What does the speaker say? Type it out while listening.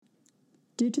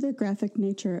Due to the graphic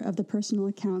nature of the personal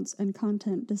accounts and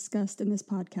content discussed in this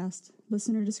podcast,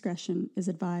 listener discretion is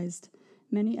advised.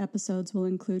 Many episodes will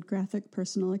include graphic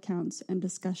personal accounts and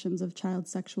discussions of child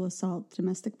sexual assault,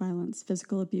 domestic violence,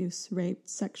 physical abuse, rape,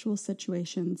 sexual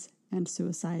situations, and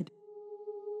suicide.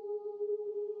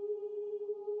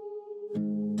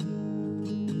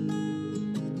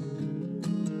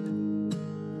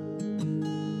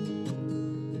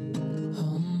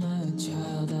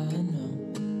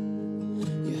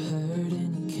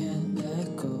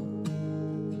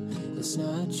 It's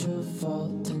not your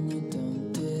fault and you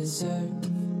don't deserve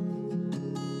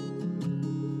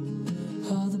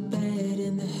all the bad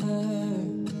and the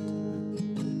hurt.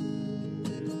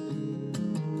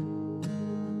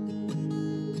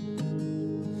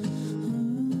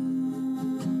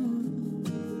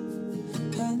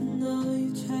 I know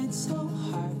you tried so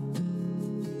hard.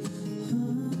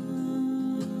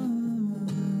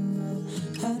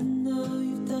 I know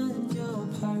you've done your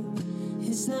part.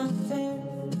 It's not fair.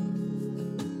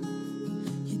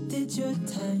 Did your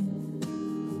time?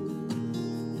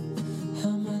 How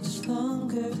much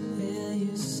longer will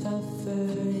you suffer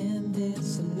in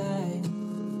this life?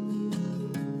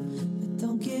 But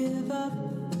don't give up.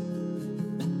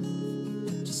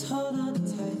 Just hold on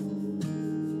tight.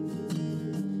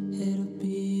 It'll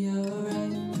be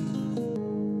alright.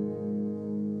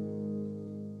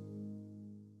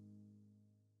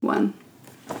 One.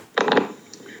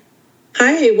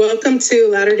 Hi, welcome to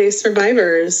Latter-day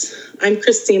Survivors. I'm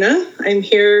Christina. I'm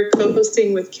here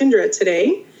co-hosting with Kendra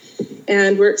today,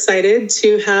 and we're excited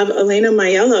to have Alana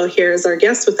Maiello here as our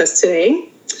guest with us today.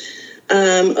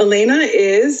 Alana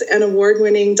is an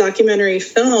award-winning documentary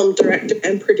film director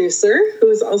and producer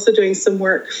who is also doing some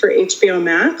work for HBO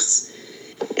Max,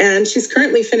 and she's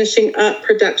currently finishing up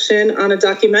production on a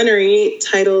documentary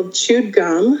titled Chewed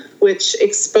Gum, which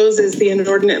exposes the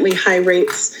inordinately high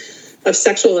rates of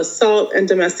sexual assault and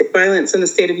domestic violence in the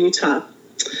state of Utah.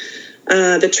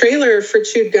 The trailer for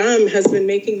Chewed Gum has been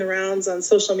making the rounds on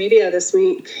social media this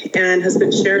week and has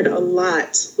been shared a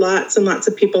lot. Lots and lots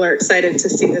of people are excited to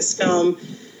see this film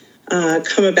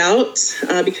come about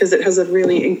because it has a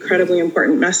really incredibly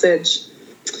important message.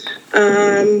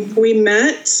 We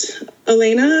met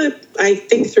Alana, I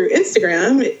think, through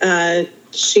Instagram.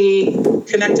 She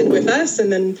connected with us,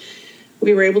 and then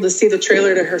we were able to see the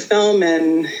trailer to her film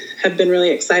and have been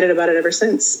really excited about it ever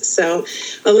since. So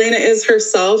Alana is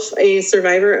herself a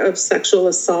survivor of sexual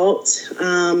assault.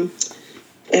 And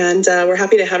we're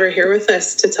happy to have her here with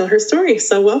us to tell her story.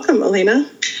 So welcome, Alana.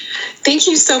 Thank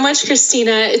you so much,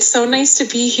 Christina. It's so nice to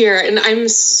be here. And I'm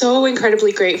so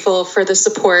incredibly grateful for the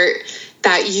support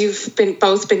that you've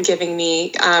both been giving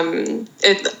me.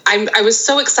 I was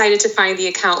so excited to find the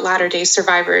account Latter-day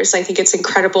Survivors. I think it's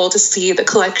incredible to see the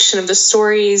collection of the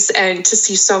stories and to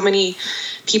see so many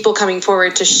people coming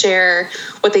forward to share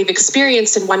what they've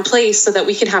experienced in one place so that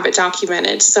we can have it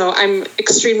documented. So I'm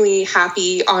extremely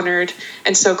happy, honored,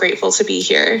 and so grateful to be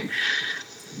here.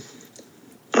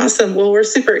 Awesome. Well, we're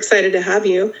super excited to have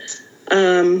you.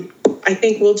 I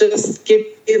think we'll just give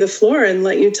you the floor and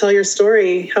let you tell your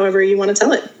story however you want to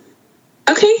tell it.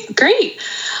 Okay, great.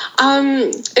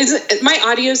 Is my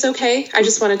audio's okay? I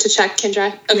just wanted to check,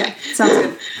 Kendra. Okay. Yeah,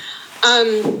 sounds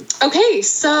good. Okay,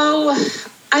 so,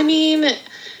 I mean,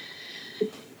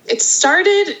 it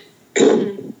started,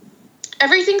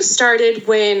 everything started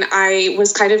when I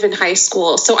was kind of in high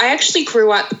school. So I actually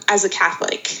grew up as a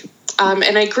Catholic,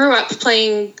 and I grew up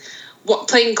playing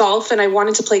golf, and I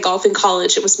wanted to play golf in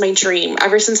college. It was my dream.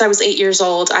 Ever since I was 8 years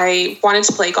old, I wanted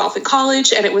to play golf in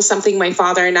college, and it was something my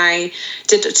father and I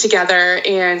did together,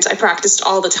 and I practiced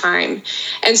all the time.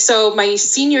 And so my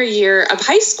senior year of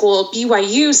high school,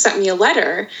 BYU sent me a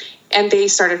letter, and they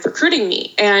started recruiting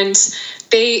me. And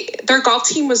their golf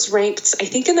team was ranked, I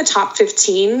think, in the top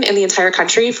 15 in the entire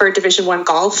country for Division I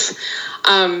golf.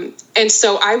 And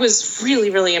so I was really,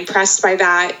 really impressed by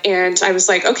that. And I was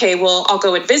like, okay, well, I'll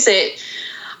go and visit.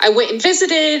 I went and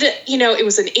visited. It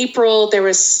was in April. There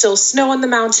was still snow on the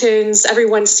mountains.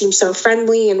 Everyone seemed so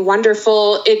friendly and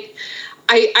wonderful.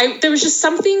 There was just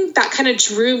something that kind of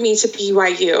drew me to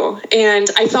BYU, and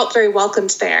I felt very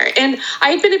welcomed there. And I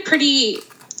had been a pretty,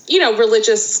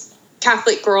 religious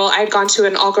Catholic girl. I had gone to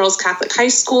an all-girls Catholic high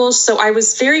school, so I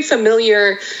was very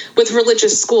familiar with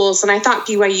religious schools, and I thought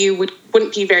BYU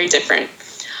wouldn't be very different.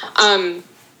 And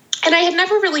I had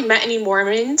never really met any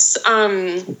Mormons.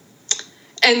 And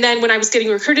then when I was getting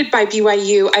recruited by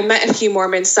BYU, I met a few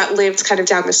Mormons that lived kind of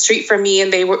down the street from me,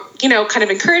 and they were, kind of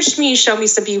encouraged me, showed me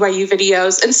some BYU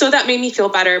videos. And so that made me feel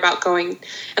better about going.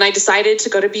 And I decided to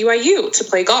go to BYU to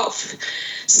play golf.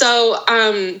 So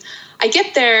I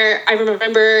get there, I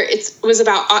remember it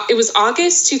was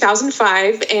August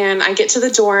 2005, and I get to the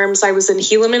dorms. I was in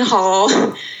Helaman Hall,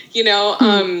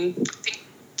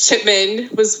 Chipman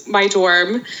was my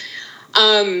dorm.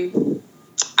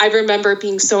 I remember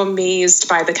being so amazed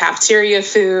by the cafeteria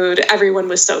food. Everyone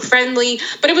was so friendly,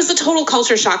 but it was a total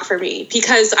culture shock for me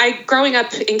because growing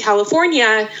up in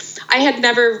California, I had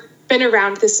never been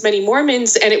around this many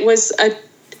Mormons, and it was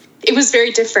very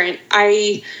different.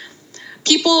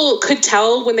 People could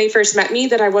tell when they first met me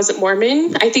that I wasn't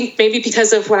Mormon. I think maybe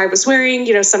because of what I was wearing,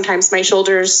 sometimes my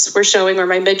shoulders were showing or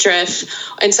my midriff,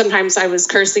 and sometimes I was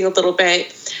cursing a little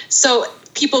bit. So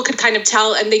people could kind of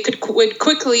tell, and they would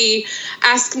quickly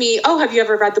ask me, "Oh, have you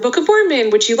ever read the Book of Mormon?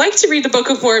 Would you like to read the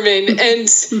Book of Mormon?" And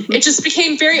it just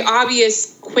became very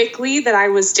obvious quickly that I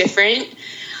was different.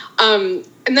 And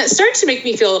that started to make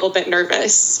me feel a little bit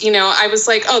nervous. I was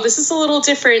like, oh, this is a little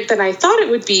different than I thought it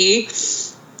would be.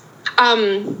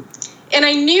 And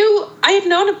I had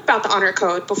known about the honor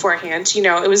code beforehand.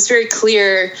 It was very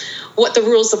clear what the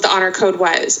rules of the honor code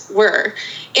were.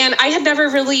 And I had never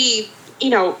really,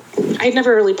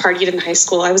 partied in high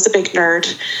school. I was a big nerd.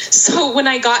 So when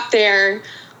I got there,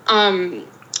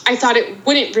 I thought it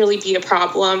wouldn't really be a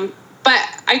problem. But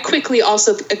I quickly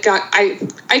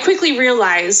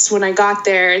realized when I got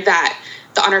there that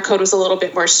the honor code was a little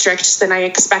bit more strict than I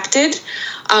expected.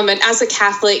 And as a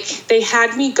Catholic, they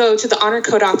had me go to the honor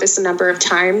code office a number of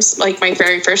times, like my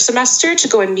very first semester, to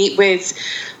go and meet with,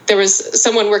 there was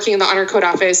someone working in the honor code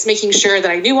office, making sure that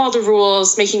I knew all the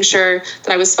rules, making sure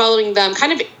that I was following them,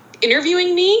 kind of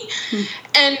interviewing me.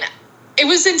 And it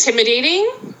was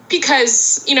intimidating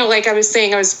because, like I was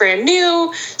saying, I was brand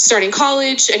new, starting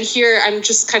college, and here I'm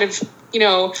just kind of,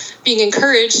 being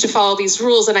encouraged to follow these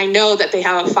rules, and I know that they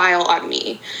have a file on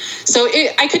me. So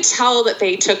I could tell that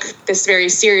they took this very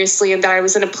seriously, and that I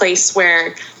was in a place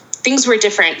where things were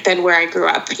different than where I grew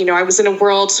up. I was in a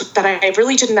world that I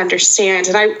really didn't understand,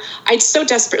 and I so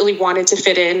desperately wanted to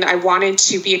fit in. I wanted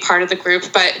to be a part of the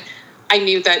group, but I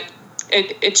knew that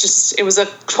it was a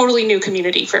totally new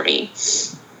community for me.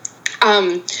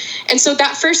 And so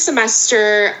that first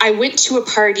semester, I went to a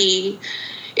party.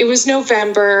 It was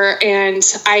November, and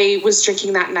I was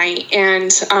drinking that night, and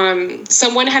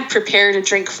someone had prepared a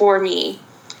drink for me,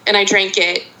 and I drank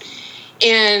it.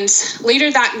 And later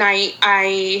that night,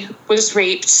 I was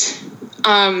raped,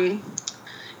 and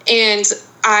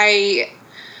I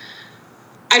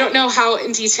don't know how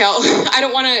in detail. I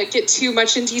don't want to get too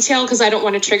much in detail because I don't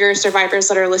want to trigger survivors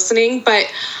that are listening, but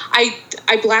I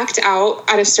blacked out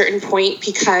at a certain point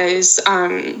because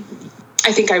I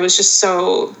think I was just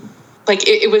so,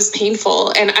 it was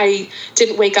painful, and I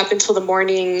didn't wake up until the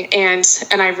morning, and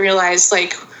I realized,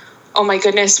 oh my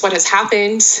goodness, what has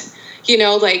happened? Even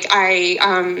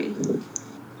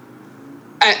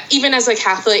as a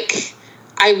Catholic,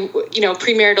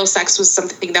 premarital sex was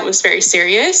something that was very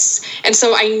serious. And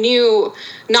so I knew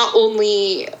not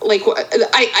only,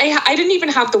 I didn't even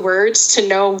have the words to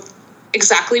know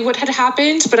exactly what had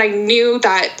happened, but I knew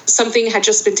that something had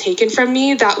just been taken from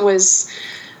me that was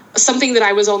something that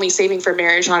I was only saving for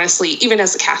marriage, honestly, even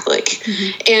as a Catholic.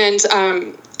 Mm-hmm.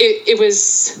 And it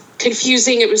was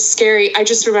confusing. It was scary. I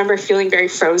just remember feeling very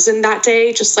frozen that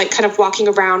day, just kind of walking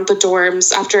around the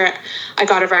dorms after I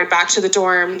got a ride back to the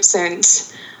dorms, and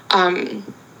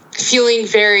feeling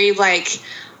very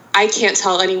I can't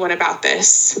tell anyone about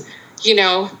this,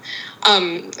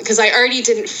 because I already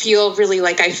didn't feel really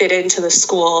like I fit into the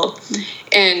school.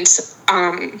 And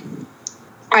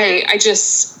I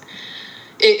just...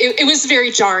 It was very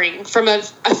jarring from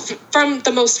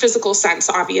the most physical sense,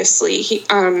 obviously.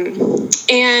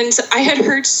 And I had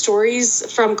heard stories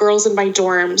from girls in my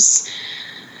dorms.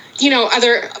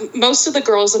 Most of the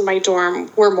girls in my dorm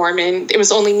were Mormon. It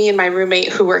was only me and my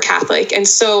roommate who were Catholic. And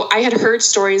so I had heard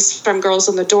stories from girls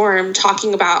in the dorm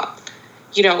talking about,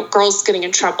 girls getting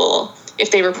in trouble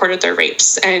if they reported their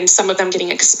rapes, and some of them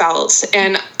getting expelled.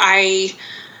 And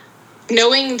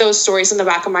knowing those stories in the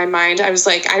back of my mind, I was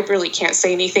like, I really can't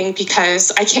say anything because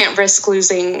I can't risk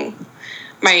losing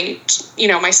my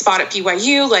spot at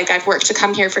BYU. I've worked to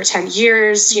come here for 10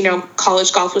 years,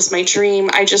 college golf was my dream.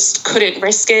 I just couldn't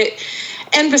risk it.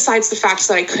 And besides the fact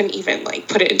that I couldn't even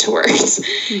put it into words,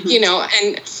 mm-hmm.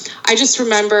 And I just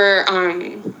remember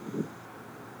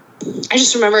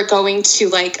going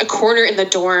to a corner in the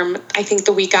dorm, I think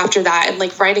the week after that, and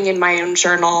writing in my own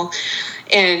journal,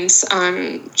 and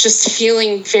just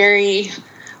feeling very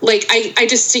I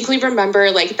distinctly remember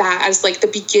that as the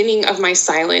beginning of my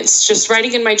silence, just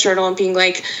writing in my journal and being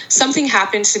something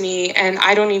happened to me and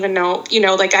I don't even know,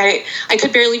 I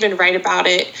could barely even write about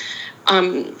it.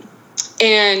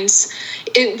 And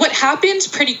what happened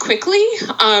pretty quickly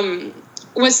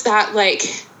was that like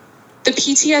the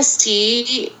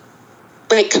PTSD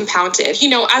like compounded, you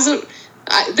know,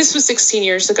 this was 16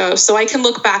 years ago. So I can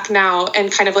look back now and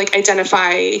kind of like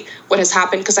identify what has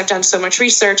happened because I've done so much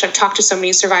research. I've talked to so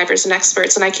many survivors and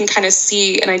experts, and I can kind of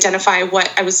see and identify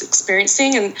what I was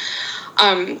experiencing.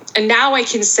 And now I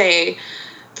can say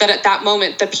that at that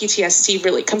moment, the PTSD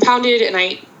really compounded, and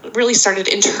I really started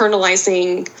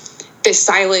internalizing this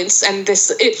silence and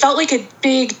it felt like a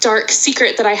big dark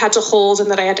secret that I had to hold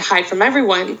and that I had to hide from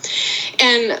everyone.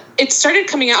 And it started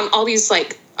coming out in all these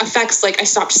like effects. Like I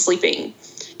stopped sleeping,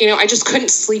 you know, I just couldn't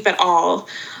sleep at all.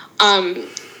 And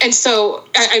so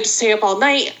I'd stay up all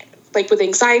night, like with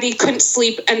anxiety, couldn't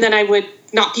sleep. And then I would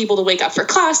not be able to wake up for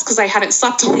class because I hadn't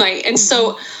slept all night. And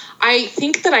so I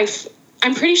think that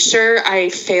I'm pretty sure I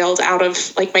failed out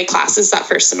of like my classes that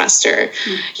first semester,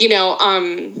 you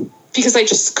know, because I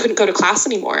just couldn't go to class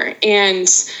anymore. And,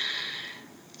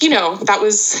 you know, that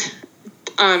was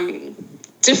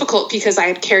difficult because I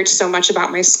had cared so much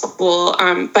about my school.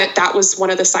 But that was one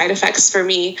of the side effects for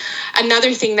me.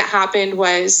 Another thing that happened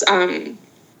was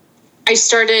I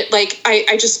started, like, I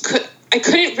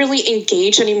couldn't really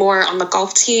engage anymore on the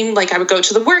golf team. Like I would go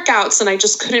to the workouts and I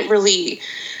just couldn't really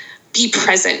be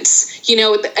present, you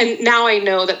know, and now I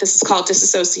know that this is called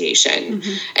disassociation.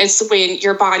 It's when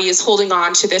your body is holding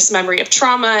on to this memory of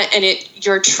trauma and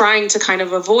you're trying to kind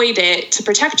of avoid it to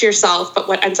protect yourself. But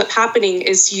what ends up happening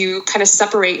is you kind of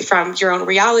separate from your own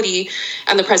reality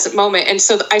and the present moment. And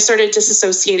so I started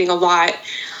disassociating a lot.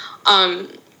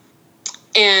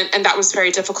 And that was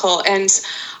very difficult. And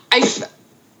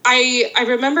I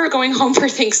remember going home for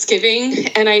Thanksgiving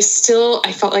and I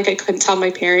felt like I couldn't tell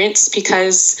my parents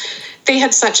because they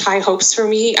had such high hopes for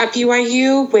me at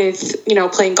BYU with, you know,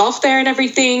 playing golf there and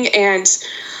everything. And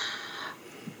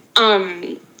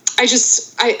I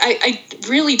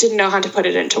really didn't know how to put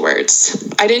it into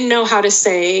words. I didn't know how to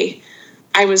say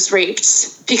I was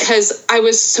raped because I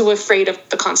was so afraid of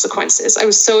the consequences. I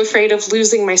was so afraid of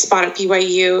losing my spot at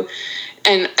BYU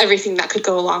and everything that could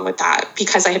go along with that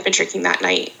because I had been drinking that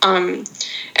night. And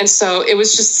so it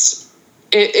was just,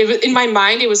 it in my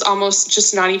mind, it was almost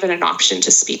just not even an option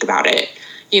to speak about it,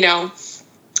 you know?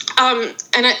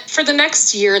 For the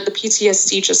next year, the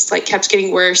PTSD just like kept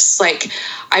getting worse. Like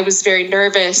I was very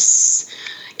nervous.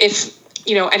 If,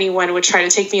 you know, anyone would try to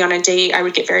take me on a date, I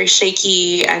would get very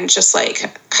shaky and just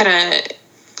like kind of,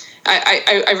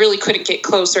 I really couldn't get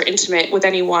close or intimate with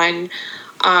anyone.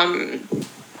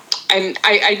 And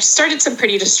I started some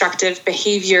pretty destructive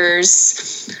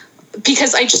behaviors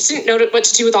because I just didn't know what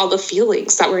to do with all the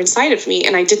feelings that were inside of me.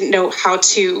 And I didn't know how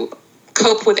to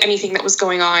cope with anything that was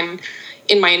going on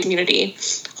in my community.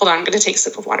 Hold on, I'm going to take a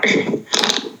sip of water.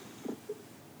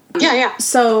 Yeah.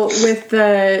 So at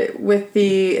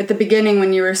the beginning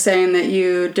when you were saying that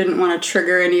you didn't want to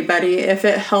trigger anybody, if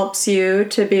it helps you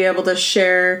to be able to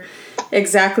share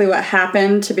exactly what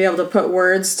happened, to be able to put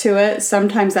words to it,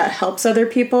 sometimes that helps other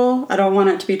people. I don't want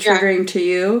it to be triggering to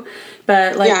you,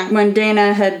 but when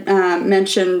Dana had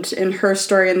mentioned in her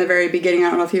story in the very beginning, I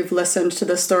don't know if you've listened to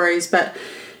the stories, but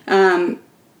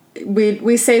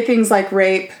we say things like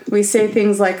rape, we say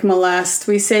things like molest,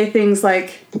 we say things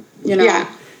like, you know,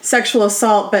 sexual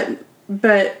assault,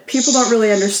 but people don't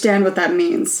really understand what that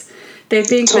means. They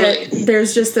think that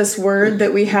there's just this word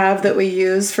that we have that we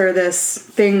use for this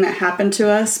thing that happened to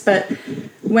us. But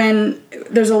when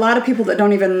there's a lot of people that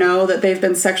don't even know that they've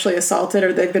been sexually assaulted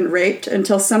or they've been raped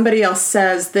until somebody else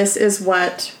says, this is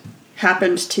what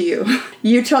happened to you.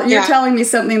 You're telling me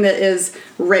something that is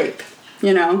rape,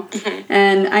 you know?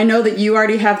 And I know that you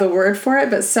already have the word for it,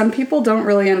 but some people don't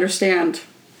really understand.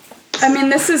 I mean,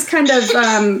 this is kind of,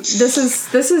 this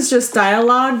is just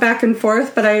dialogue back and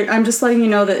forth, but I'm just letting you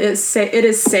know that it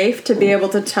is safe to be able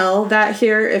to tell that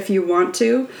here if you want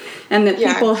to, and that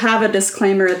people have a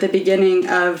disclaimer at the beginning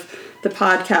of the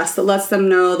podcast that lets them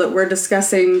know that we're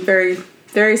discussing very,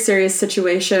 very serious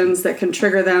situations that can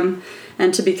trigger them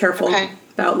and to be careful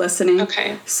about listening.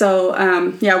 So,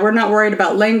 we're not worried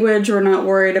about language. We're not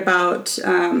worried about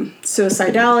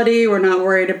suicidality. We're not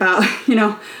worried about, you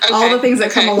know, all the things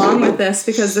that come along with this,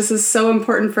 because this is so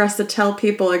important for us to tell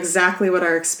people exactly what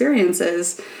our experience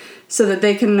is so that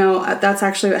they can know that's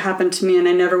actually what happened to me and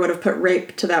I never would have put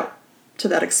rape to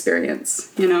that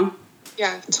experience, you know?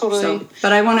 Yeah, totally. So,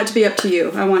 but I want it to be up to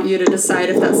you. I want you to decide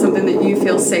if that's something that you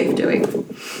feel safe doing.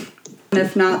 And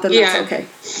if not, then that's okay.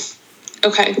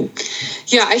 Okay.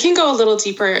 Yeah, I can go a little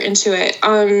deeper into it.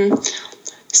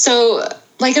 So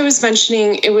like I was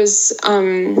mentioning, it was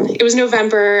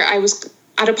November.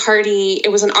 at a party. It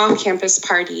was an off-campus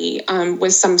party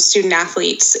with some student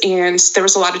athletes, and there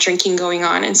was a lot of drinking going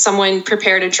on, and someone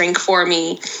prepared a drink for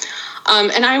me.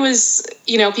 And I was,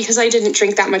 because I didn't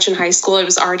drink that much in high school, I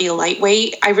was already a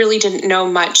lightweight. I really didn't know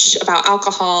much about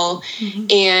alcohol.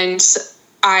 And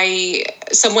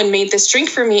someone made this drink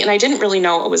for me, and I didn't really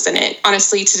know what was in it.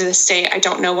 Honestly, to this day, I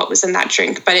don't know what was in that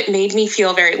drink, but it made me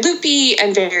feel very loopy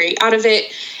and very out of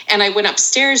it. And I went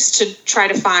upstairs to try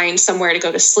to find somewhere to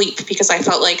go to sleep because I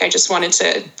felt like I just wanted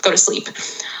to go to sleep.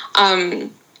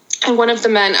 And one of the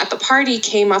men at the party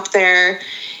came up there,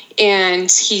 and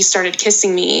he started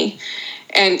kissing me.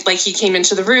 And like, he came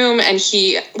into the room, and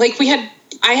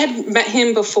I had met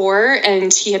him before,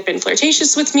 and he had been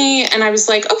flirtatious with me. And I was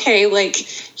like, okay,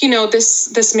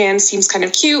 this man seems kind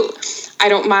of cute. I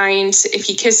don't mind if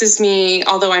he kisses me,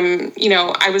 although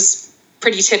I was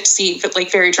pretty tipsy, but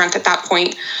like very drunk at that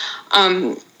point.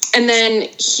 And then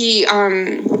he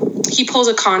pulled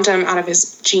a condom out of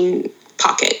his jean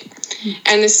pocket.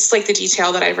 And this is like the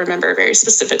detail that I remember very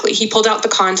specifically. He pulled out the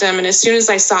condom, and as soon as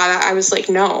I saw that, I was like,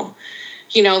 no,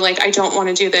 I don't want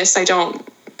to do this. I don't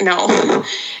know.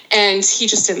 And he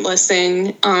just didn't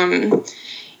listen.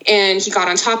 And he got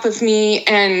on top of me.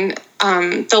 And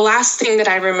the last thing that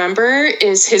I remember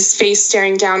is his face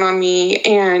staring down on me,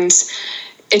 and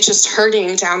it just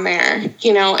hurting down there,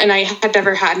 and I had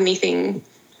never had anything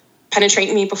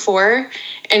penetrate me before.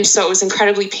 And so it was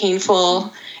incredibly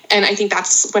painful. And I think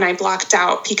that's when I blacked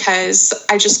out, because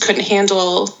I just couldn't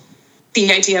handle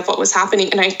the idea of what was happening.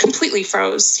 And I completely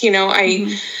froze,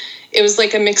 it was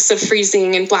like a mix of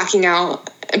freezing and blacking out,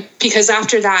 because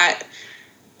after that,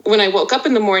 when I woke up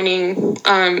in the morning,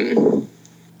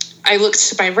 I looked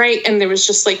to my right, and there was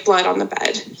just like blood on the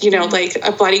bed, like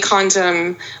a bloody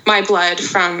condom, my blood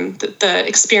from the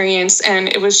experience. And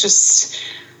it was just,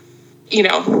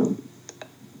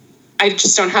 I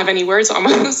just don't have any words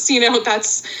almost,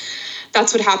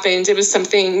 that's what happened. It was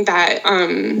something that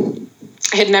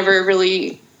I had never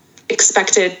really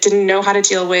expected, didn't know how to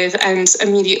deal with, and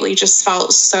immediately just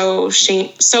felt so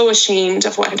ashamed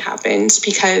of what had happened,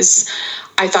 because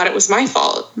I thought it was my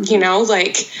fault,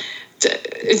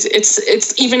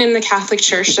 it's even in the Catholic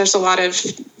Church, there was a lot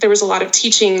of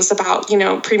teachings about,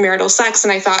 premarital sex.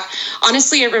 And I thought,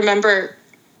 honestly, I remember,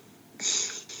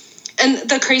 and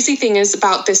the crazy thing is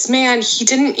about this man, he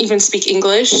didn't even speak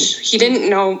English. He didn't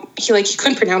know, he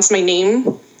couldn't pronounce my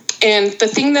name. And the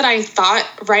thing that I thought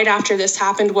right after this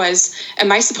happened was,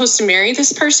 am I supposed to marry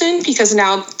this person? Because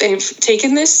now they've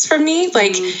taken this from me.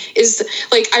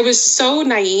 I was so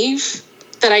naive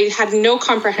that I had no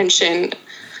comprehension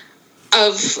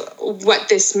of what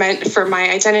this meant for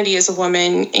my identity as a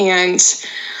woman. And,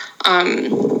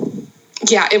 and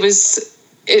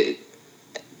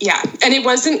it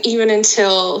wasn't even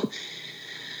until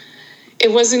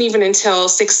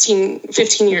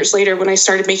 15 years later, when I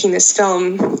started making this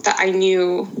film, that I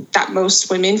knew that most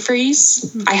women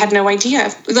freeze. I had no idea.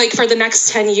 For the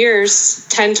next 10 years,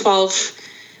 10, 12,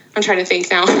 I'm trying to think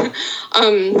now.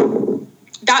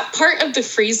 That part of the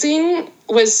freezing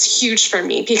was huge for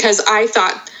me, because I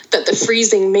thought that the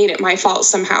freezing made it my fault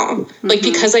somehow.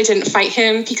 Because I didn't fight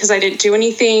him, because I didn't do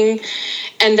anything.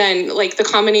 And then the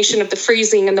combination of the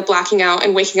freezing and the blacking out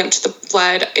and waking up to the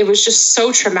blood, it was just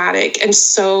so traumatic and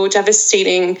so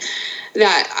devastating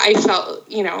that I felt,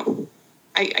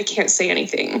 I can't say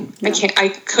anything. Yeah. I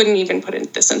couldn't even put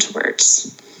this into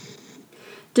words.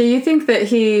 Do you think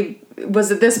that was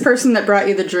it this person that brought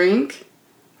you the drink?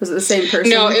 Was it the same person?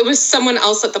 No, it was someone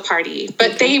else at the party,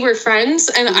 but they were friends.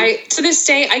 And to this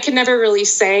day, I can never really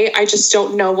say. I just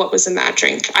don't know what was in that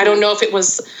drink. I don't know if it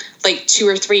was 2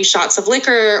 or 3 shots of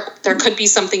liquor. There could be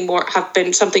something more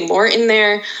in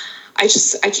there. I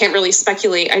can't really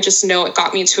speculate. I just know it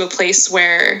got me to a place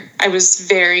where I was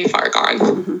very far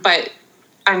gone. But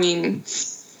I mean,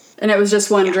 and it was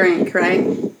just one drink, right?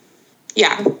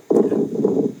 Yeah.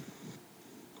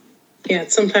 Yeah,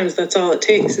 sometimes that's all it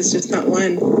takes. It's just not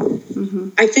one.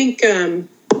 I think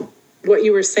what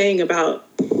you were saying about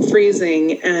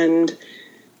freezing and,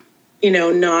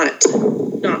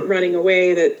 not running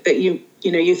away, that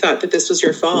you thought that this was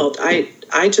your fault.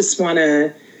 I just want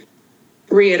to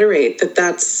reiterate that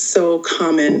that's so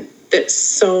common, that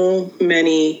so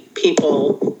many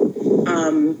people,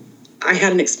 I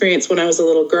had an experience when I was a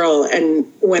little girl, and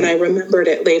when I remembered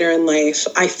it later in life,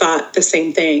 I thought the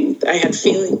same thing. I had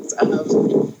feelings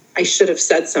of, I should have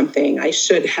said something. I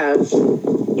should have,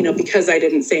 because I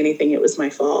didn't say anything, it was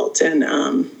my fault. And,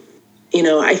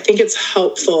 I think it's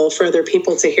helpful for other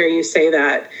people to hear you say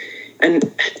that, and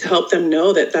to help them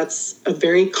know that that's a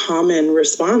very common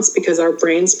response, because our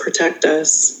brains protect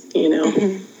us,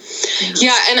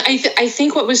 Yeah. And I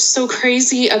think what was so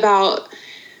crazy about,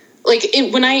 like,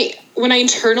 when I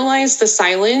internalized the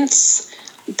silence,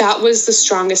 that was the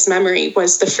strongest memory,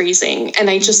 was the freezing. And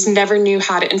I just never knew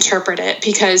how to interpret it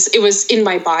because it was in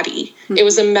my body. It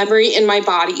was a memory in my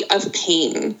body of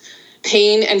pain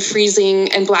and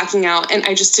freezing and blacking out. And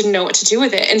I just didn't know what to do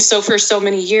with it. And so for so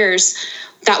many years,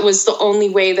 that was the only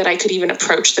way that I could even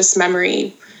approach this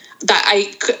memory, that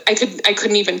I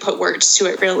couldn't even put words to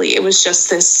it, really. It was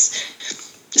just this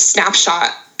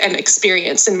snapshot and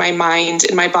experience in my mind,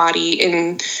 in my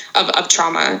body, of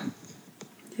trauma.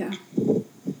 Yeah.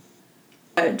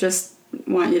 I just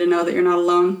want you to know that you're not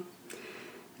alone.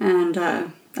 And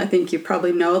I think you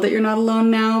probably know that you're not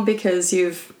alone now because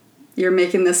you're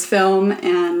making this film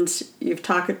and you've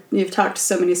talked to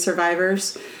so many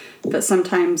survivors. But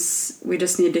sometimes we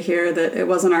just need to hear that it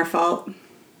wasn't our fault,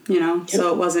 Yep.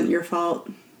 So it wasn't your fault.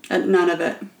 And none of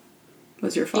it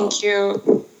was your fault. Thank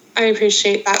you. I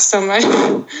appreciate that so much.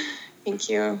 Thank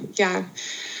you. Yeah.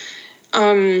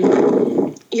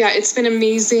 Yeah, it's been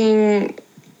amazing.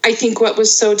 I think what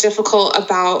was so difficult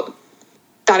about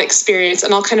that experience,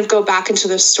 and I'll kind of go back into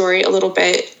the story a little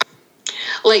bit,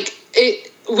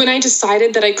 when I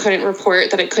decided that I couldn't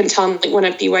report, that I couldn't tell anyone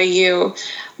at BYU,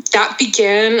 that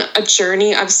began a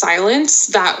journey of silence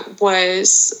that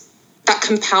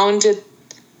compounded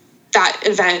that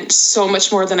event so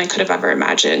much more than I could have ever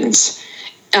imagined.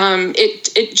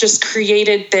 It just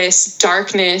created this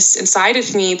darkness inside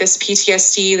of me, this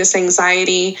PTSD, this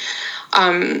anxiety.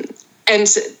 And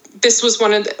this was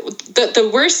one of the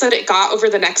worst that it got over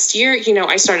the next year.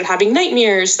 I started having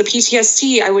nightmares, the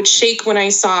PTSD. I would shake when I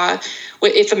saw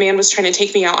if a man was trying to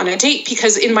take me out on a date,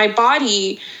 because in my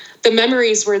body, the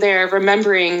memories were there,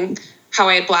 remembering how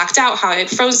I had blacked out, how I had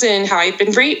frozen, how I had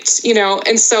been raped,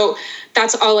 and so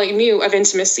that's all I knew of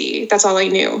intimacy. That's all I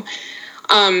knew.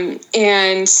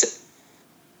 And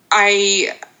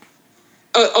I,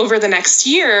 over the next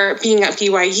year being at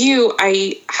BYU,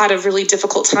 I had a really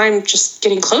difficult time just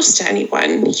getting close to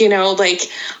anyone.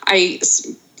 I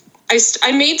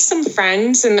made some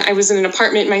friends, and I was in an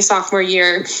apartment my sophomore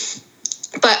year,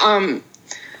 but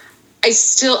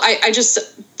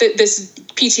this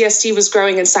PTSD was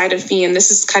growing inside of me. And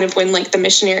this is kind of when the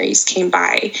missionaries came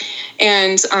by,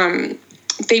 and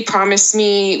they promised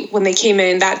me when they came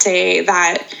in that day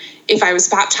that if I was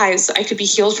baptized, I could be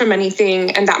healed from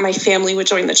anything, and that my family would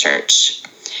join the church.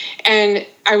 And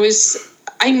I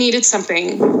needed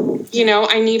something,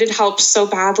 I needed help so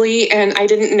badly, and I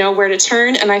didn't know where to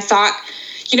turn. And I thought,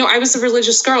 I was a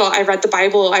religious girl. I read the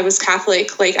Bible. I was Catholic.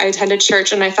 I attended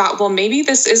church, and I thought, well, maybe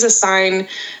this is a sign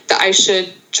that I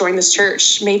should join this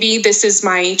church. Maybe this is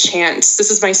my chance.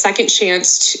 This is my second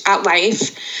chance at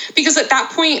life. Because at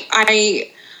that point,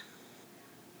 I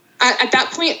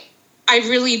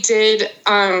really did,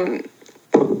 how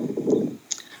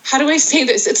do I say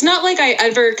this? It's not like I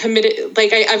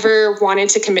ever wanted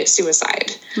to commit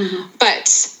suicide. Mm-hmm.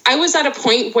 But I was at a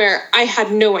point where I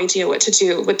had no idea what to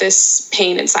do with this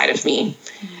pain inside of me.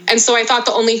 Mm-hmm. And so I thought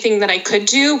the only thing that I could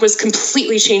do was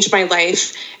completely change my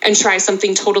life and try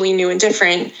something totally new and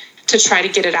different to try to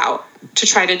get it out, to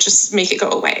try to just make it go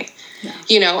away. Yeah.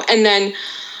 And then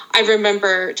I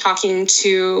remember talking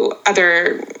to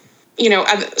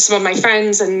some of my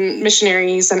friends and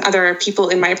missionaries and other people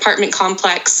in my apartment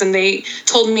complex. And they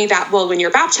told me that, well, when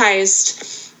you're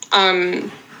baptized,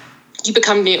 you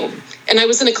become new. And I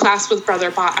was in a class with Brother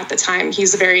Bott at the time.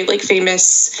 He's a very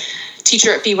famous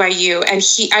teacher at BYU. And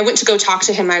I went to go talk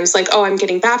to him. I was like, oh, I'm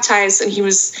getting baptized. And he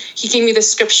gave me the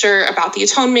scripture about the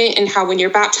atonement and how when you're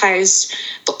baptized,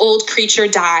 the old creature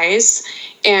dies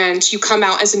and you come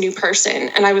out as a new person.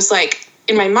 And I was like,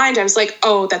 in my mind, I was like,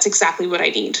 oh, that's exactly what I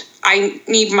need. I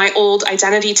need my old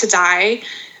identity to die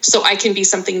so I can be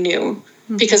something new,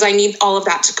 because I need all of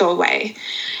that to go away.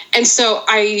 And so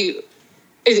I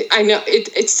know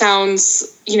it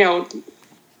sounds,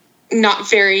 not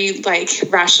very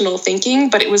rational thinking,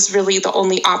 but it was really the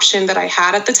only option that I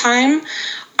had at the time.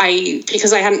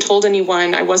 Because I hadn't told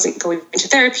anyone, I wasn't going to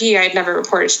therapy. I had never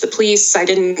reported to the police.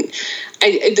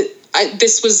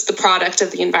 This was the product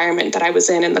of the environment that I was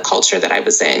in and the culture that I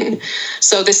was in.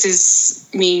 So this is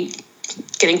me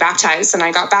getting baptized, and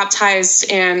I got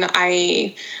baptized, and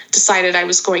I decided I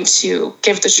was going to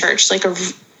give the church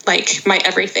my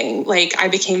everything. I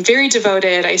became very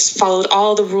devoted. I followed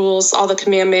all the rules, all the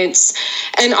commandments.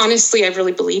 And honestly, I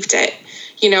really believed it.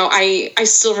 I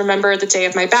still remember the day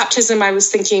of my baptism. I was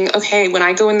thinking, okay, when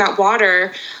I go in that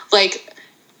water,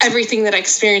 everything that I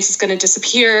experience is going to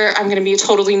disappear. I'm going to be a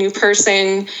totally new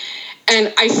person.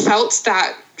 And I felt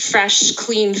that fresh,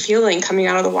 clean feeling coming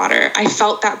out of the water. I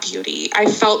felt that beauty. I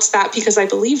felt that because I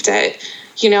believed it.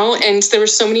 and there were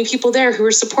so many people there who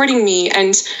were supporting me.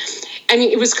 And I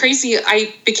mean, it was crazy.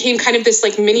 I became kind of this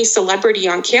like mini celebrity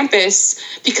on campus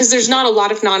because there's not a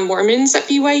lot of non-Mormons at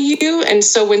BYU. And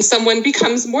so when someone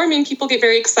becomes Mormon, people get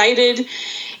very excited.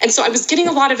 And so I was getting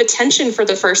a lot of attention for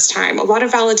the first time, a lot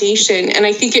of validation. And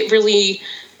I think it really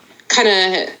kind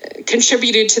of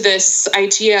contributed to this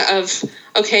idea of,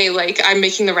 okay, like I'm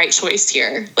making the right choice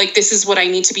here. Like, this is what I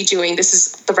need to be doing. This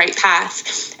is the right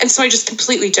path. And so I just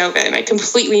completely dove in. I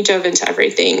completely dove into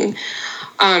everything.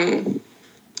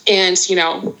 And,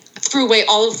 threw away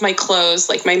all of my clothes,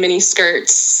 like my mini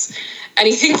skirts,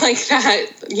 anything like that,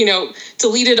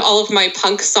 deleted all of my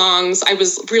punk songs. I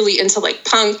was really into like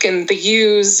punk and the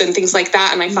Used and things like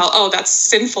that. And I felt, oh, that's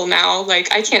sinful now.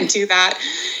 Like, I can't do that,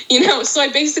 So I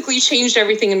basically changed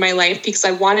everything in my life because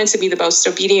I wanted to be the most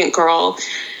obedient girl.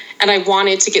 And I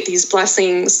wanted to get these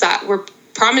blessings that were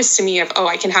promised to me of, oh,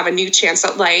 I can have a new chance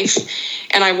at life.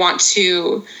 And I want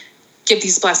to give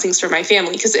these blessings for my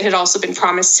family, because it had also been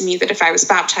promised to me that if I was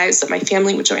baptized, that my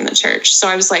family would join the church. So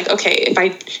I was like, okay, if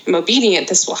I am obedient,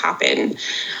 this will happen.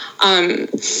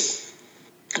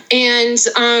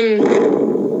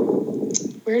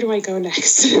 Where do I go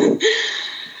next?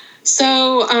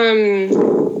 So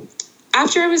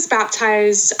after I was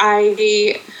baptized,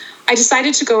 I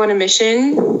decided to go on a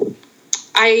mission.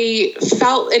 I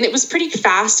felt, and it was pretty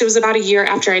fast. It was about a year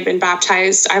after I'd been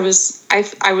baptized. I was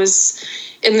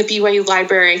in the BYU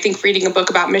library, I think, reading a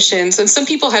book about missions. And some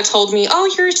people had told me, oh,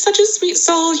 you're such a sweet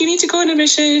soul. You need to go on a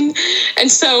mission. And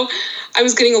so I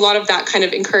was getting a lot of that kind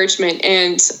of encouragement.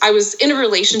 And I was in a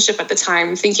relationship at the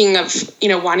time, thinking of,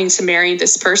 wanting to marry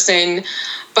this person.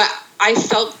 But I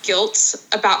felt guilt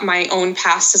about my own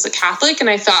past as a Catholic. And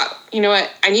I thought, you know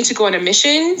what, I need to go on a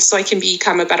mission so I can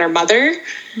become a better mother.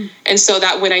 Mm-hmm. And so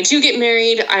that when I do get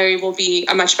married, I will be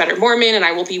a much better Mormon, and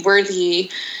I will be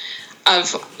worthy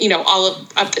of, all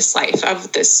of this life,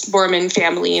 of this Mormon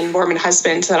family and Mormon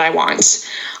husband that I want.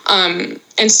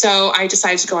 And so I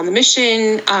decided to go on the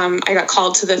mission. I got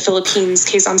called to the Philippines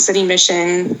Quezon City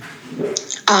mission,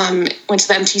 went to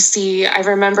the MTC. I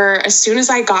remember as soon as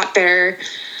I got there,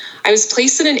 I was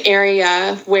placed in an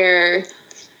area where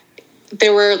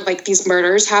there were like these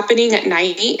murders happening at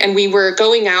night, and we were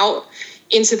going out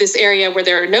into this area where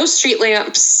there are no street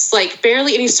lamps, like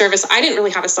barely any service. I didn't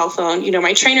really have a cell phone.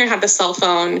 My trainer had the cell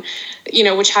phone,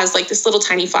 which has like this little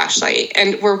tiny flashlight.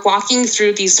 And we're walking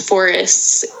through these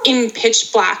forests in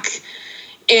pitch black.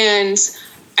 And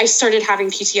I started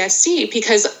having PTSD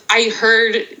because I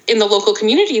heard in the local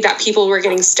community that people were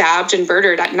getting stabbed and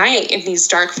murdered at night in these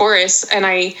dark forests. And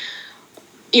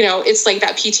it's like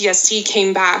that PTSD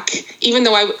came back, even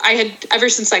though I had, ever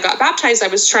since I got baptized, I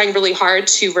was trying really hard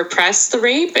to repress the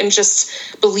rape and just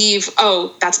believe,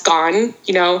 oh, that's gone.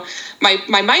 My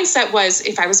mindset was,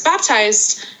 if I was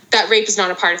baptized, that rape is not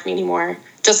a part of me anymore,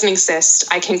 doesn't exist.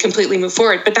 I can completely move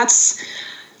forward. But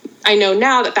I know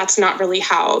now that that's not really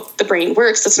how the brain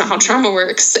works. That's not how trauma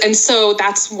works. And so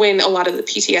that's when a lot of the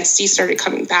PTSD started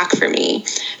coming back for me.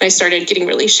 And I started getting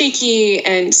really shaky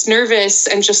and nervous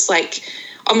and just like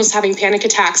almost having panic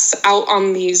attacks out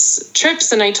on these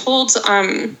trips. And I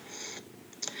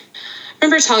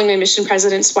remember telling my mission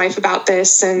president's wife about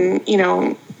this, and,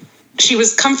 she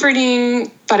was comforting,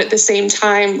 but at the same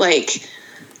time, like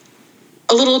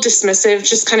a little dismissive,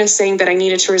 just kind of saying that I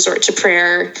needed to resort to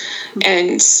prayer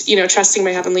and, trusting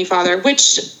my Heavenly Father,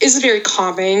 which is very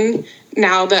common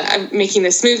now that I'm making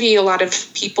this movie. A lot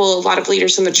of people, a lot of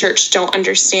leaders in the church don't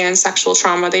understand sexual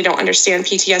trauma. They don't understand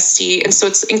PTSD. And so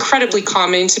it's incredibly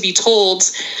common to be told,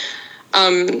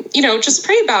 just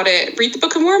pray about it. Read the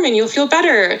Book of Mormon. You'll feel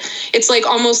better. It's like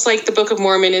almost like the Book of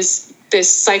Mormon is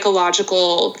this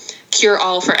psychological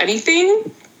cure-all for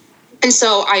anything. And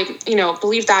so I,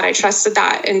 believed that, I trusted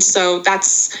that. And so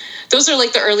those are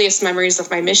like the earliest memories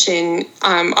of my mission,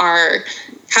 are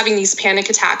having these panic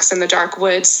attacks in the dark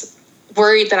woods,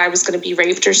 worried that I was going to be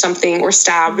raped or something, or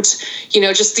stabbed,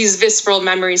 just these visceral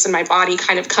memories in my body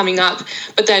kind of coming up.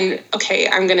 But then, okay,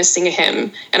 I'm going to sing a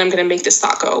hymn and I'm going to make this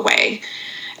thought go away.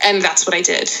 And that's what I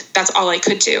did. That's all I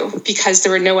could do, because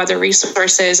there were no other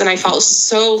resources. And I felt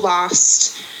so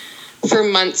lost for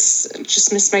months,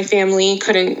 just missed my family,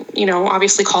 couldn't,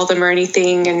 obviously call them or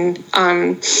anything. And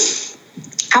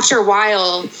after a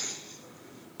while,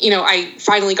 I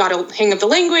finally got a hang of the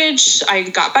language. I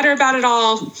got better about it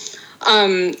all.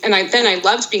 And I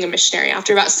loved being a missionary.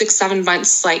 After about 6-7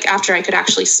 months, like after I could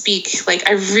actually speak, like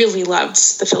I really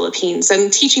loved the Philippines,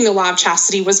 and teaching the law of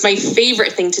chastity was my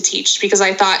favorite thing to teach, because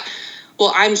I thought,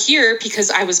 well, I'm here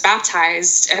because I was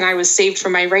baptized and I was saved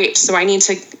from my rape. So I need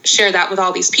to share that with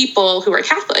all these people who are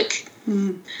Catholic,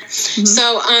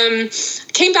 So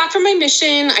came back from my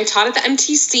mission. I taught at the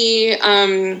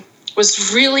MTC,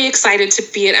 was really excited to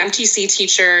be an MTC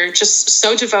teacher, just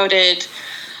so devoted.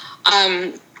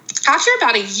 After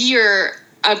about a year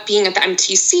of being at the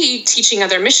MTC, teaching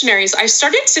other missionaries, I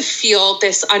started to feel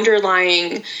this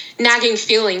underlying nagging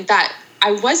feeling that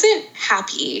I wasn't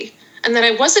happy and that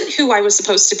I wasn't who I was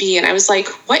supposed to be. And I was like,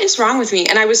 what is wrong with me?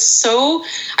 And I was still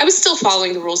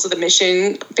following the rules of the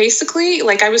mission, basically.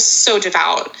 Like, I was so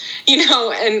devout,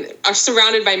 and are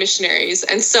surrounded by missionaries.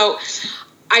 And so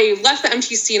I left the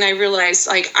MTC and I realized,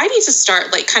 like, I need to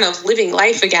start, like, kind of living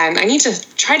life again. I need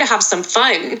to try to have some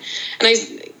fun. And I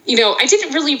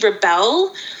didn't really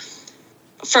rebel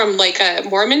from, like, a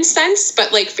Mormon sense,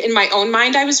 but, like, in my own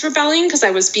mind, I was rebelling because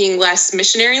I was being less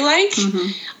missionary-like.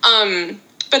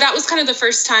 But that was kind of the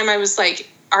first time I was like,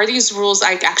 are these rules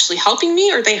like actually helping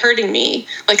me or are they hurting me?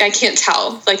 Like, I can't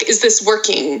tell. Like, is this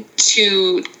working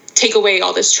to take away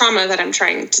all this trauma that I'm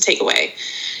trying to take away?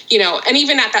 And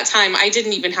even at that time, I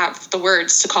didn't even have the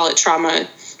words to call it trauma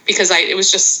because it was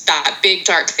just that big,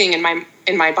 dark thing in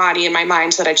my body, in my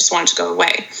mind that I just wanted to go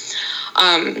away.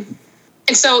 And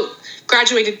so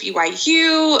graduated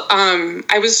BYU.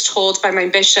 I was told by my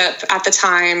bishop at the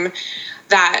time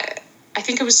that I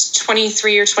think I was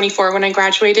 23 or 24 when I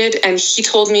graduated, and he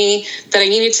told me that I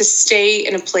needed to stay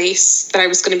in a place that I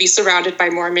was going to be surrounded by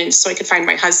Mormons so I could find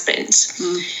my husband.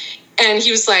 And he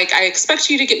was like, I expect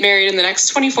you to get married in the next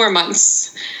 24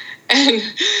 months. And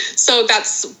so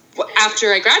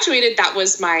after I graduated, that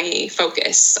was my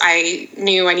focus. I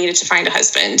knew I needed to find a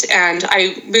husband, and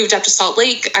I moved up to Salt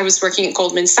Lake. I was working at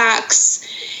Goldman Sachs,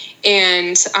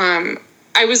 and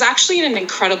I was actually in an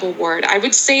incredible ward. I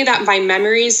would say that my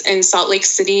memories in Salt Lake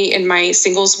City in my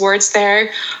singles wards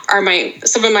there are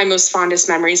some of my most fondest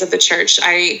memories of the church.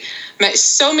 I met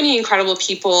so many incredible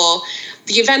people.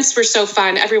 The events were so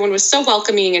fun. Everyone was so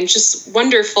welcoming and just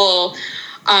wonderful,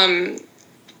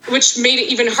 which made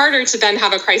it even harder to then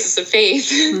have a crisis of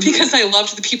faith because I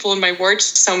loved the people in my ward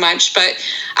so much. But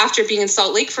after being in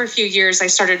Salt Lake for a few years, I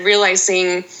started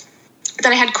realizing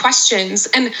that I had questions.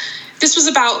 And this was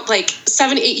about like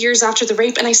 7-8 years after the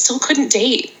rape, and I still couldn't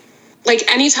date. Like,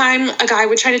 anytime a guy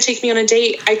would try to take me on a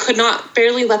date, I could not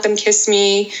barely let them kiss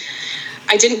me.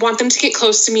 I didn't want them to get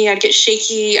close to me. I'd get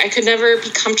shaky. I could never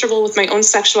be comfortable with my own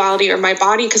sexuality or my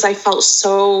body because I felt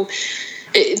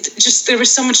there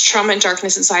was so much trauma and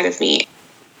darkness inside of me.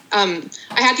 I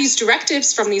had these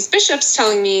directives from these bishops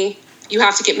telling me, you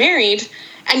have to get married.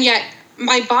 And yet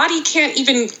my body can't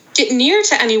even get near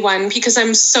to anyone because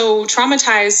I'm so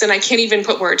traumatized and I can't even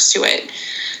put words to it.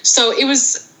 So it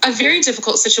was a very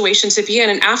difficult situation to be in.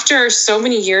 And after so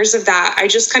many years of that, I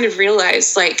just kind of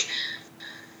realized, like,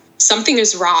 something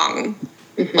is wrong.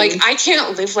 Like, I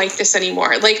can't live like this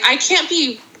anymore. Like, I can't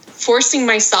be forcing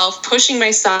myself, pushing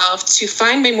myself to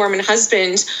find my Mormon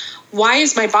husband. Why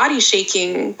is my body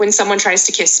shaking when someone tries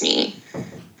to kiss me?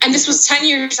 And this was 10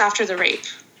 years after the rape.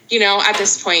 At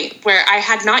this point where I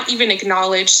had not even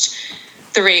acknowledged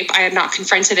the rape. I had not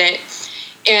confronted it.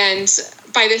 And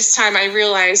by this time I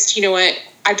realized, you know what,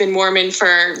 I've been Mormon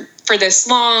for this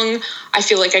long. I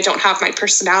feel like I don't have my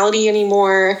personality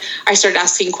anymore. I started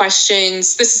asking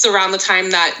questions. This is around the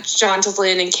time that John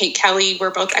DeLynn and Kate Kelly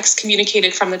were both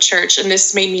excommunicated from the church. And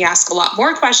this made me ask a lot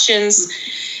more questions.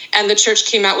 And the church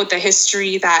came out with the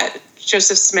history that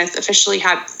Joseph Smith officially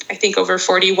had, I think, over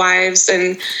 40 wives,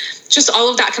 and just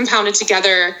all of that compounded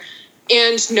together,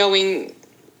 and knowing,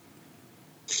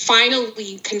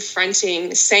 finally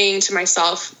confronting, saying to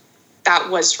myself, that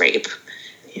was rape.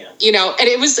 And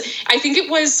I think it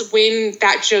was when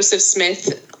that Joseph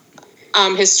Smith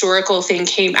historical thing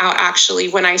came out, actually,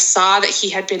 when I saw that he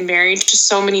had been married to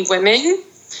so many women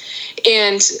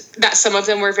and that some of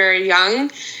them were very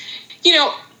young,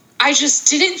 I just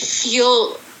didn't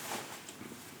feel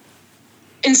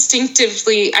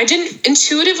intuitively, I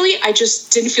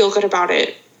just didn't feel good about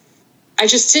it. I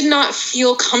just did not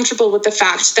feel comfortable with the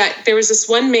fact that there was this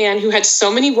one man who had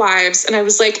so many wives. And I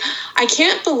was like, I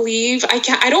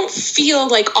don't feel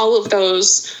like all of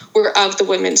those were of the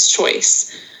women's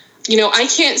choice. I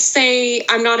can't say,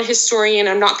 I'm not a historian.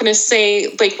 I'm not going to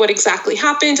say like what exactly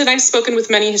happened. And I've spoken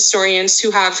with many historians who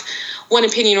have one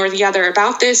opinion or the other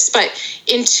about this, but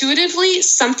intuitively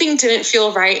something didn't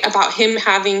feel right about him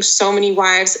having so many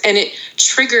wives. And it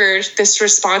triggered this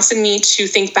response in me to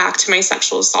think back to my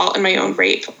sexual assault and my own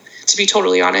rape, to be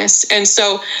totally honest. And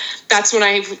so that's when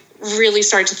I really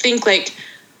started to think, like,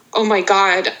 oh my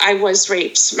God, I was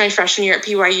raped my freshman year at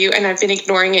BYU, and I've been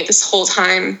ignoring it this whole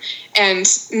time. And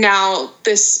now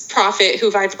this prophet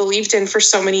who I've believed in for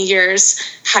so many years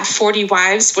had 40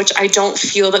 wives, which I don't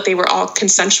feel that they were all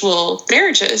consensual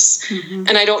marriages. Mm-hmm.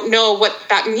 And I don't know what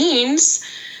that means,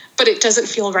 but it doesn't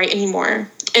feel right anymore.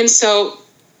 And so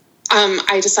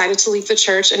I decided to leave the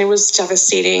church, and it was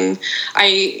devastating.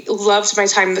 I loved my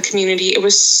time in the community. It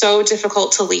was so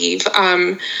difficult to leave.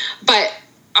 But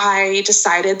I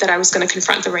decided that I was going to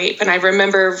confront the rape. And I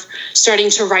remember starting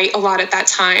to write a lot at that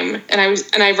time.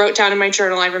 And I wrote down in my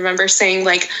journal, I remember saying,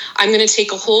 like, I'm going to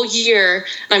take a whole year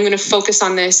and I'm going to focus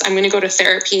on this. I'm going to go to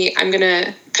therapy. I'm going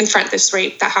to confront this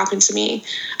rape that happened to me.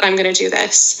 And I'm going to do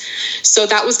this. So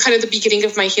that was kind of the beginning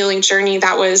of my healing journey.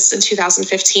 That was in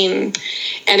 2015.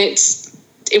 And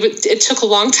it took a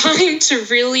long time to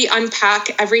really unpack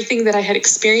everything that I had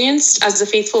experienced as a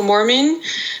faithful Mormon,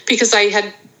 because I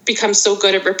had become so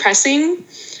good at repressing.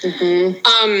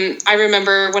 Mm-hmm. I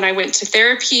remember when I went to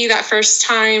therapy that first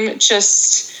time,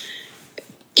 just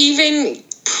even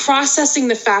processing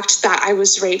the fact that I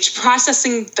was raped,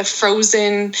 processing the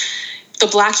frozen, the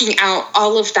blacking out,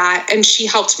 all of that. And she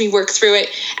helped me work through it.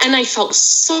 And I felt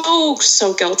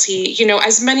so guilty,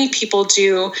 as many people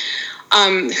do,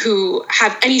 who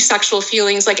have any sexual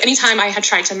feelings. Like anytime I had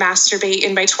tried to masturbate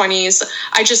in my 20s,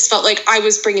 I just felt like I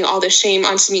was bringing all this shame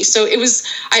onto me. So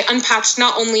I unpacked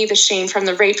not only the shame from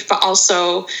the rape, but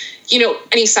also,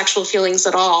 any sexual feelings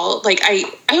at all. Like I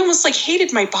almost like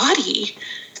hated my body,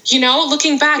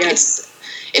 looking back, yes.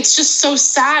 It's just so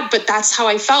sad, but that's how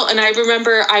I felt. And I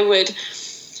remember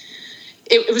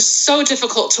it was so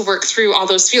difficult to work through all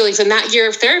those feelings. And that year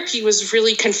of therapy was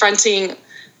really confronting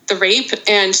the rape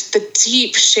and the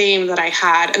deep shame that I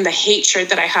had and the hatred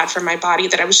that I had for my body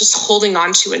that I was just holding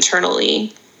on to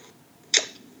internally.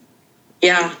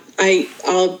 Yeah,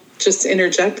 I'll just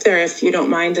interject there if you don't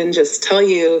mind and just tell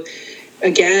you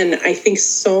again, I think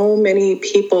so many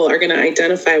people are going to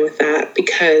identify with that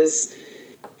because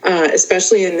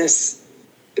especially in this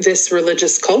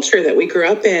religious culture that we grew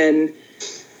up in,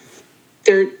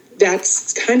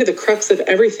 that's kind of the crux of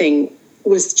everything,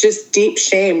 was just deep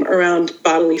shame around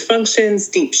bodily functions,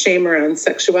 deep shame around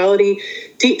sexuality,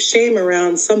 deep shame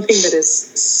around something that is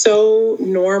so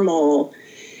normal.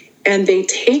 And they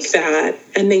take that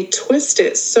and they twist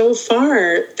it so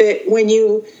far that when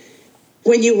you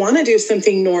want to do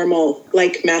something normal,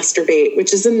 like masturbate,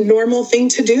 which is a normal thing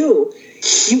to do,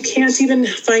 you can't even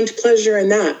find pleasure in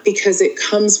that because it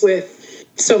comes with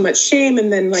so much shame.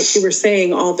 And then, like you were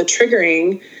saying, all the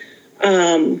triggering.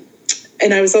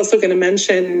 And I was also going to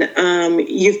mention,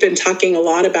 you've been talking a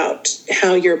lot about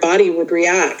how your body would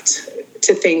react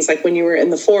to things like when you were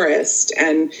in the forest.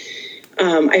 And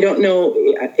I don't know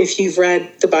if you've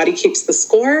read The Body Keeps the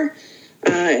Score.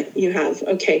 You have.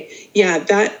 Okay. Yeah,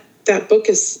 that book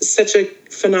is such a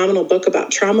phenomenal book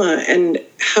about trauma and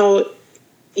how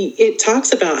it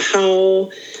talks about how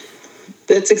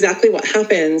that's exactly what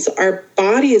happens. Our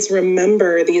bodies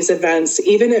remember these events,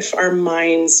 even if our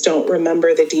minds don't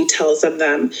remember the details of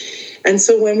them. And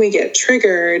so when we get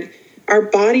triggered, our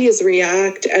bodies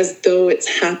react as though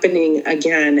it's happening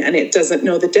again, and it doesn't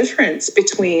know the difference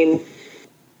between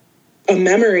a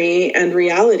memory and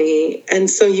reality. And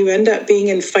so you end up being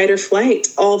in fight or flight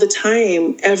all the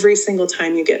time, every single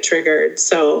time you get triggered.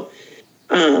 So,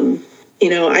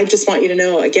 I just want you to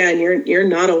know, again, you're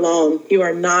not alone. You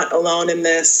are not alone in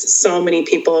this. So many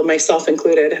people, myself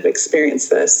included, have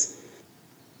experienced this.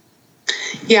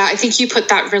 Yeah, I think you put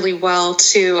that really well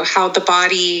too, how the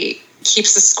body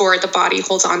keeps the score, the body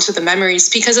holds on to the memories,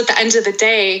 because at the end of the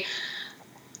day,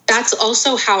 that's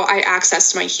also how I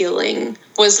accessed my healing,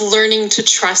 was learning to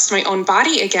trust my own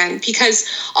body again, because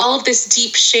all of this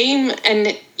deep shame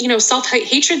and,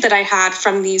 self-hatred that I had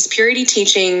from these purity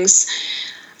teachings,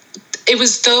 it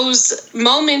was those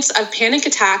moments of panic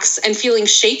attacks and feeling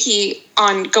shaky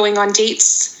on going on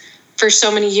dates for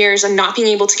so many years and not being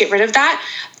able to get rid of that.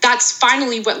 That's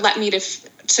finally what led me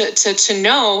to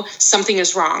know something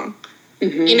is wrong.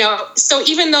 Mm-hmm. So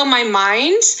even though my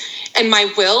mind and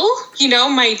my will,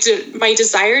 my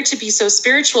desire to be so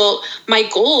spiritual, my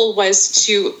goal was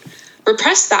to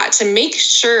repress that, to make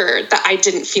sure that I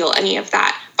didn't feel any of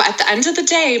that. But at the end of the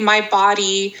day, my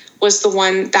body was the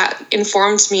one that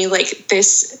informed me, like,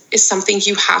 this is something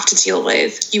you have to deal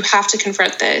with. You have to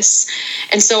confront this.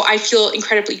 And so I feel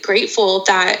incredibly grateful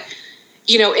that,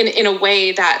 in a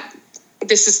way that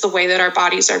this is the way that our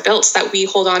bodies are built, that we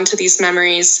hold on to these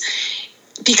memories.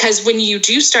 Because when you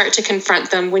do start to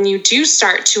confront them, when you do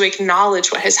start to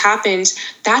acknowledge what has happened,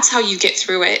 that's how you get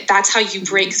through it. That's how you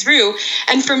break through.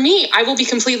 And for me, I will be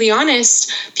completely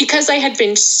honest, because I had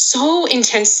been so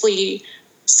intensely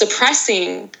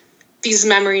suppressing these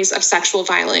memories of sexual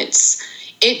violence.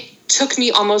 It took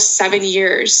me almost 7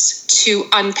 years to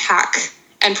unpack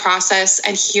and process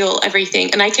and heal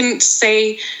everything. And I can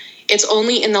say it's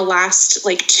only in the last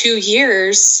 2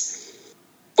 years,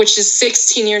 which is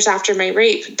 16 years after my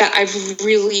rape, that I've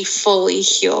really fully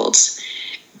healed.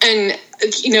 And,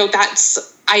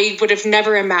 I would have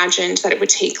never imagined that it would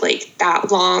take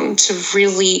that long to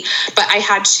really, but I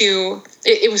had to,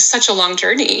 it was such a long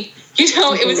journey,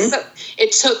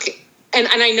 it took, and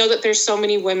I know that there's so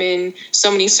many women,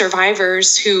 so many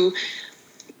survivors who,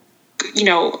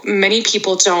 many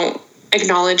people don't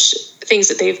acknowledge things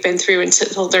that they've been through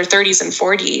until their 30s and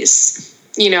 40s,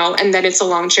 and then it's a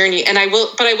long journey. And I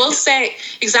will say,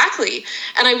 exactly.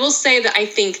 And I will say that I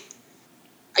think,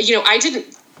 I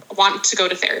didn't want to go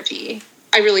to therapy.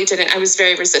 I really didn't. I was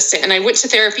very resistant. And I went to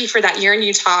therapy for that year in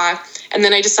Utah. And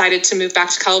then I decided to move back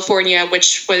to California,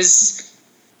 which was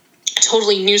a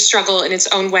totally new struggle in its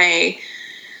own way.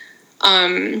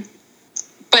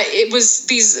 But it was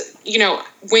these,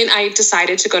 when I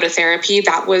decided to go to therapy,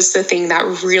 that was the thing that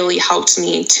really helped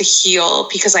me to heal,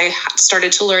 because I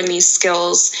started to learn these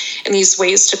skills and these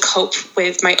ways to cope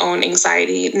with my own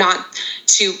anxiety, not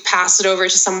to pass it over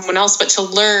to someone else, but to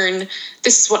learn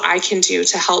this is what I can do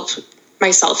to help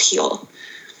myself heal.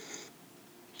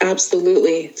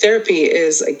 Absolutely. Therapy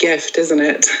is a gift, isn't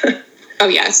it? Oh,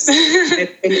 yes.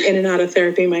 I've been in and out of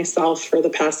therapy myself for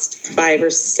the past 5 or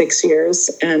 6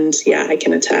 years. And yeah, I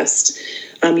can attest.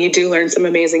 You do learn some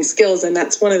amazing skills. And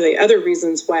that's one of the other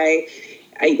reasons why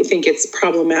I think it's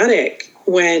problematic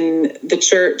when the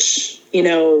church,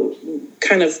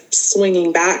 kind of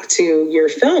swinging back to your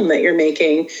film that you're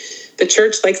making, the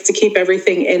church likes to keep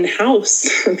everything in-house.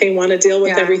 They want to deal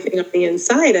with everything on the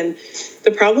inside. And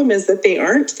the problem is that they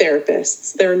aren't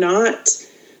therapists. They're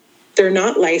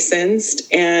not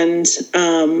licensed, and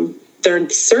they're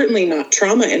certainly not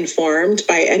trauma informed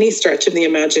by any stretch of the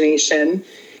imagination.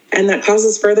 And that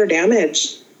causes further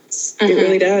damage. It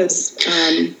really does.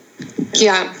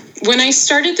 Yeah. When I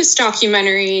started this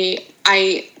documentary,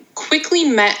 I quickly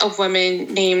met a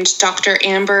woman named Dr.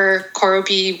 Amber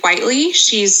Koroby-Whiteley.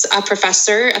 She's a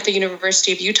professor at the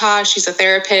University of Utah. She's a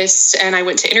therapist, and I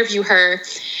went to interview her.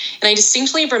 And I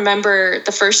distinctly remember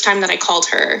the first time that I called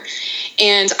her,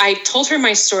 and I told her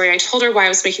my story. I told her why I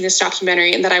was making this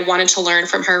documentary and that I wanted to learn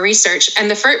from her research.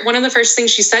 And one of the first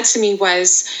things she said to me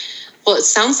was, well, it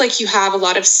sounds like you have a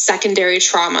lot of secondary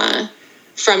trauma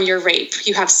from your rape.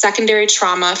 You have secondary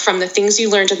trauma from the things you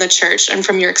learned in the church and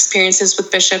from your experiences with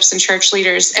bishops and church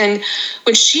leaders. And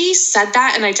when she said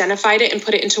that and identified it and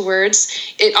put it into words,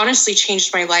 it honestly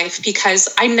changed my life,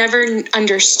 because I never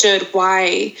understood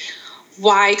why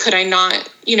could I not,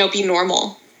 be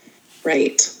normal?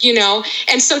 Right.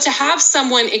 And so to have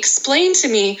someone explain to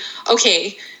me,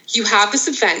 okay, you have this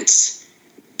event,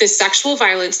 this sexual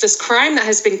violence, this crime that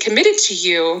has been committed to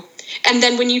you. And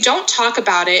then when you don't talk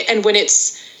about it, and when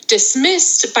it's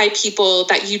dismissed by people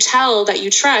that you tell, that you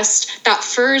trust, that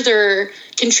further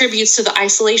contributes to the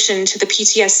isolation, to the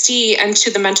PTSD, and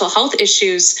to the mental health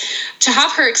issues, to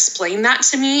have her explain that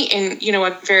to me in,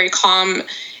 a very calm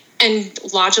and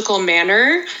logical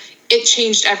manner, it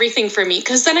changed everything for me,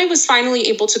 because then I was finally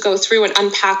able to go through and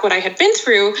unpack what I had been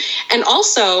through. And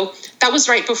also, that was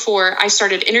right before I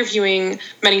started interviewing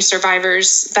many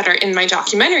survivors that are in my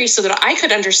documentary, so that I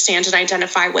could understand and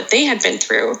identify what they had been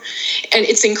through. And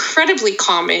it's incredibly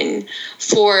common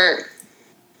for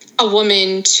a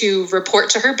woman to report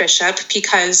to her bishop,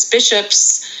 because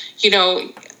bishops,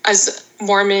 as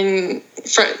Mormon,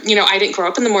 I didn't grow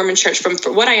up in the Mormon church. From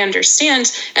what I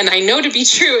understand, and I know to be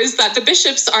true, is that the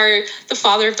bishops are the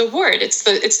father of the ward. It's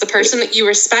the person that you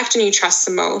respect and you trust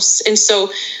the most. And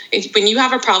so when you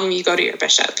have a problem, you go to your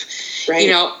bishop, right.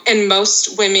 And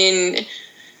most women,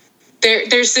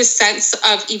 there's this sense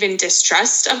of even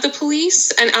distrust of the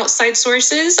police and outside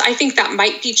sources. I think that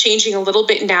might be changing a little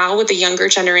bit now with the younger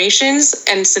generations,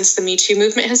 and since the Me Too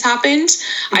movement has happened.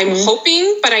 I'm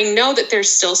hoping, but I know that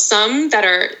there's still some that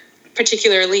are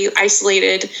particularly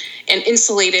isolated and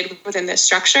insulated within this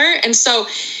structure. And so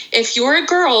if you're a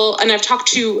girl, and I've talked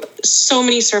to so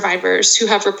many survivors who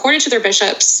have reported to their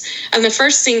bishops, and the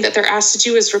first thing that they're asked to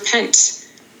do is repent.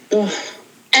 Ugh.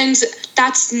 And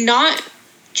that's not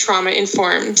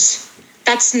trauma-informed.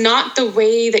 That's not the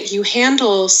way that you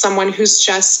handle someone who's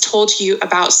just told you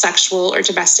about sexual or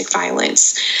domestic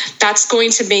violence. That's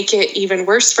going to make it even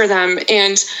worse for them.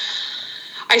 And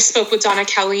I spoke with Donna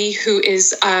Kelly, who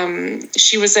is,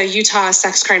 she was a Utah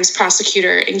sex crimes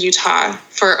prosecutor in Utah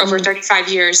for over 35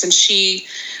 years. And she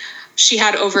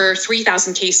had over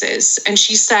 3,000 cases. And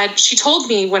she told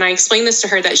me when I explained this to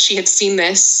her that she had seen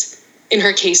this in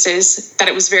her cases, that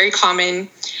it was very common.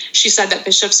 She said that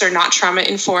bishops are not trauma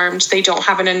informed. They don't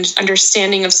have an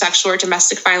understanding of sexual or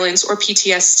domestic violence or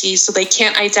PTSD, so they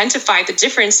can't identify the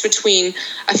difference between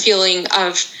a feeling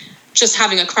of just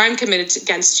having a crime committed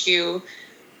against you.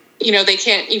 You know, they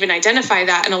can't even identify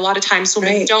that. And a lot of times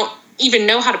women don't even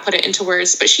know how to put it into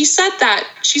words. But she said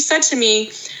to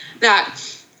me that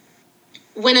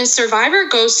when a survivor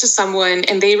goes to someone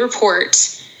and they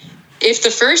report, if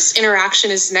the first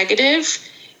interaction is negative,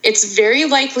 it's very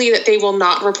likely that they will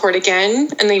not report again,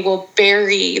 and they will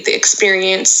bury the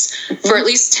experience for at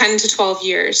least 10 to 12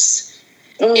 years.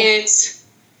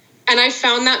 And I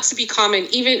found that to be common.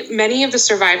 Even many of the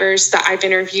survivors that I've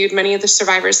interviewed, many of the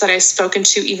survivors that I've spoken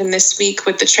to even this week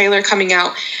with the trailer coming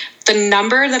out, the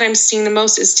number that I'm seeing the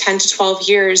most is 10 to 12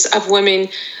 years of women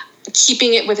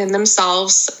keeping it within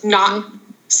themselves, not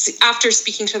after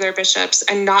speaking to their bishops,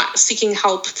 and not seeking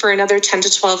help for another 10 to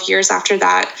 12 years after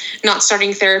that, not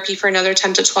starting therapy for another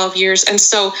 10 to 12 years. And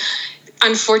so,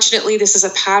 unfortunately, this is a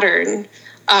pattern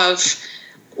of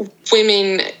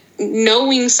women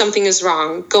knowing something is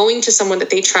wrong, going to someone that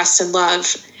they trust and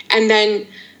love, and then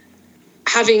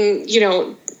having,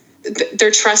 their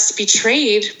trust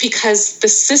betrayed because the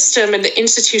system and the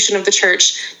institution of the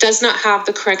church does not have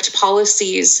the correct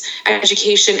policies,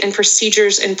 education, and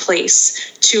procedures in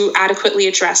place to adequately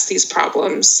address these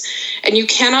problems. And you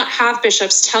cannot have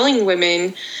bishops telling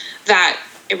women that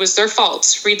it was their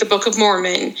fault. Read the Book of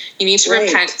Mormon. You need to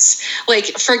repent. Like,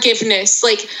 forgiveness.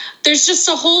 Like, there's just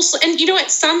a whole... And you know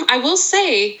what? I will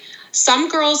say, some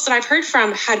girls that I've heard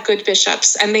from had good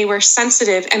bishops, and they were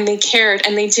sensitive, and they cared,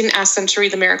 and they didn't ask them to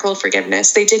read the Miracle of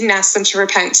Forgiveness. They didn't ask them to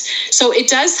repent. So it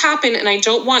does happen, and I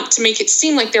don't want to make it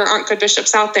seem like there aren't good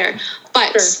bishops out there.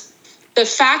 But the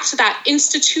fact that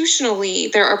institutionally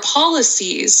there are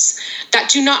policies that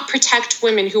do not protect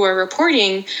women who are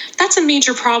reporting, that's a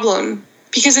major problem,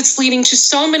 because it's leading to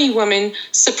so many women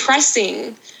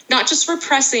suppressing, not just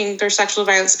repressing their sexual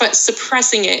violence, but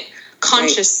suppressing it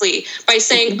consciously by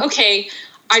saying, okay,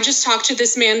 I just talked to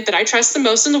this man that I trust the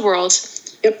most in the world.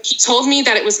 Yep. He told me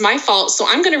that it was my fault, so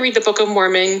I'm going to read the Book of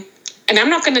Mormon, and I'm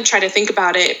not going to try to think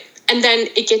about it. And then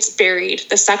it gets buried.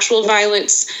 The sexual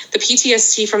violence, the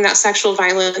PTSD from that sexual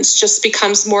violence just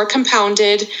becomes more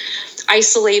compounded,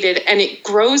 isolated, and it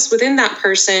grows within that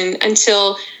person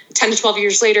until 10 to 12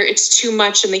 years later, it's too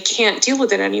much and they can't deal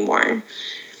with it anymore.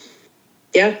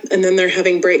 Yeah, and then they're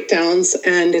having breakdowns,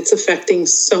 and it's affecting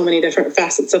so many different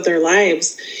facets of their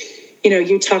lives.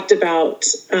 You talked about,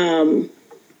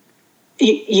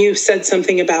 you said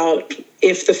something about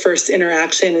if the first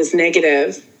interaction is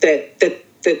negative, that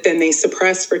then they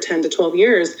suppress for 10 to 12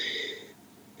 years,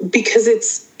 because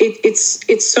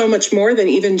it's so much more than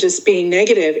even just being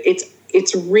negative.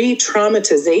 It's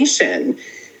re-traumatization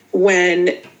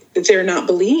when they're not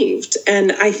believed.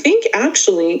 And I think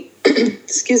actually,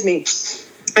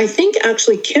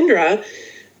 Kendra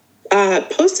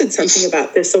posted something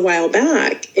about this a while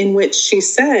back, in which she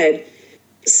said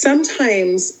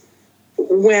sometimes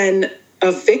when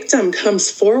a victim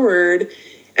comes forward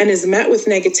and is met with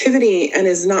negativity and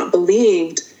is not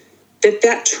believed,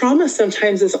 that trauma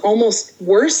sometimes is almost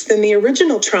worse than the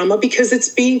original trauma, because it's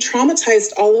being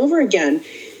traumatized all over again.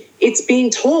 It's being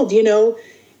told,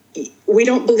 we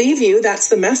don't believe you. That's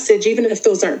the message. Even if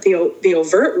those aren't the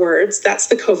overt words, that's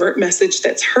the covert message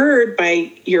that's heard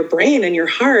by your brain and your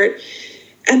heart.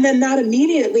 And then that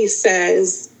immediately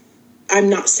says, I'm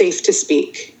not safe to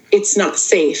speak. It's not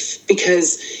safe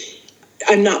because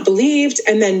I'm not believed.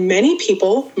 And then many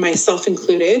people, myself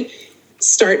included,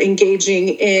 start engaging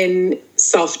in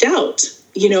self-doubt.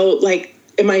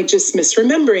 Am I just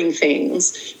misremembering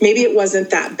things? Maybe it wasn't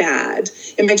that bad.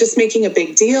 Am I just making a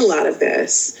big deal out of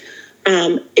this?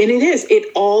 And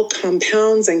it all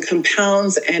compounds,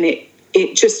 and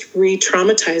it just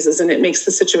re-traumatizes, and it makes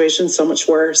the situation so much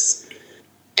worse.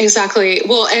 Exactly.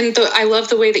 Well, and I love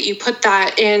the way that you put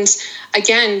that. And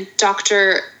again,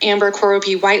 Dr. Amber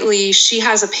Korobi-Whiteley, she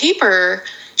has a paper.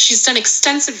 She's done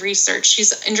extensive research.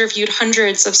 She's interviewed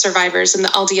hundreds of survivors in the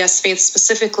LDS faith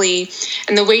specifically.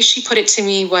 And the way she put it to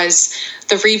me was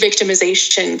the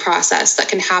re-victimization process that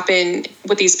can happen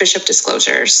with these bishop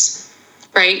disclosures,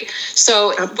 right?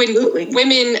 So Absolutely.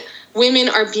 When women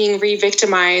are being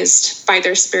re-victimized by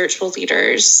their spiritual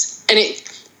leaders, and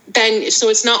so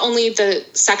it's not only the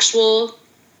sexual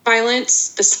violence,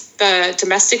 the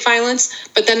domestic violence,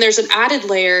 but then there's an added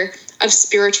layer of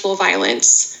spiritual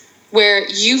violence, where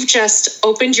you've just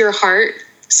opened your heart,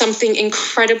 something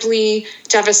incredibly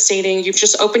devastating. You've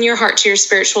just opened your heart to your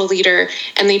spiritual leader,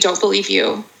 and they don't believe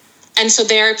you. And so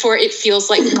therefore it feels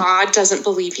like God doesn't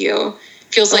believe you.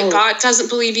 Feels like God doesn't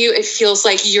believe you. It feels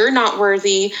like you're not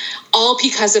worthy, all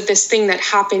because of this thing that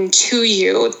happened to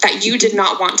you that you did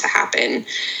not want to happen.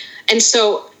 And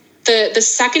so the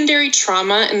secondary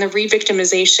trauma and the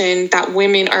re-victimization that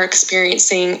women are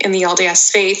experiencing in the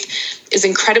LDS faith is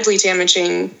incredibly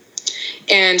damaging.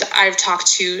 And I've talked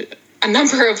to a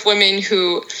number of women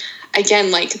who,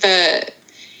 again, like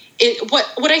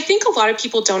what I think a lot of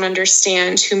people don't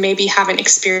understand who maybe haven't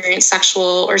experienced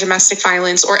sexual or domestic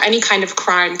violence or any kind of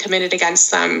crime committed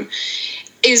against them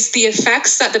is the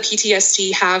effects that the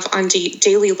PTSD have on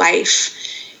daily life,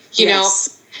 you know?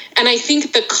 And I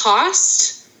think the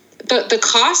cost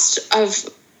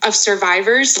of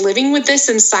survivors living with this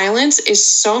in silence is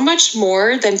so much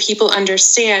more than people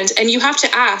understand. And you have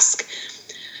to ask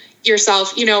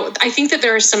yourself, you know, I think that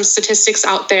there are some statistics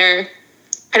out there,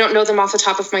 I don't know them off the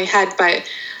top of my head, but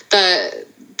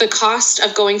the cost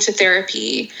of going to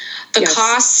therapy, the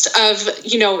cost of,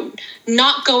 you know,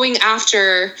 not going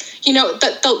after, you know,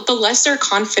 the lesser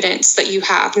confidence that you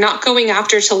have, not going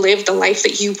after to live the life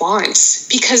that you want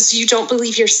because you don't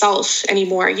believe yourself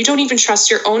anymore. You don't even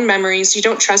trust your own memories. You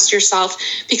don't trust yourself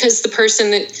because the person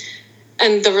that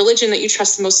and the religion that you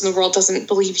trust the most in the world doesn't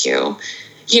believe you.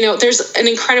 You know, there's an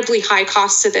incredibly high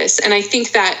cost to this. And I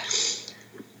think that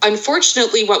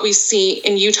unfortunately, what we see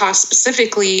in Utah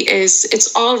specifically is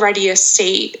it's already a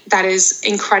state that is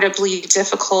incredibly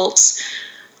difficult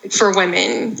for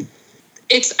women.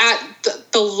 It's at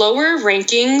the lower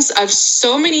rankings of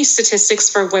so many statistics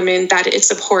for women that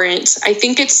it's abhorrent. I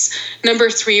think it's number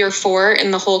 3 or 4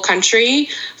 in the whole country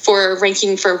for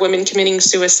ranking for women committing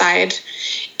suicide.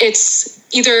 It's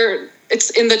either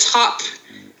it's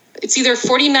either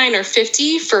 49 or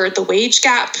 50 for the wage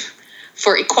gap,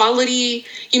 for equality.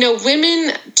 You know,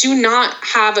 women do not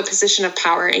have a position of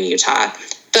power in Utah.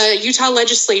 The Utah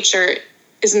legislature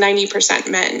is 90%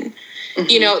 men. Mm-hmm.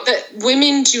 You know, that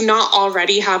women do not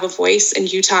already have a voice in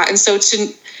Utah. And so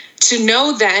to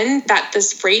know then that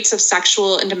the rates of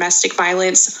sexual and domestic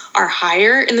violence are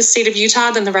higher in the state of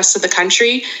Utah than the rest of the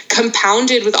country,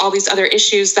 compounded with all these other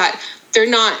issues that they're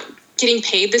not getting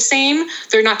paid the same.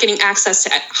 They're not getting access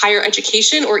to higher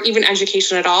education or even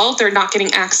education at all. They're not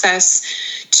getting access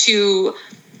to,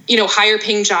 you know, higher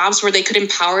paying jobs where they could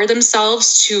empower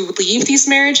themselves to leave these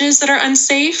marriages that are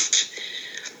unsafe.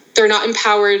 They're not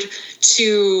empowered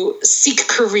to seek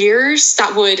careers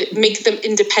that would make them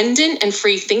independent and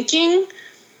free thinking.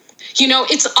 You know,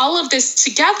 it's all of this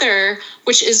together,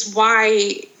 which is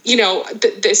why, you know,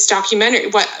 this documentary,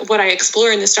 what I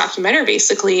explore in this documentary,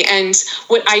 basically, and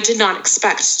what I did not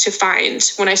expect to find.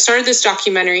 When I started this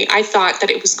documentary, I thought that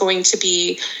it was going to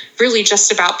be really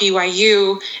just about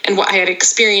BYU and what I had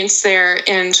experienced there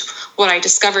and what I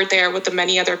discovered there with the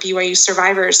many other BYU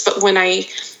survivors. But when I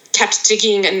kept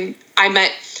digging and I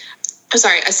met a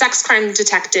sex crime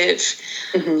detective,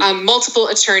 mm-hmm. Multiple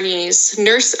attorneys, a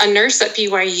nurse at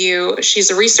BYU, she's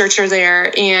a researcher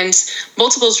there, and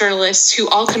multiple journalists who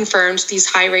all confirmed these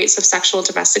high rates of sexual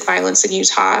domestic violence in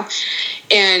Utah.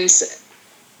 And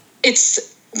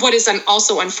it's what is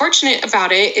also unfortunate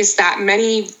about it is that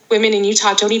many women in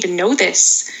Utah don't even know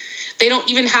this. They don't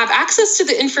even have access to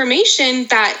the information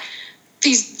that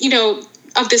these, you know,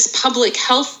 of this public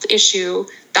health issue,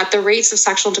 that the rates of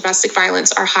sexual and domestic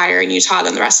violence are higher in Utah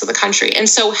than the rest of the country. And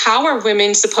so how are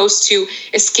women supposed to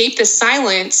escape this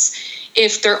silence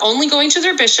if they're only going to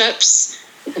their bishops?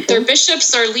 Mm-hmm. Their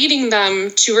bishops are leading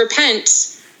them to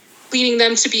repent, leading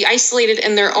them to be isolated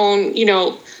in their own, you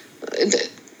know,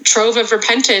 trove of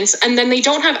repentance. And then they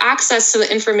don't have access to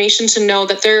the information to know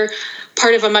that they're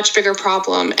part of a much bigger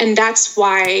problem. And that's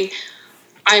why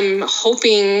I'm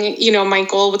hoping, you know, my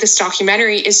goal with this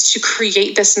documentary is to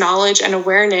create this knowledge and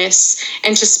awareness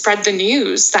and to spread the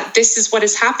news that this is what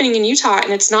is happening in Utah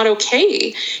and it's not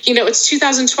okay. You know, it's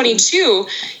 2022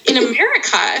 in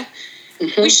America.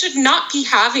 Mm-hmm. We should not be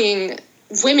having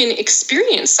women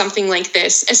experience something like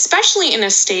this, especially in a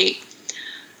state,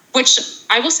 which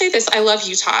I will say this, I love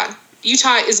Utah.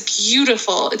 Utah is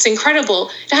beautiful. It's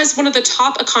incredible. It has one of the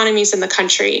top economies in the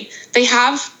country. They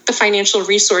have the financial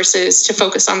resources to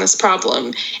focus on this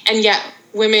problem. And yet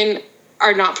women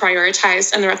are not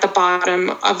prioritized and they're at the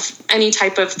bottom of any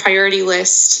type of priority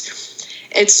list.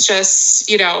 It's just,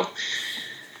 you know,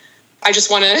 I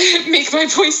just want to make my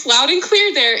voice loud and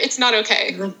clear there. It's not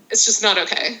okay. It's just not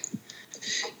okay.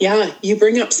 Yeah, you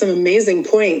bring up some amazing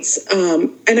points.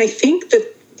 And I think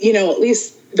that, you know, at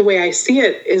least the way I see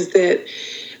it is that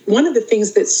one of the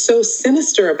things that's so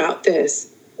sinister about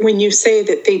this, when you say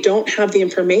that they don't have the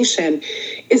information,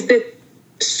 is that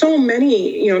so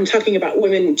many, you know, I'm talking about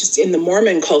women just in the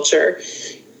Mormon culture,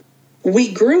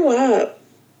 we grew up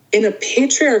in a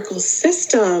patriarchal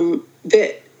system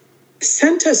that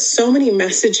sent us so many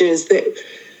messages that,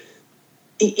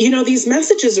 these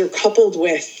messages are coupled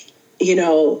with,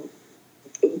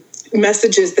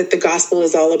 messages that the gospel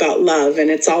is all about love, and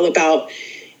it's all about,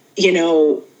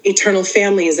 eternal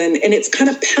families. And it's kind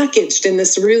of packaged in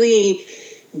this really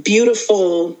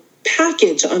beautiful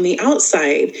package on the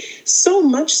outside, so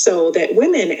much so that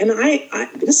women, and I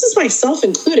this is myself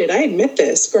included, I admit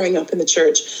this, growing up in the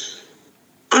church,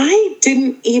 I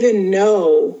didn't even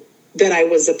know that I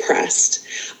was oppressed.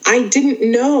 I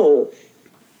didn't know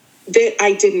that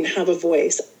I didn't have a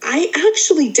voice. I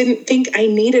actually didn't think I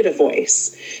needed a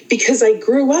voice, because I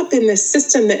grew up in this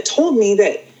system that told me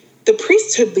that the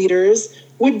priesthood leaders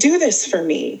would do this for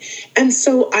me. And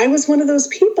so I was one of those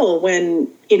people when,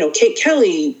 Kate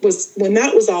Kelly when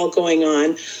that was all going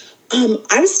on,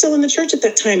 I was still in the church at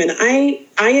that time. And I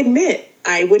admit,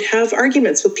 I would have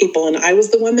arguments with people. And I was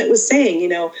the one that was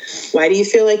saying, why do you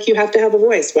feel like you have to have a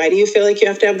voice? Why do you feel like you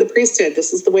have to have the priesthood?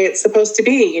 This is the way it's supposed to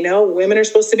be. Women are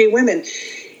supposed to be women.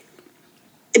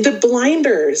 The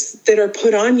blinders that are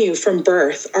put on you from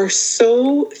birth are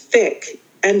so thick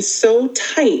and so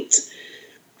tight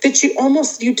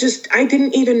that I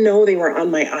didn't even know they were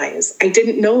on my eyes. I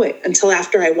didn't know it until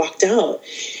after I walked out.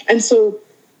 And so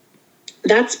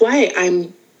that's why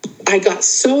I got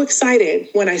so excited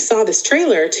when I saw this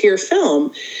trailer to your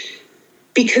film,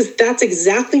 because that's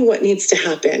exactly what needs to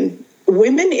happen.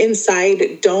 Women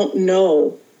inside don't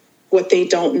know what they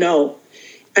don't know.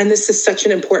 And this is such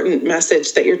an important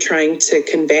message that you're trying to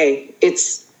convey.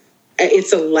 It's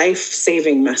a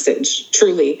life-saving message,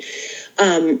 truly.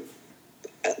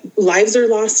 Lives are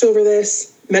lost over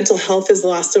this. Mental health is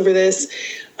lost over this.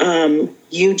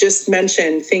 You just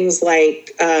mentioned things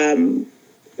like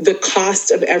the cost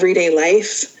of everyday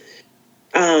life,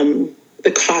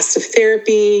 the cost of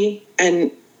therapy.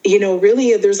 And,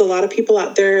 really, there's a lot of people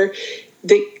out there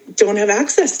that don't have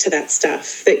access to that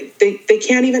stuff. They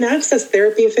can't even access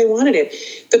therapy if they wanted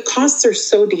it. The costs are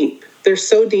so deep. They're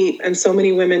so deep. And so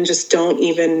many women just don't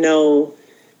even know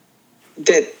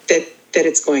that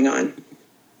it's going on.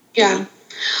 Yeah.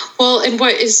 Well, and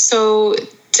what is so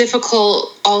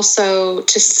difficult also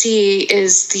to see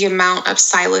is the amount of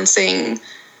silencing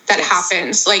that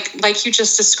happens. Like you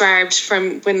just described,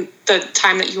 from when the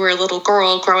time that you were a little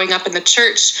girl growing up in the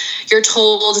church, you're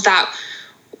told that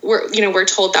we're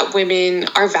told that women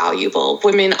are valuable,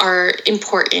 women are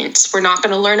important. We're not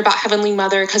going to learn about Heavenly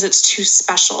Mother because it's too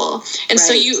special. And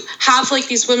so you have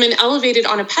these women elevated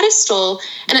on a pedestal.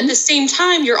 And at the same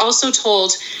time, you're also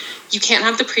told you can't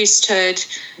have the priesthood.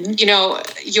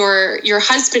 Your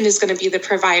husband is going to be the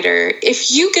provider.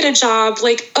 If you get a job,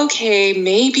 okay,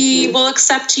 maybe we'll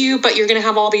accept you, but you're going to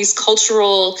have all these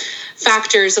cultural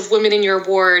factors of women in your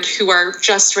ward who are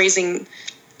just raising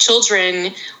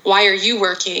children. Why are you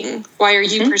working? Why are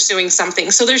you pursuing something?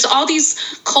 So there's all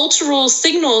these cultural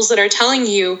signals that are telling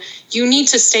you need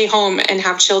to stay home and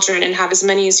have children and have as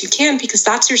many as you can, because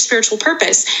that's your spiritual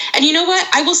purpose. And you know what?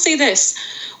 I will say this.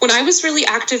 When I was really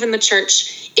active in the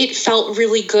church, it felt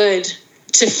really good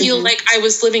to feel like I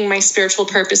was living my spiritual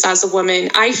purpose as a woman.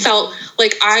 I felt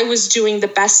like I was doing the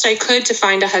best I could to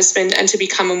find a husband and to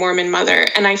become a Mormon mother.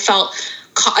 And I felt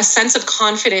a sense of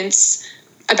confidence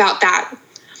about that.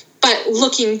 But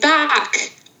looking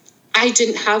back, I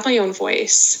didn't have my own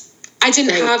voice. I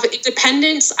didn't have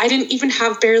independence. I didn't even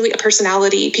have barely a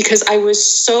personality, because I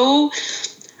was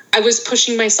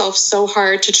pushing myself so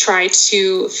hard to try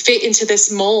to fit into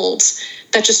this mold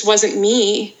that just wasn't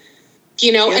me,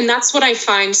 and that's what I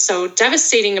find so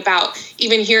devastating about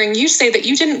even hearing you say that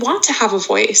you didn't want to have a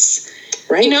voice,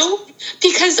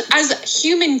 because as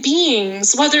human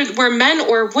beings, whether we're men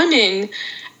or women,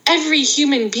 every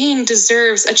human being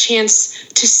deserves a chance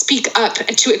to speak up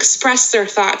and to express their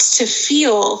thoughts, to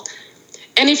feel.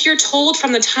 And if you're told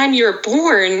from the time you're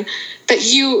born that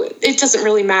it doesn't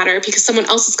really matter because someone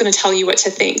else is going to tell you what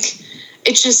to think,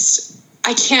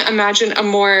 I can't imagine a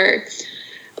more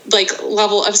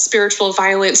level of spiritual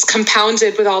violence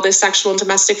compounded with all this sexual and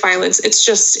domestic violence. It's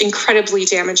just incredibly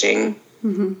damaging.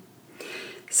 Mm-hmm.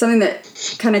 Something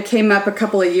that kind of came up a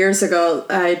couple of years ago,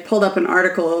 I pulled up an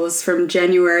article. It was from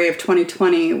January of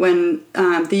 2020 when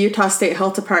the Utah State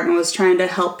Health Department was trying to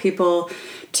help people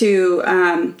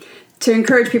to to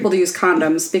encourage people to use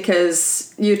condoms,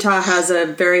 because Utah has a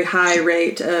very high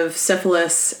rate of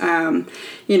syphilis.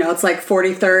 It's like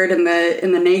 43rd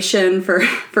in the nation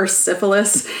for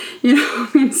syphilis. I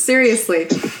mean, seriously.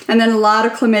 And then a lot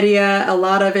of chlamydia, a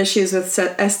lot of issues with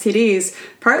STDs,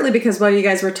 partly because what you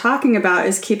guys were talking about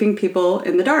is keeping people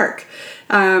in the dark.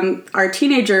 Our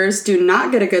teenagers do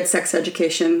not get a good sex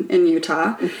education in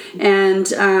Utah,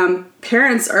 and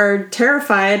parents are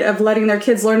terrified of letting their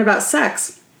kids learn about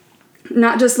sex.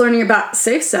 Not just learning about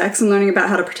safe sex and learning about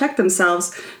how to protect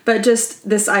themselves, but just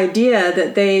this idea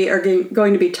that they are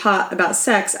going to be taught about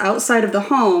sex outside of the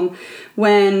home,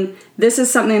 when this is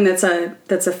something that's a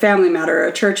family matter,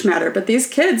 a church matter. But these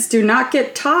kids do not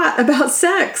get taught about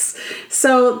sex.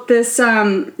 So this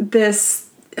thing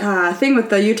with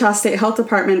the Utah State Health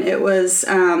Department, it was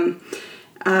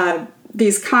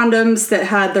these condoms that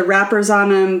had the wrappers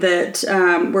on them that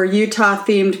were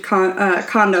Utah-themed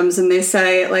condoms, and they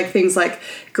say like things like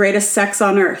 "greatest sex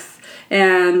on earth"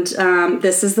 and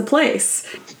 "this is the place."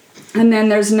 And then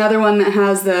there's another one that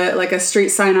has a street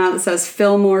sign on it that says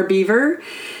 "Fillmore Beaver."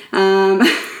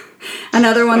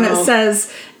 Another one that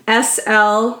says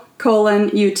SL:UT,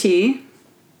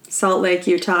 Salt Lake,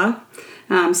 Utah.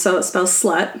 So it spells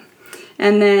slut.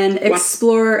 And then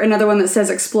another one that says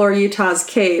 "Explore Utah's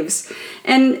Caves."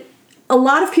 And a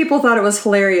lot of people thought it was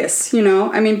hilarious,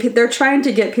 I mean, they're trying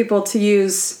to get people to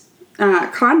use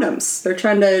condoms. They're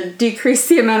trying to decrease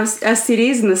the amount of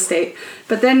STDs in the state.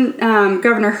 But then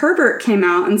Governor Herbert came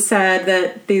out and said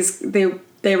that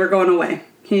they were going away.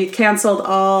 He canceled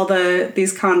all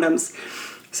these condoms.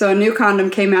 So a new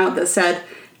condom came out that said,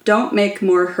 "Don't make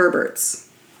more Herberts."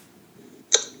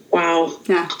 Wow.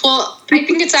 Yeah. Well, I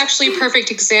think it's actually a perfect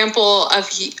example of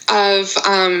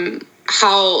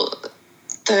how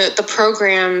the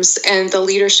programs and the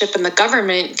leadership in the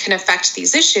government can affect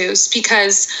these issues,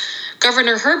 because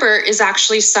Governor Herbert is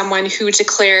actually someone who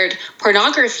declared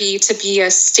pornography to be a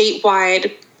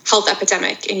statewide health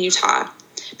epidemic in Utah,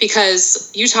 because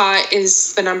Utah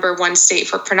is the number one state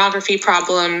for pornography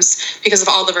problems because of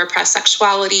all the repressed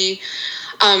sexuality.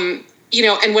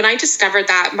 And when I discovered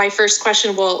that, my first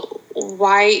question,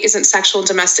 why isn't sexual and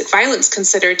domestic violence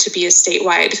considered to be a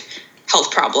statewide health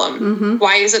problem? Mm-hmm.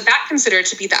 Why isn't that considered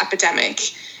to be the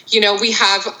epidemic? We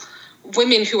have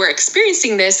women who are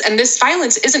experiencing this, and this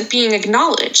violence isn't being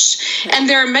acknowledged. Right. And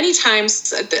there are many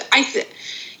times, I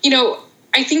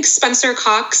think Spencer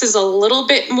Cox is a little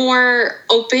bit more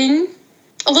open.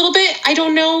 A little bit, I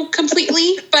don't know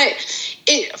completely, but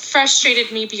it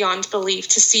frustrated me beyond belief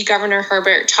to see Governor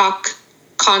Herbert talk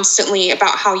constantly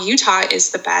about how Utah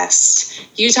is the best.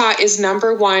 Utah is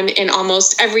number one in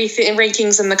almost everything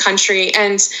rankings in the country.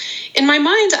 And in my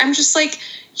mind, I'm just like,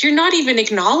 you're not even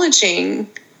acknowledging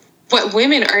what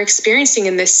women are experiencing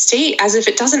in this state, as if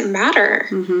it doesn't matter.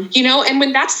 Mm-hmm. And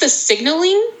when that's the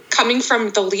signaling coming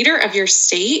from the leader of your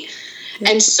state,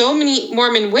 and so many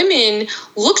Mormon women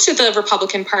look to the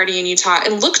Republican Party in Utah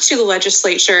and look to the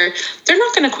legislature, they're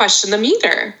not going to question them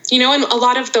either. And a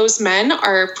lot of those men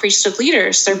are priesthood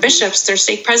leaders, they're bishops, they're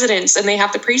stake presidents, and they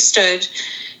have the priesthood,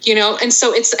 and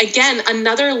so it's, again,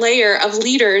 another layer of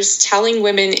leaders telling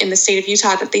women in the state of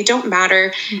Utah that they don't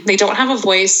matter, they don't have a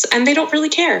voice, and they don't really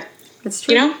care. It's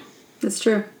true. It's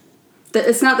true.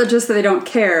 It's not just that they don't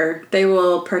care, they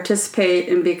will participate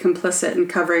and be complicit in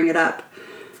covering it up.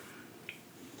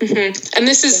 Mm-hmm. And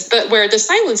this is where the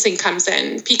silencing comes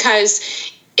in, because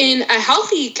in a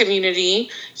healthy community,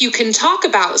 you can talk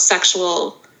about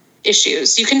sexual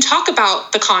issues. You can talk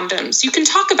about the condoms. You can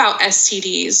talk about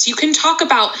STDs. You can talk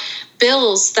about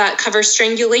bills that cover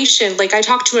strangulation. Like, I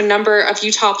talked to a number of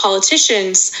Utah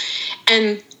politicians,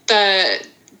 and the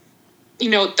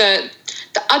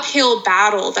uphill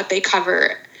battle that they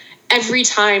cover every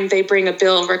time they bring a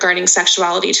bill regarding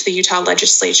sexuality to the Utah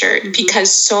legislature, mm-hmm.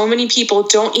 because so many people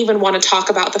don't even want to talk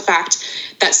about the fact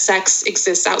that sex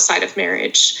exists outside of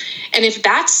marriage. And if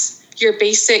that's your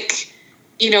basic,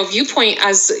 viewpoint,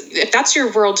 if that's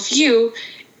your worldview,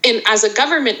 and as a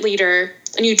government leader,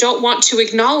 and you don't want to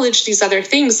acknowledge these other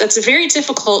things, that's very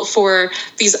difficult for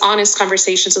these honest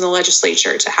conversations in the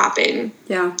legislature to happen.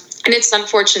 Yeah. And it's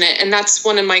unfortunate. And that's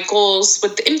one of my goals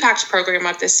with the impact program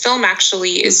of this film,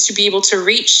 actually, is to be able to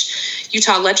reach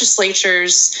Utah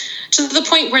legislatures to the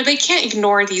point where they can't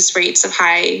ignore these rates of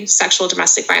high sexual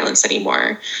domestic violence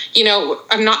anymore.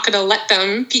 I'm not going to let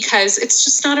them, because it's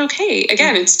just not okay.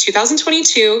 Again, it's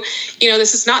 2022.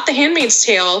 This is not The Handmaid's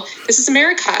Tale. This is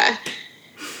America.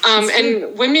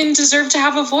 And women deserve to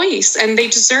have a voice, and they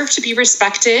deserve to be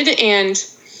respected. And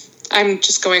I'm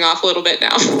just going off a little bit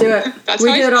now. Do it.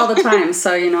 We do it all the time,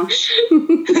 so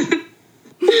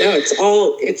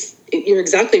You're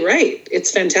exactly right.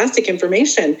 It's fantastic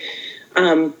information,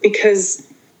 because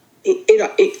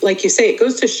it, like you say, it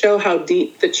goes to show how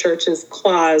deep the church's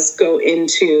claws go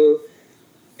into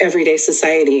everyday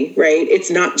society, right? It's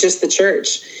not just the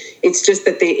church. It's just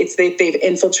that they've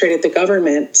infiltrated the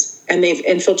government, and they've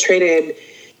infiltrated,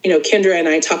 Kendra and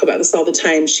I talk about this all the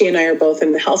time. She and I are both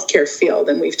in the healthcare field,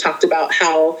 and we've talked about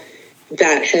how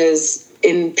that has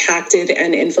impacted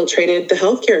and infiltrated the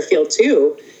healthcare field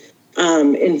too,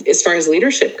 as far as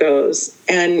leadership goes.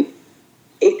 And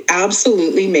it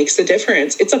absolutely makes a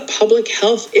difference. It's a public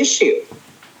health issue,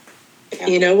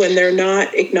 when they're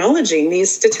not acknowledging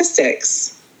these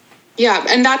statistics. Yeah,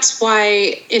 and that's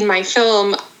why in my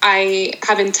film, I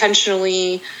have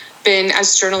intentionally been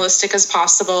as journalistic as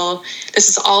possible. This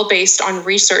is all based on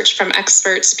research from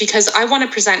experts, because I want to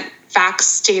present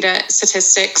facts, data,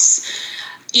 statistics,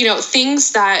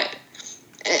 things that,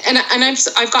 and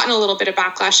I've gotten a little bit of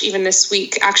backlash even this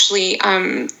week. Actually,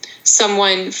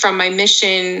 someone from my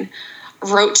mission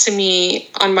wrote to me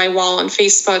on my wall on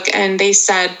Facebook, and they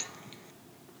said,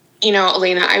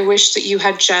 Alana, I wish that you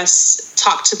had just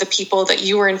talked to the people that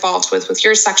you were involved with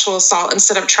your sexual assault,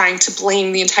 instead of trying to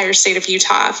blame the entire state of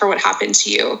Utah for what happened to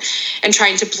you, and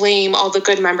trying to blame all the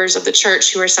good members of the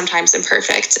church who are sometimes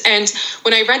imperfect. And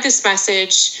when I read this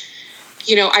message,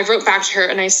 I wrote back to her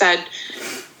and I said,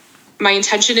 my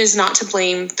intention is not to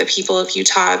blame the people of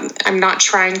Utah. I'm not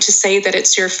trying to say that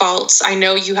it's your fault. I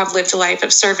know you have lived a life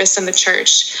of service in the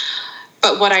church.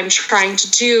 But what I'm trying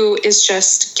to do is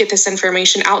just get this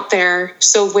information out there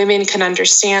so women can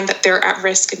understand that they're at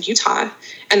risk in Utah,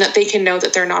 and that they can know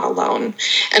that they're not alone.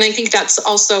 And I think that's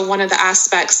also one of the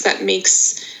aspects that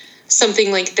makes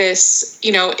something like this,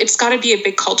 it's got to be a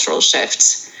big cultural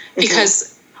shift,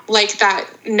 because like that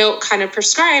note kind of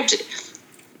prescribed,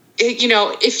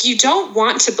 if you don't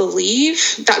want to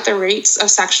believe that the rates of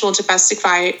sexual and domestic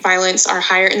violence are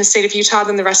higher in the state of Utah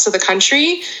than the rest of the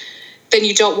country, then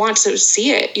you don't want to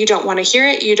see it. You don't want to hear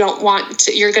it.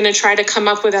 You're going to try to come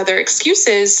up with other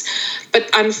excuses. But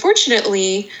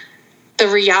unfortunately, the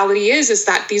reality is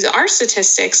that these are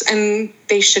statistics, and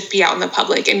they should be out in the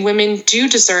public. And women do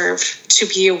deserve to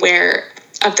be aware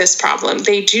of this problem.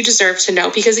 They do deserve to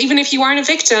know, because even if you aren't a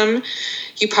victim,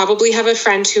 you probably have a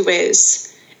friend who is.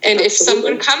 And Absolutely. If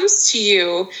someone comes to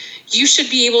you, you should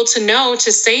be able to know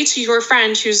to say to your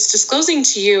friend who's disclosing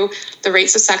to you the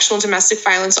rates of sexual and domestic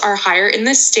violence are higher in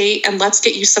this state, and let's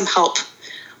get you some help.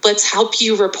 Let's help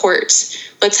you report.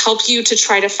 Let's help you to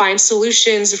try to find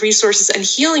solutions, resources, and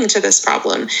healing to this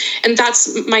problem. And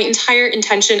that's my entire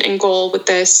intention and goal with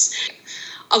this.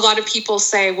 A lot of people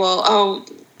say, well,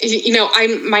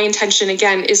 my intention,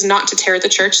 again, is not to tear the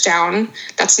church down.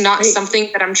 That's not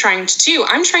something that I'm trying to do.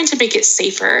 I'm trying to make it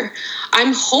safer.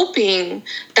 I'm hoping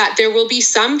that there will be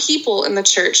some people in the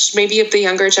church, maybe of the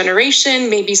younger generation,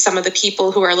 maybe some of the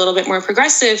people who are a little bit more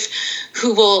progressive,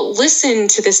 who will listen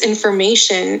to this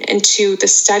information and to the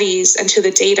studies and to the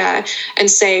data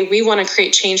and say, we want to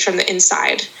create change from the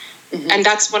inside. Mm-hmm. And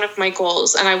that's one of my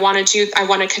goals. And I want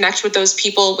to connect with those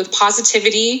people with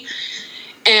positivity.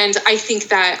 And I think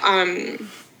that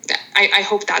I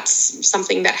hope that's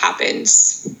something that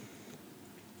happens.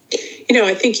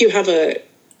 I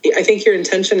think your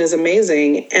intention is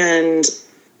amazing. And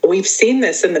we've seen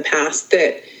this in the past,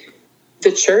 that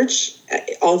the church,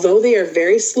 although they are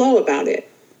very slow about it,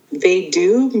 they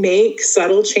do make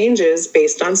subtle changes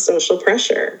based on social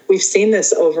pressure. We've seen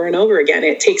this over and over again.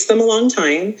 It takes them a long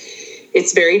time.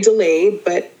 It's very delayed,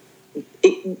 but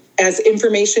as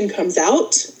information comes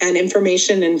out and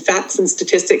information and facts and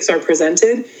statistics are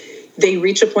presented, they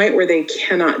reach a point where they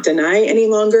cannot deny any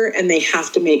longer, and they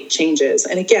have to make changes.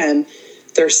 And again,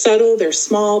 they're subtle, they're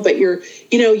small, but you're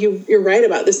right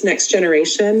about this next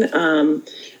generation.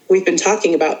 We've been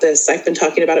talking about this. I've been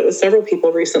talking about it with several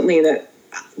people recently, that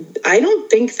I don't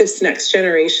think this next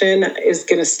generation is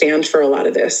going to stand for a lot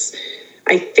of this.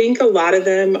 I think a lot of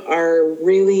them are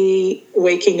really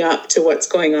waking up to what's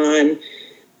going on,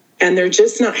 and they're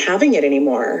just not having it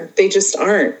anymore. They just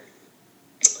aren't.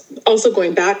 Also,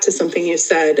 going back to something you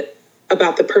said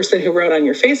about the person who wrote on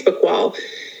your Facebook wall,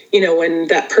 when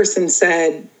that person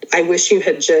said, I wish you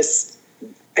had just,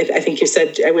 I think you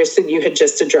said, I wish that you had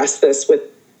just addressed this with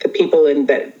the people in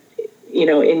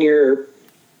in your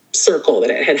circle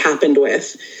that it had happened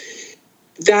with.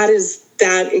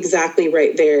 That exactly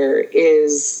right there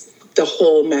is the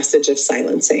whole message of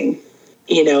silencing.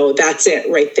 That's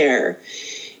it right there.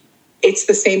 It's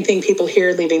the same thing people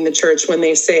hear leaving the church when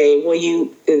they say, well,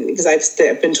 because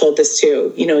I've been told this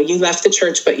too, you left the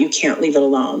church, but you can't leave it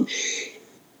alone.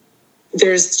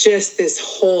 there's just this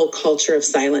whole culture of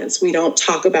silence. We don't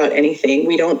talk about anything.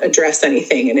 We don't address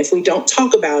anything. And if we don't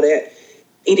talk about it,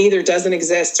 it either doesn't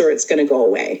exist or it's going to go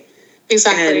away.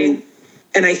 Exactly.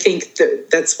 And I think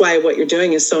that's why what you're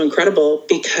doing is so incredible,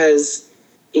 because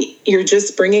you're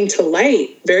just bringing to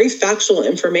light very factual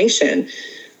information.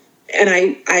 And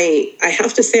I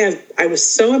have to say, I was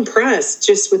so impressed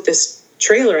just with this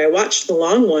trailer. I watched the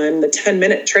long one, the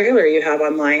 10-minute trailer you have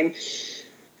online.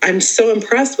 I'm so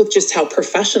impressed with just how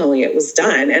professionally it was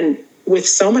done and with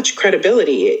so much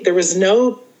credibility. There was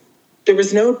no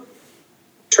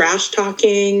trash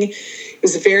talking. It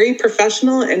was very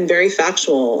professional and very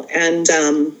factual. And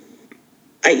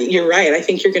you're right. I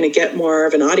think you're going to get more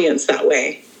of an audience that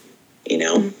way, you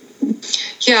know?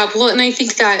 Yeah. Well, and I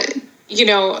think that, you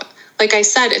know, like I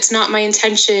said, it's not my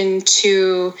intention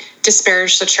to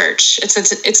disparage the church.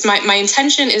 It's my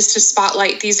intention is to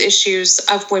spotlight these issues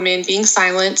of women being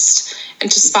silenced and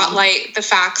to spotlight the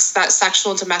facts that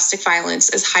sexual and domestic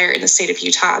violence is higher in the state of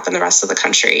Utah than the rest of the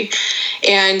country.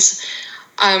 And,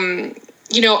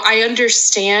 you know, I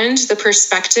understand the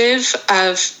perspective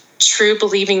of true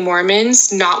believing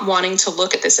Mormons not wanting to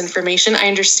look at this information. I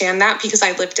understand that because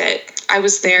I lived it. I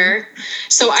was there.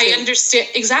 So I understand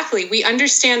exactly. We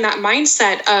understand that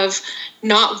mindset of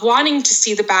not wanting to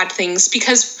see the bad things,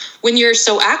 because when you're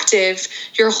so active,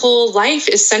 your whole life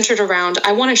is centered around,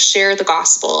 I want to share the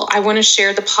gospel. I want to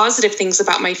share the positive things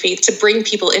about my faith to bring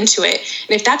people into it.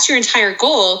 And if that's your entire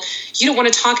goal, you don't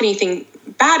want to talk anything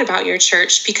bad about your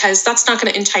church, because that's not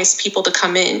going to entice people to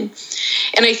come in.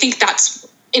 And I think that's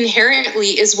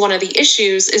inherently is one of the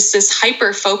issues, is this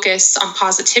hyper focus on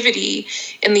positivity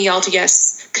in the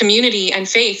LDS community and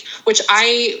faith, which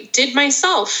I did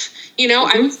myself. You know,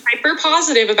 I was hyper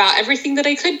positive about everything that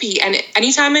I could be. And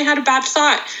anytime I had a bad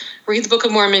thought, read the Book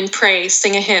of Mormon, pray,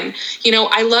 sing a hymn. You know,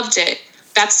 I loved it.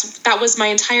 That was my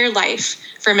entire life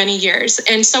for many years.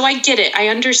 And so I get it. I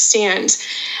understand.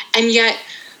 And yet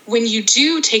when you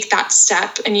do take that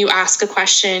step and you ask a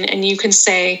question and you can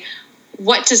say,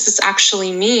 what does this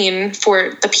actually mean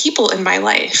for the people in my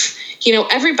life? You know,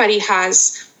 everybody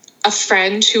has a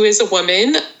friend who is a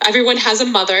woman. Everyone has a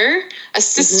mother, a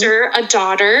sister, a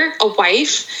daughter, a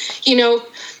wife. You know,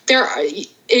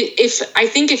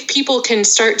 if people can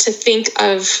start to think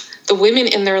of the women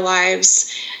in their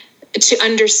lives to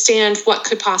understand what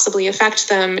could possibly affect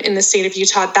them in the state of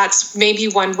Utah, that's maybe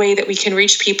one way that we can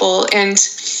reach people. And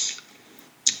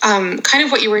kind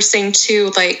of what you were saying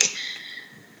too, like,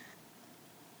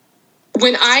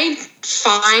 when I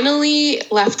finally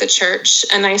left the church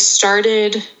and I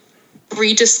started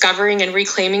rediscovering and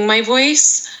reclaiming my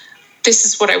voice, this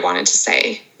is what I wanted to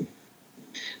say.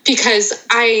 Because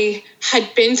I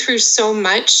had been through so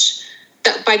much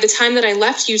that by the time that I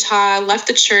left Utah, left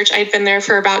the church, I had been there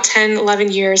for about 10,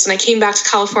 11 years, and I came back to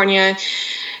California,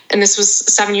 and this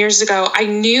was 7 years ago. I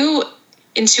knew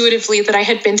intuitively that I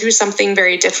had been through something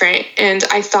very different, and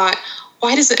I thought,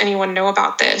 why doesn't anyone know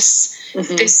about this?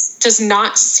 This does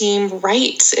not seem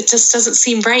right. It just doesn't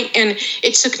seem right. And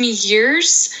it took me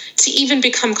years to even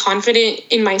become confident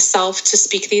in myself to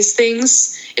speak these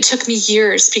things. It took me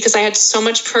years because I had so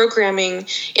much programming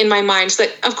in my mind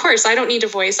that, of course, I don't need a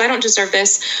voice. I don't deserve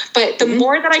this. But the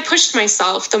more that I pushed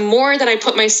myself, the more that I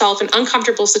put myself in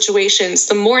uncomfortable situations,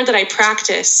 the more that I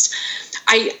practiced,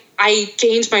 I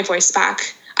gained my voice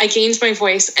back. I gained my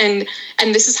voice, and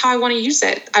this is how I want to use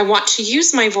it. I want to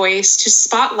use my voice to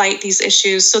spotlight these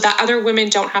issues so that other women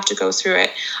don't have to go through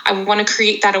it. I want to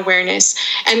create that awareness.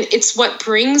 And it's what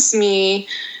brings me,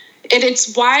 and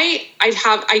it's why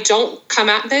I don't come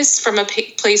at this from a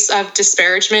place of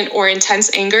disparagement or intense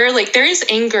anger. Like, there is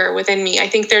anger within me. I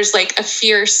think there's like a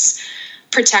fierce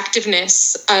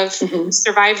protectiveness of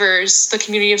survivors, the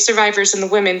community of survivors and the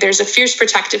women. There's a fierce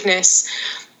protectiveness.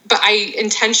 But I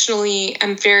intentionally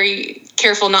am very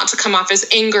careful not to come off as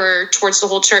anger towards the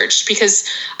whole church, because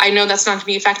I know that's not going to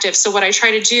be effective. So what I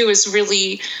try to do is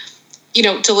really, you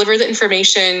know, deliver the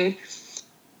information,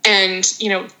 and, you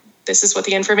know, this is what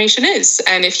the information is.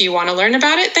 And if you want to learn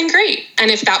about it, then great.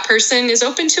 And if that person is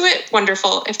open to it,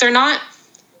 wonderful. If they're not,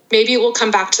 maybe it will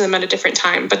come back to them at a different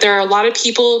time. But there are a lot of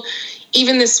people,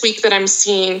 even this week, that I'm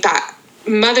seeing that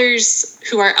mothers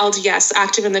who are LDS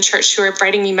active in the church who are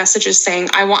writing me messages saying,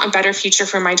 I want a better future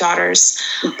for my daughters.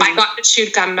 I got the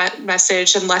chewed gum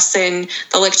message and lesson,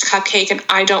 the licked cupcake, and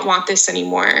I don't want this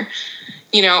anymore.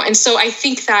 You know, and so I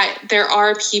think that there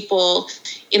are people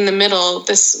in the middle,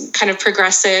 this kind of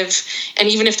progressive, and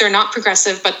even if they're not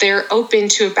progressive, but they're open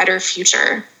to a better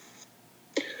future.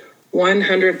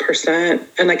 100%.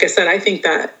 And like I said, I think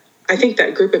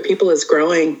that group of people is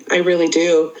growing. I really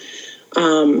do.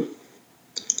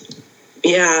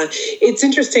 Yeah, it's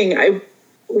interesting.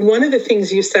 One of the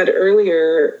things you said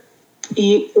earlier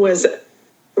was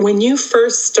when you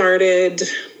first started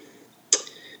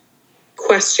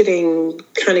questioning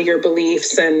kind of your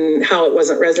beliefs and how it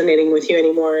wasn't resonating with you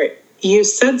anymore, you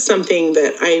said something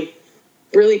that I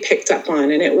really picked up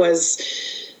on, and it was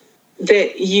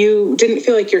that you didn't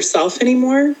feel like yourself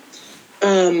anymore.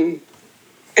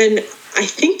 And I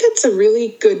think that's a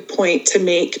really good point to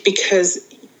make, because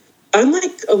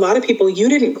unlike a lot of people, you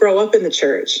didn't grow up in the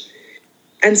church.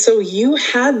 And so you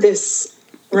had this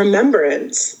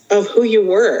remembrance of who you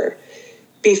were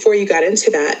before you got into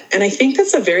that. And I think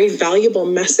that's a very valuable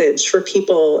message for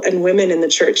people and women in the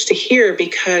church to hear,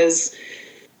 because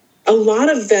a lot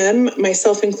of them,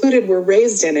 myself included, were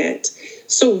raised in it.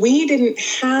 So we didn't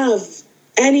have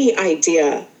any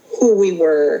idea who we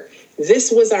were.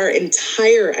 This was our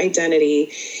entire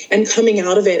identity, and coming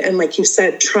out of it, and like you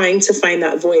said, trying to find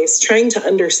that voice, trying to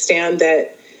understand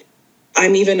that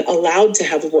I'm even allowed to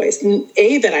have a voice.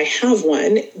 A, that I have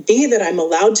one. B, that I'm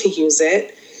allowed to use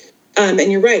it. And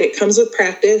you're right, it comes with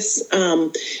practice.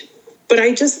 But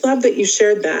I just love that you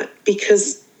shared that,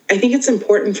 because I think it's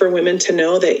important for women to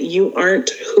know that you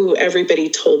aren't who everybody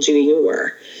told you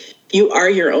were. You are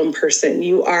your own person.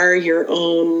 You are your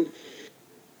own.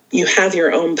 You have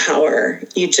your own power.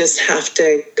 You just have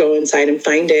to go inside and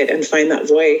find it and find that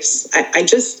voice. I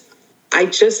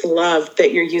just love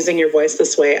that you're using your voice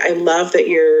this way. I love that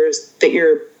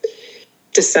you're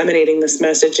disseminating this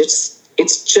message.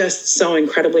 It's just so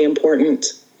incredibly important.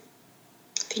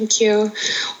 Thank you.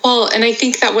 Well, and I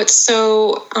think that what's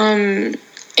so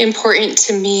important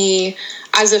to me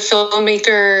as a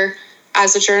filmmaker,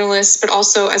 as a journalist, but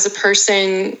also as a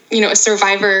person, a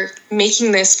survivor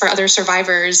making this for other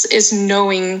survivors, is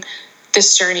knowing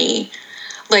this journey.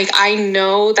 Like, I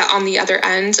know that on the other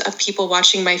end of people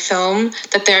watching my film,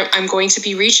 that I'm going to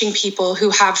be reaching people who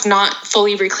have not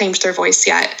fully reclaimed their voice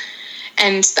yet.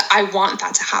 And I want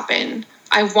that to happen.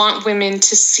 I want women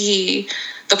to see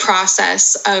the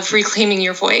process of reclaiming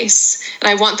your voice. And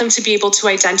I want them to be able to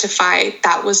identify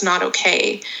that was not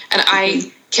okay. And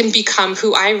I can become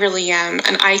who I really am.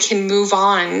 And I can move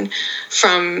on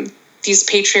from these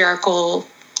patriarchal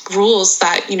rules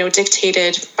that,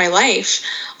 dictated my life.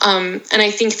 And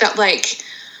I think that,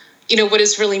 what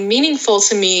is really meaningful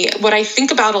to me, what I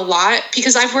think about a lot,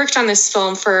 because I've worked on this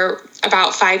film for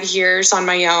about 5 years on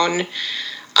my own.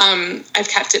 I've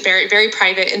kept it very, very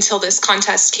private until this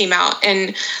contest came out.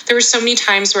 And there were so many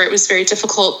times where it was very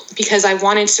difficult because I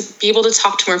wanted to be able to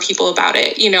talk to more people about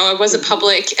it. I wasn't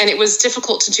public, and it was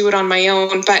difficult to do it on my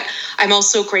own. But I'm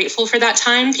also grateful for that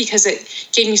time, because it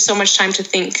gave me so much time to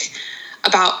think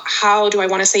about, how do I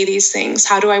want to say these things?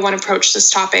 How do I want to approach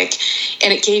this topic?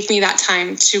 And it gave me that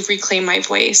time to reclaim my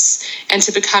voice and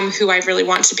to become who I really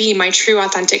want to be, my true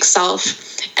authentic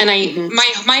self. And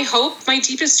my hope, my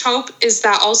deepest hope, is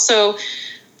that also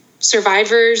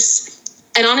survivors,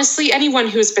 and honestly anyone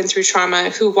who has been through trauma,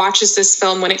 who watches this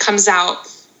film when it comes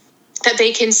out, that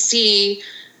they can see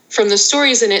from the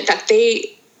stories in it that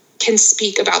they can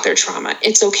speak about their trauma.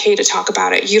 It's okay to talk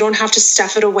about it. You don't have to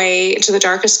stuff it away into the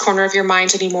darkest corner of your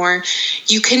mind anymore.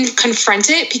 You can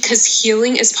confront it, because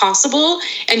healing is possible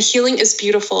and healing is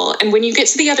beautiful. And when you get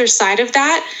to the other side of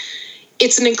that,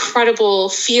 it's an incredible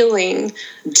feeling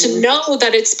to know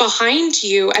that it's behind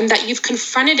you and that you've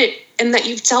confronted it and that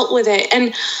you've dealt with it.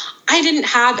 And I didn't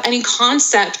have any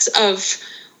concept of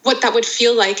what that would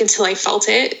feel like until I felt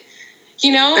it.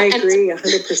 I agree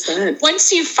 100%.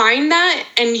 Once you find that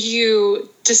and you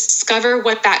discover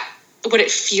what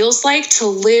it feels like to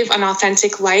live an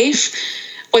authentic life,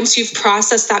 once you've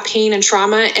processed that pain and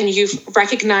trauma and you've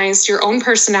recognized your own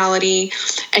personality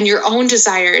and your own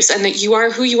desires, and that you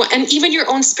are who you are, and even your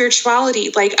own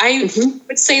spirituality. Like, I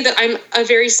would say that I'm a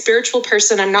very spiritual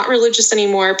person. I'm not religious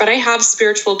anymore, but I have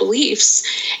spiritual beliefs.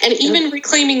 And even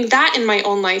reclaiming that in my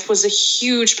own life was a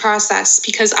huge process,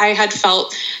 because I had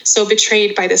felt so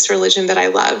betrayed by this religion that I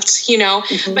loved,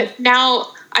 But now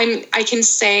I can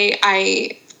say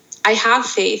I have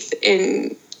faith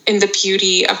in the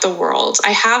beauty of the world.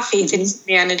 I have faith in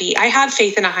humanity. I have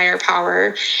faith in a higher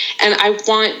power. And I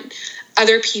want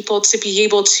other people to be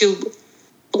able to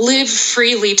live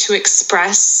freely, to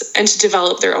express and to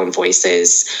develop their own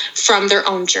voices from their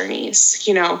own journeys,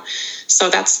 So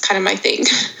that's kind of my thing.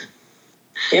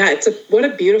 Yeah, what a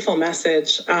beautiful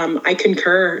message. I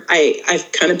concur.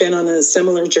 I've kind of been on a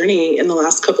similar journey in the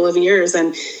last couple of years,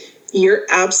 and you're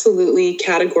absolutely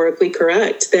categorically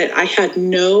correct that I had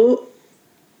no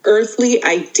earthly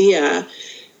idea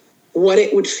what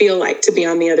it would feel like to be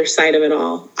on the other side of it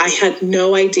all. I had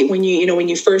no idea when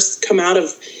you first come out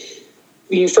of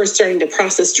you're first starting to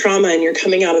process trauma and you're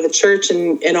coming out of the church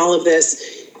and all of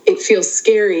this, it feels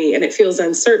scary and it feels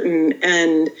uncertain.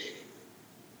 And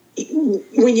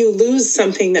when you lose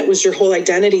something that was your whole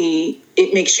identity,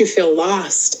 it makes you feel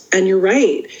lost. And you're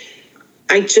right.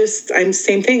 I'm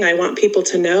same thing. I want people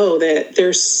to know that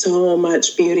there's so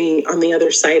much beauty on the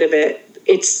other side of it.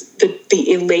 It's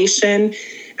the elation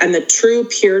and the true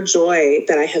pure joy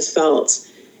that I have felt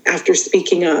after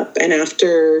speaking up and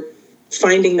after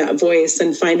finding that voice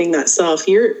and finding that self.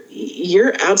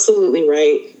 You're absolutely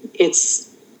right.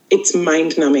 It's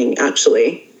mind-numbing,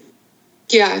 actually.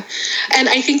 Yeah. And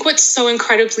I think what's so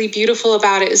incredibly beautiful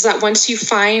about it is that once you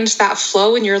find that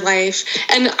flow in your life,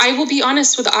 and I will be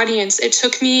honest with the audience, it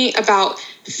took me about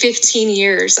 15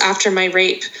 years after my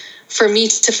rape for me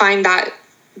to find that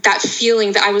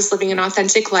feeling that I was living an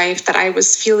authentic life, that I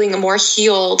was feeling more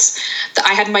healed, that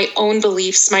I had my own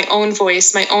beliefs, my own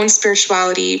voice, my own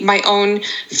spirituality, my own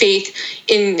faith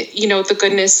in, the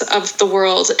goodness of the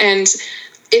world. And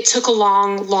it took a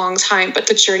long, long time, but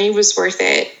the journey was worth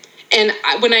it. And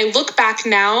when I look back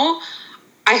now,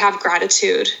 I have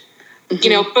gratitude.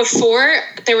 Mm-hmm. Before,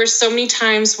 there were so many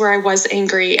times where I was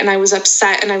angry and I was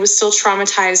upset and I was still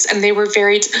traumatized. And they were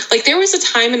there was a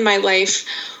time in my life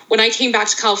when I came back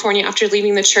to California after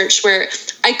leaving the church where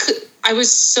I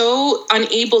was so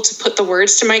unable to put the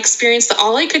words to my experience that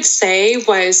all I could say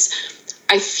was,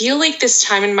 I feel like this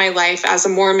time in my life as a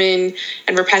Mormon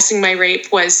and repressing my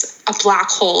rape was a black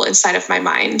hole inside of my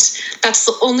mind. That's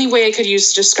the only way I could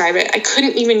use to describe it. I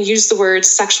couldn't even use the words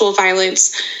sexual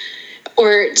violence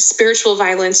or spiritual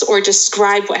violence or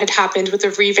describe what had happened with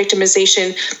the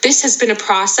re-victimization. This has been a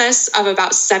process of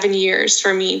about 7 years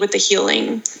for me with the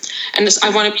healing. And I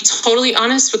want to be totally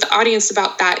honest with the audience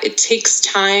about that. It takes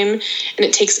time and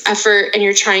it takes effort and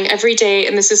you're trying every day.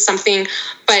 And this is something,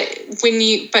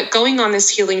 but going on this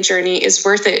healing journey is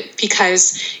worth it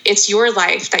because it's your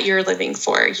life that you're living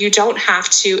for. You don't have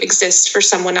to exist for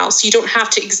someone else. You don't have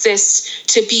to exist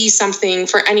to be something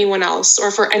for anyone else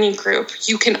or for any group.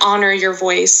 You can honor your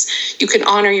voice. You can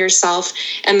honor yourself,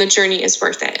 and the journey is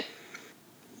worth it.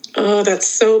 Oh, that's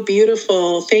so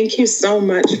beautiful. Thank you so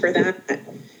much for that.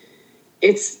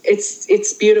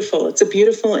 It's beautiful. It's a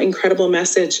beautiful, incredible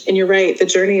message. And you're right. The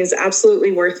journey is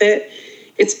absolutely worth it.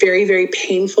 It's very, very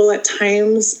painful at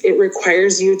times. It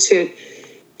requires you to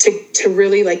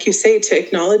really, like you say, to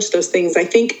acknowledge those things. I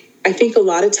think a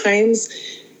lot of times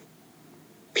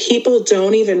people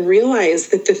don't even realize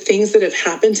that the things that have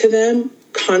happened to them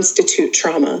constitute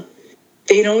trauma.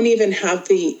 They don't even have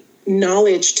the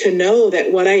knowledge to know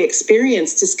that what I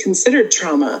experienced is considered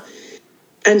trauma.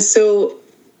 And so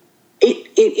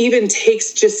it even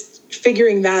takes just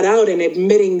figuring that out and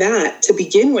admitting that to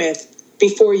begin with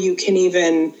before you can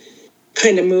even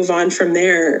kind of move on from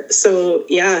there. So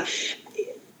yeah,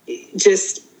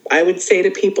 just, I would say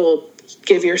to people,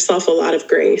 give yourself a lot of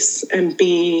grace and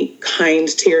be kind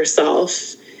to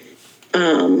yourself.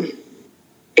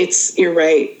 You're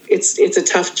right. It's a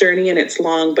tough journey and it's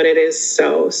long, but it is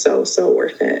so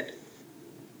worth it.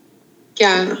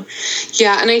 Yeah.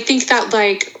 Yeah. And I think that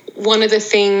one of the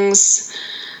things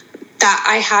that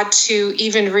I had to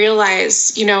even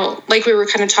realize, like we were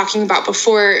kind of talking about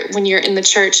before, when you're in the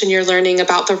church and you're learning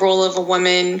about the role of a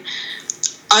woman,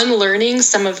 unlearning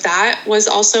some of that was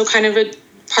also kind of a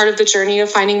part of the journey of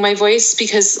finding my voice,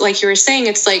 because like you were saying,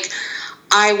 it's like,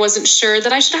 I wasn't sure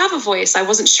that I should have a voice. I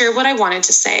wasn't sure what I wanted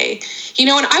to say, and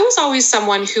I was always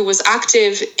someone who was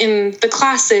active in the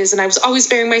classes and I was always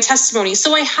bearing my testimony.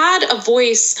 So I had a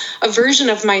voice, a version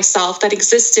of myself that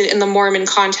existed in the Mormon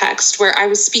context where I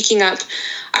was speaking up.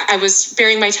 I was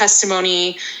bearing my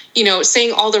testimony,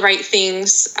 saying all the right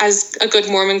things as a good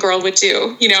Mormon girl would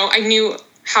do. I knew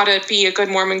how to be a good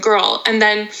Mormon girl. And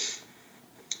then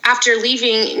after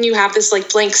leaving, you have this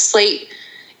blank slate.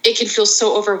 It can feel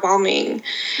so overwhelming.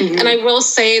 Mm-hmm. And I will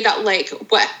say that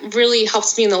what really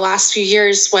helped me in the last few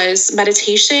years was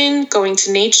meditation, going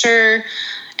to nature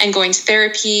and going to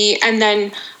therapy, and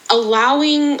then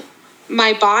allowing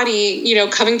my body,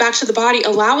 coming back to the body,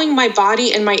 allowing my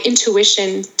body and my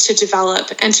intuition to develop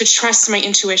and to trust my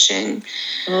intuition.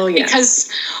 Oh, yeah. Because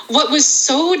what was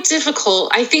so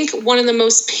difficult, I think one of the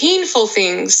most painful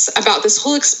things about this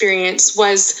whole experience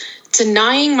was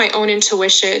denying my own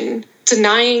intuition,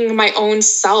 denying my own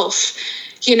self,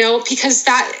 because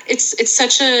it's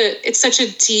such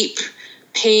a deep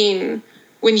pain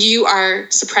when you are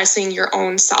suppressing your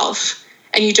own self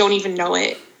and you don't even know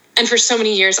it. And for so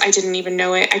many years, I didn't even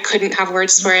know it. I couldn't have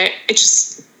words for it. It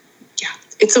just, yeah.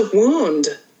 It's a wound.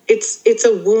 It's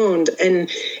a wound.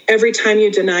 And every time you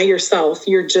deny yourself,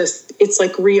 it's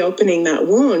like reopening that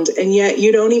wound. And yet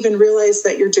you don't even realize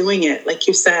that you're doing it. Like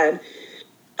you said,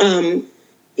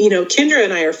 Kendra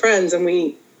and I are friends, and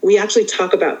we actually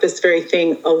talk about this very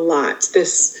thing a lot,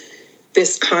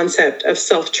 this concept of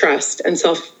self-trust and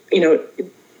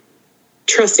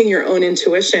trusting your own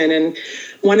intuition. And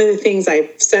one of the things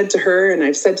I've said to her and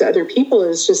I've said to other people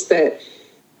is just that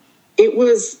it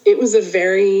was a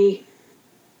very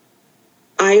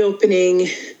eye-opening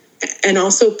and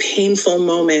also painful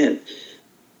moment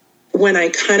when I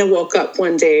kind of woke up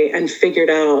one day and figured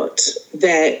out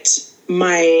that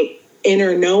my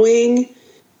inner knowing,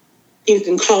 you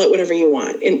can call it whatever you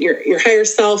want, in your higher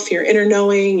self, your inner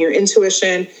knowing, your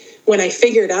intuition, when I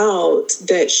figured out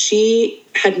that she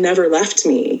had never left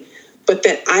me, but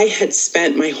that I had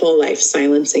spent my whole life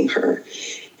silencing her.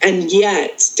 And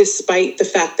yet, despite the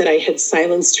fact that I had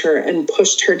silenced her and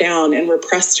pushed her down and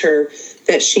repressed her,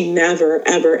 that she never,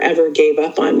 ever, ever gave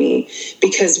up on me.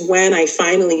 Because when I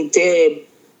finally did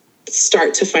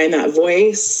start to find that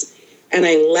voice and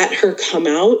I let her come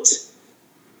out,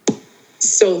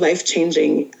 so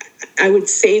life-changing. I would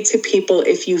say to people,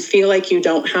 if you feel like you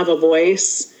don't have a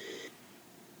voice,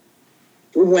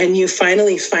 when you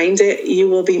finally find it, you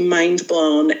will be mind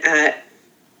blown at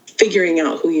figuring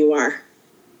out who you are.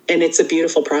 And it's a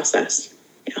beautiful process.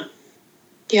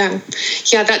 Yeah.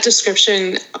 That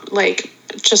description,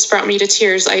 just brought me to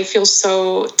tears. I feel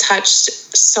so touched,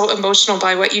 so emotional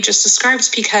by what you just described,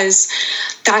 because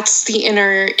that's the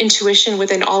inner intuition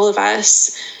within all of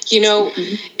us, and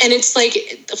it's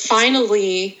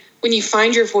finally, when you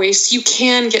find your voice, you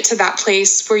can get to that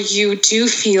place where you do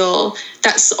feel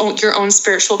that's your own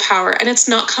spiritual power. And it's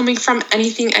not coming from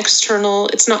anything external.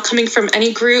 It's not coming from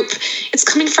any group. It's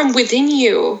coming from within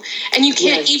you. And you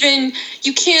can't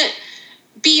you can't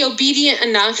be obedient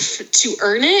enough to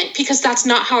earn it, because that's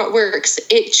not how it works.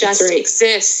 It just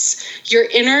exists. Your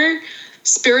inner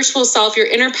spiritual self, your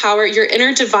inner power, your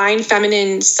inner divine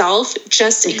feminine self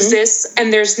just exists.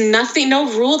 And there's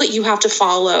no rule that you have to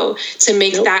follow to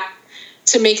make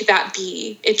that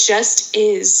be. It just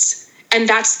is. And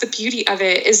that's the beauty of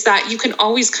it, is that you can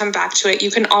always come back to it.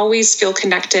 You can always feel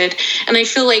connected. And I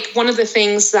feel like one of the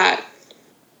things that,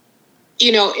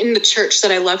 in the church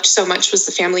that I loved so much was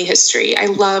the family history. I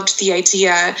loved the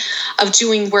idea of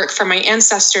doing work for my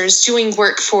ancestors, doing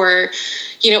work for,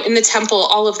 in the temple,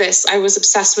 all of this. I was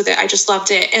obsessed with it. I just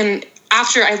loved it. And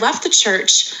after I left the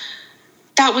church,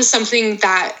 that was something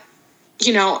that,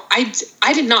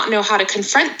 I did not know how to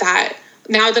confront that.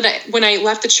 Now that when I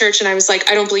left the church and I was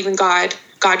like, I don't believe in God,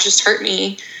 God just hurt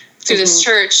me through this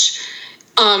church.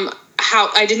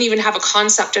 How I didn't even have a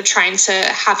concept of trying to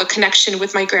have a connection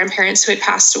with my grandparents who had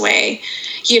passed away,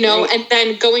 and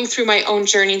then going through my own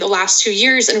journey the last 2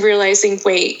 years and realizing,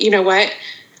 wait, you know what?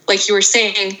 Like you were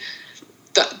saying,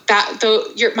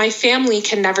 my family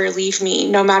can never leave me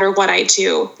no matter what I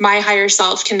do. My higher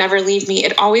self can never leave me.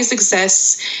 It always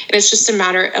exists. And it's just a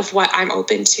matter of what I'm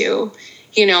open to,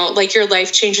 your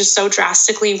life changes so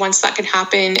drastically once that can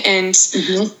happen. And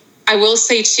I will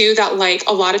say too that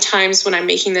a lot of times when I'm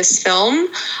making this film,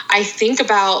 I think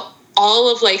about all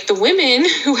of the women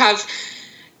who have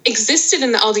existed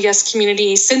in the LDS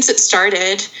community since it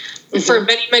started for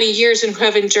many, many years, and who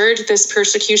have endured this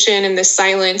persecution and this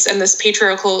silence and this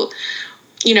patriarchal,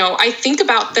 I think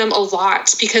about them a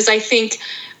lot, because I think,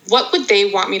 what would they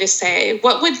want me to say?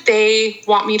 What would they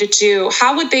want me to do?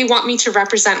 How would they want me to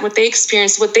represent what they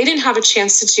experienced, what they didn't have a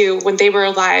chance to do when they were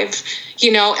alive?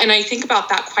 And I think about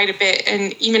that quite a bit.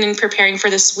 And even in preparing for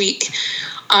this week,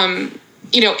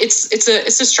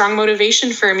 it's a strong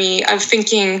motivation for me of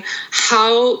thinking,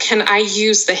 how can I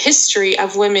use the history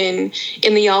of women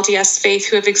in the LDS faith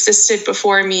who have existed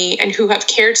before me and who have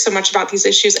cared so much about these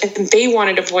issues, and they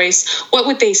wanted a voice? What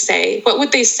would they say? What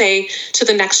would they say to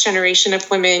the next generation of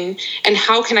women? And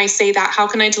how can I say that? How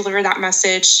can I deliver that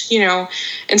message?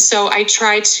 And so I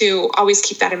try to always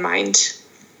keep that in mind.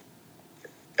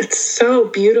 It's so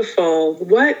beautiful.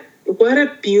 What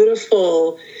a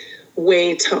beautiful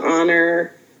way to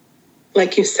honor,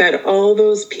 like you said, all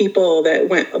those people that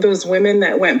went, those women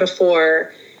that went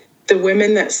before, the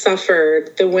women that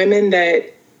suffered, the women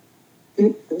that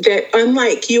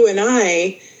unlike you and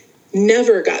I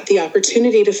never got the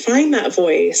opportunity to find that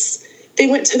voice. They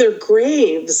went to their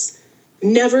graves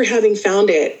never having found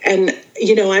it. And,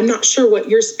 I'm not sure what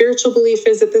your spiritual belief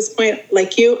is at this point.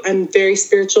 Like you, I'm very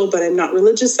spiritual, but I'm not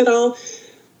religious at all.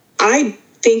 I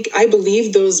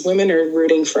believe those women are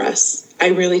rooting for us. I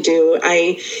really do.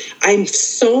 I'm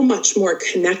so much more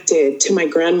connected to my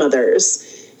grandmothers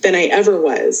than I ever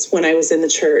was when I was in the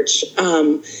church.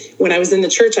 When I was in the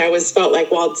church, I always felt like,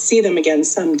 well, I'll see them again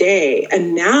someday.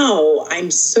 And now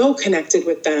I'm so connected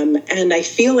with them, and I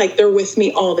feel like they're with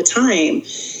me all the time.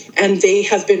 and they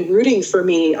have been rooting for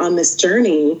me on this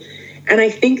journey. And I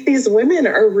think these women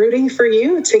are rooting for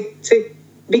you to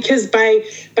because by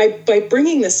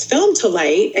bringing this film to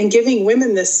light and giving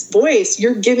women this voice,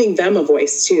 you're giving them a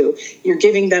voice too. You're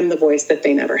giving them the voice that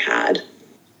they never had.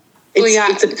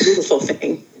 It's a beautiful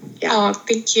thing. Yeah. Oh,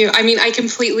 thank you. I mean,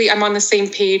 I'm on the same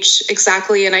page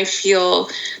exactly. And I feel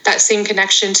that same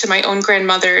connection to my own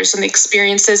grandmothers and the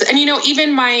experiences. And,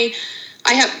 even I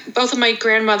have both of my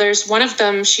grandmothers. One of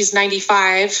them, she's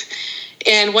 95,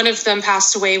 and one of them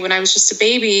passed away when I was just a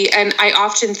baby. And I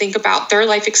often think about their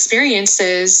life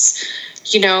experiences,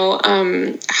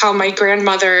 how my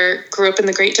grandmother grew up in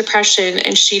the Great Depression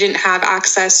and she didn't have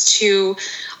access to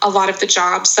a lot of the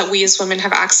jobs that we as women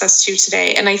have access to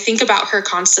today. And I think about her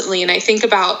constantly, and I think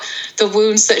about the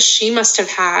wounds that she must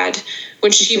have had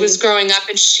when she was growing up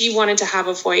and she wanted to have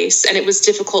a voice and it was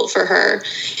difficult for her.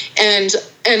 And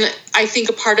I think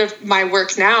a part of my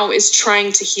work now is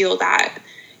trying to heal that.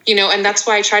 And that's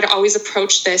why I try to always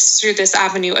approach this through this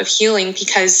avenue of healing,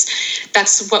 because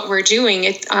that's what we're doing.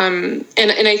 And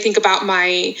I think about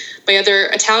my other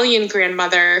Italian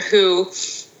grandmother who,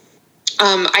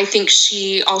 I think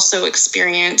she also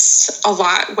experienced a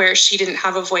lot where she didn't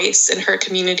have a voice in her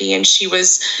community, and she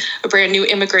was a brand new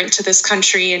immigrant to this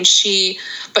country,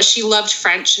 but she loved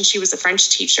French and she was a French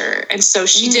teacher. And so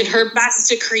she did her best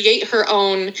to create her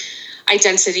own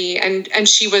identity, and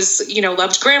she was,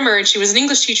 loved grammar, and she was an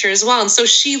English teacher as well. And so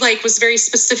she was very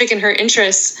specific in her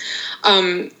interests.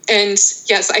 And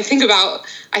yes, I think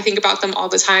about them all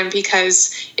the time,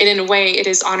 because in a way it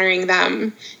is honoring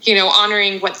them,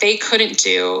 honoring what they couldn't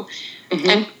do.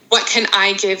 And what can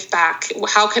I give back?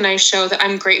 How can I show that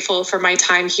I'm grateful for my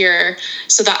time here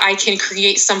so that I can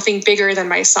create something bigger than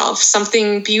myself,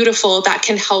 something beautiful that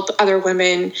can help other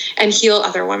women and heal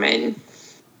other women.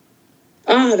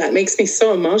 Oh, that makes me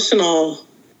so emotional.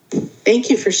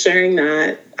 Thank you for sharing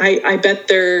that. I bet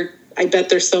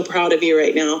they're so proud of you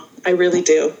right now. I really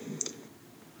do.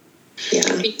 Yeah.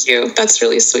 Thank you. That's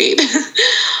really sweet.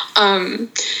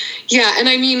 Yeah. And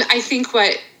I mean, I think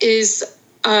what is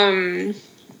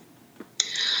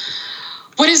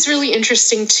really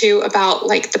interesting too about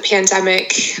the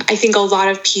pandemic, I think a lot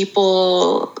of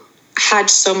people had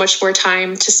so much more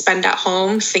time to spend at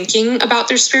home thinking about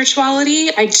their spirituality.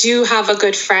 I do have a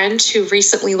good friend who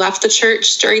recently left the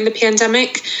church during the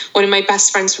pandemic, one of my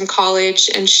best friends from college,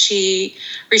 and she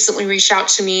recently reached out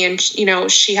to me, and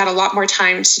she had a lot more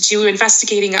time to do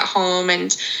investigating at home,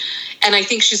 and I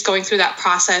think she's going through that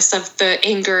process of the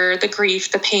anger, the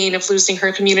grief, the pain of losing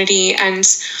her community, and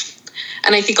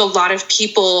I think a lot of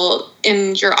people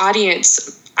in your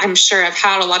audience, I'm sure, I've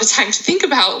had a lot of time to think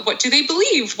about, what do they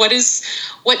believe? What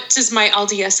does my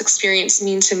LDS experience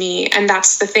mean to me? And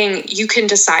that's the thing. You can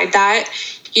decide that.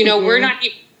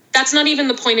 That's not even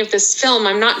the point of this film.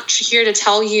 I'm not here to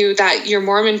tell you that your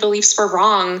Mormon beliefs were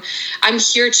wrong. I'm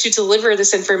here to deliver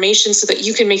this information so that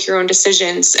you can make your own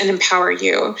decisions and empower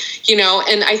you,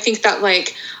 and I think that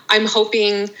I'm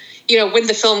hoping, when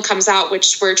the film comes out,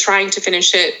 which we're trying to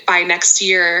finish it by next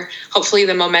year, hopefully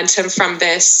the momentum from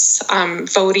this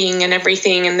voting and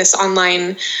everything and this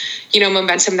online,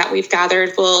 momentum that we've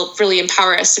gathered will really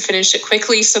empower us to finish it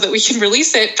quickly so that we can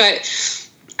release it. But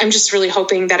I'm just really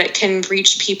hoping that it can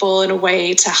reach people in a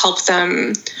way to help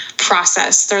them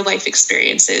process their life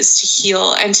experiences, to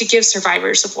heal, and to give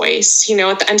survivors a voice.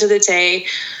 At the end of the day,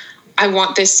 I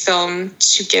want this film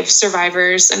to give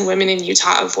survivors and women in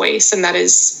Utah a voice, and that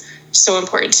is so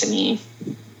important to me.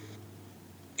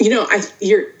 I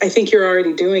think you're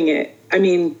already doing it. I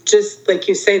mean, just like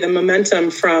you say, the momentum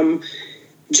from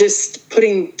just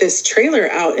putting this trailer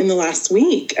out in the last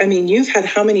week. I mean, you've had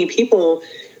how many people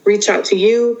reach out to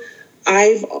you?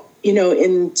 I've,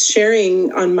 in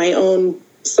sharing on my own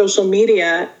social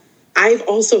media, I've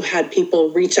also had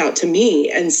people reach out to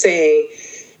me and say,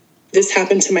 this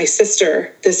happened to my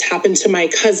sister, this happened to my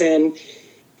cousin.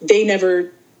 They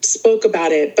never spoke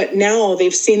about it, but now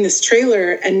they've seen this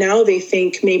trailer and now they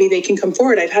think maybe they can come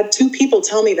forward. I've had 2 people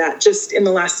tell me that just in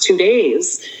the last 2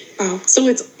 days. Wow. So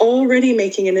it's already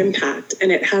making an impact,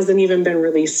 and it hasn't even been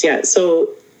released yet. So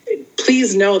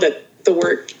please know that the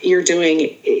work you're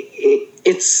doing,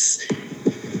 it's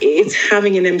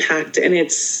having an impact, and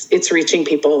it's reaching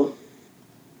people.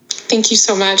 Thank you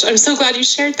so much. I'm so glad you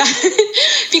shared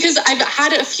that because I've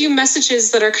had a few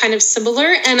messages that are kind of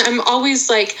similar, and I'm always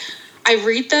I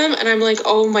read them and I'm like,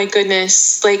 oh my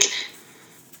goodness,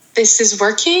 this is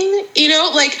working,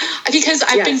 because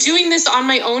I've been doing this on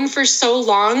my own for so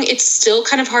long. It's still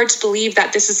kind of hard to believe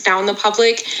that this is now in the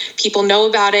public. People know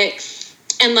about it.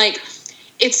 And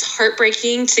it's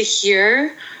heartbreaking to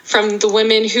hear from the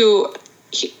women who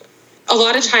a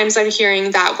lot of times I'm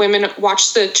hearing that women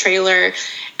watch the trailer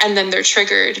and then they're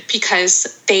triggered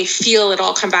because they feel it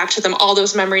all come back to them. All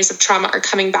those memories of trauma are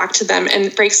coming back to them, and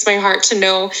it breaks my heart to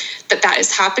know that that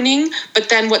is happening. But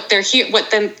then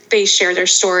then they share their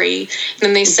story, and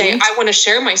then they say, I want to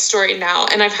share my story now.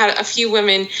 And I've had a few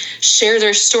women share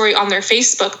their story on their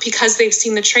Facebook because they've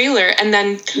seen the trailer, and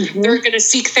then they're going to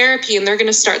seek therapy and they're going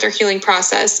to start their healing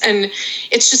process. And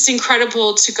it's just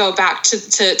incredible to go back to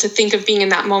think of being in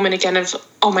that moment again of,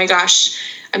 oh my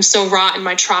gosh, I'm so raw in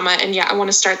my trauma, and I want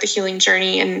to start the healing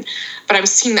journey. But I'm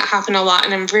seeing that happen a lot,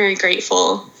 and I'm very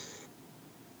grateful.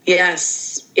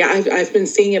 Yes. Yeah, I've been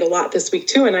seeing it a lot this week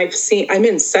too. And I'm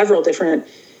in several different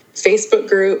Facebook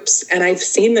groups, and I've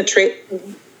seen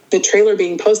the trailer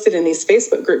being posted in these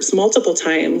Facebook groups multiple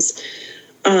times.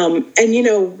 And,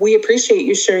 we appreciate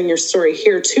you sharing your story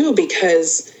here too,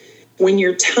 because when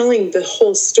you're telling the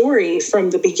whole story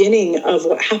from the beginning of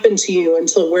what happened to you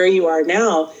until where you are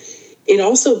now, it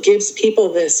also gives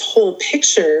people this whole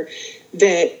picture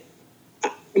that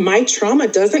my trauma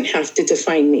doesn't have to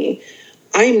define me.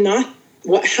 I'm not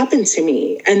what happened to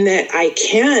me, and that I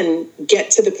can get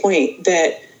to the point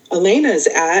that Elena's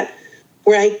at,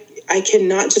 where I can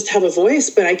not just have a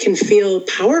voice, but I can feel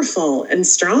powerful and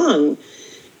strong.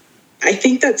 I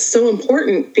think that's so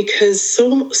important, because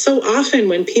so often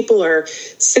when people are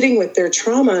sitting with their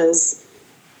traumas,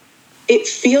 it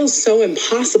feels so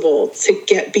impossible to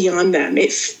get beyond them.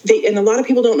 And a lot of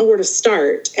people don't know where to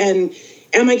start. And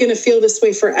am I going to feel this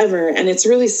way forever? And it's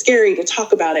really scary to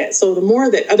talk about it. So the more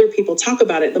that other people talk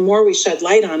about it, the more we shed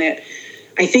light on it.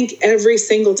 I think every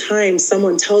single time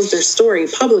someone tells their story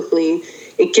publicly,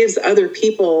 it gives other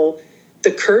people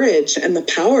the courage and the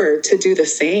power to do the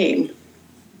same.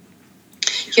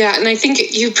 Yeah, and I think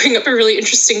you bring up a really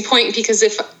interesting point, because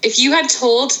if you had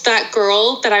told that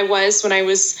girl that I was when I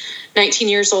was 19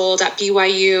 years old at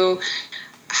BYU,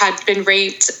 had been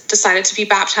raped, decided to be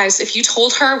baptized, if you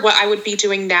told her what I would be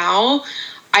doing now,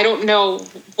 I don't know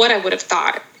what I would have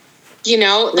thought.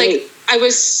 Right. Like, I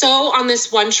was so on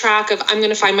this one track of, I'm going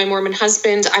to find my Mormon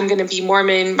husband. I'm going to be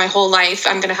Mormon my whole life.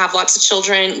 I'm going to have lots of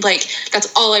children. Like,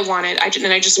 that's all I wanted. I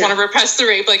just want to repress the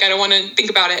rape. Like, I don't want to think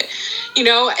about it,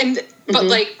 but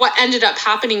like what ended up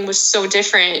happening was so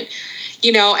different,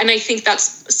 and I think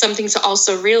that's something to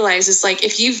also realize is, like,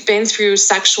 if you've been through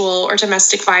sexual or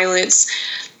domestic violence,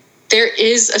 there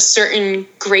is a certain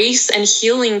grace and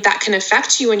healing that can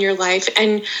affect you in your life,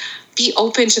 and be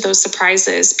open to those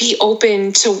surprises, be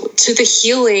open to the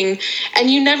healing. And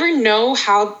you never know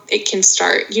how it can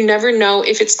start. You never know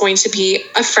if it's going to be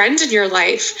a friend in your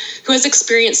life who has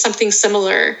experienced something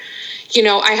similar.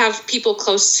 I have people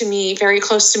close to me, very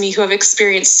close to me, who have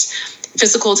experienced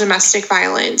physical domestic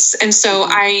violence. And so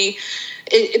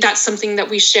that's something that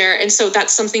we share. And so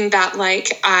that's something that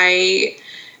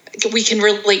we can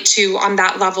relate to on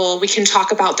that level. We can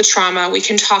talk about the trauma. We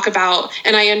can talk about,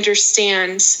 and I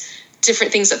understand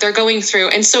different things that they're going through.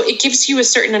 And so it gives you a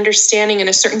certain understanding and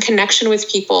a certain connection with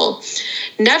people.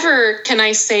 Never can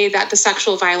I say that the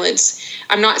sexual violence,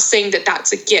 I'm not saying that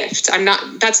that's a gift.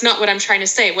 That's not what I'm trying to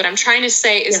say. What I'm trying to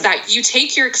say is that you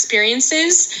take your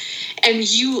experiences and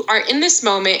you are in this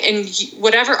moment, and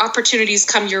whatever opportunities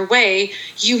come your way,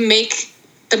 you make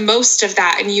the most of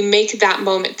that, and you make that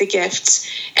moment the gift.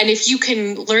 And if you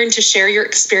can learn to share your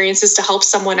experiences to help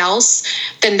someone else,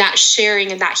 then that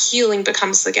sharing and that healing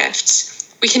becomes the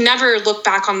gift. We can never look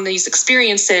back on these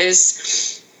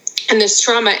experiences and this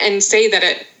trauma and say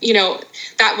that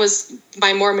that was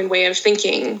my Mormon way of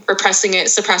thinking, repressing it,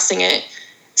 suppressing it,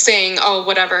 saying, oh,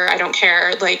 whatever, I don't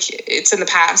care, like, it's in the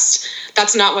past.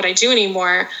 That's not what I do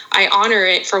anymore. I honor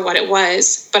it for what it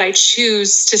was, but I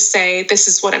choose to say, this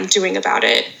is what I'm doing about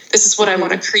it. This is what I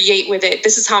want to create with it.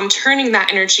 This is how I'm turning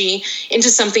that energy into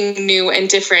something new and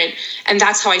different. And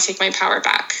that's how I take my power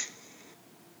back.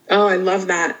 Oh, I love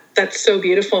that. That's so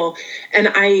beautiful. And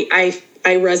I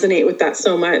resonate with that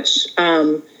so much.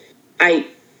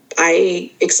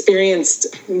 I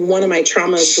experienced, one of my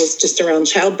traumas was just around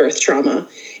childbirth trauma.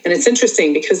 And it's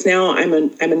interesting because now I'm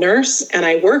a nurse and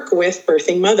I work with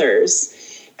birthing mothers.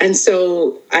 And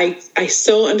so I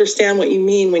so understand what you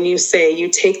mean when you say you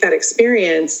take that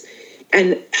experience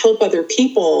and help other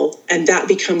people, and that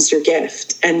becomes your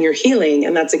gift and your healing.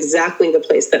 And that's exactly the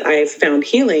place that I've found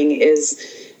healing, is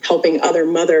helping other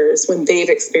mothers when they've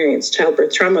experienced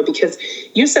childbirth trauma. Because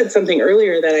you said something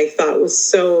earlier that I thought was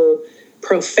so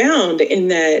profound, in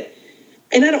that,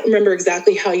 and I don't remember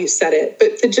exactly how you said it,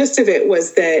 but the gist of it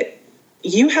was that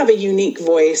you have a unique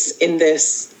voice in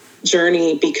this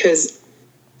journey because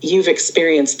you've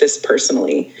experienced this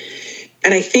personally.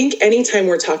 And I think anytime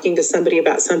we're talking to somebody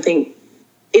about something,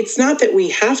 it's not that we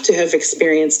have to have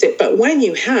experienced it, but when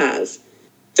you have,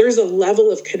 there's a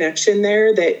level of connection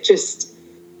there that just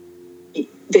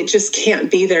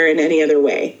can't be there in any other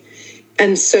way.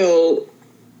 And so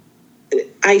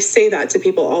I say that to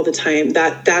people all the time,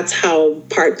 that's how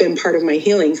been part of my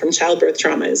healing from childbirth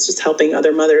trauma, is just helping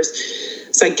other mothers.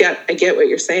 So I get what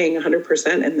you're saying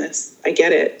 100% in this. I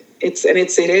get it. It's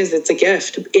a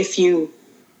gift if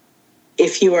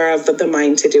you are of the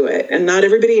mind to do it. And not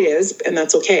everybody is, and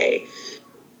that's okay.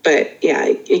 But yeah,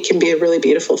 it can be a really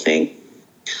beautiful thing.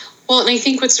 Well, and I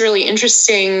think what's really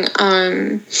interesting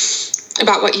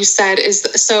about what you said is,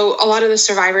 so a lot of the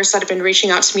survivors that have been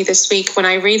reaching out to me this week, when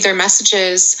I read their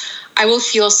messages, I will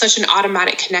feel such an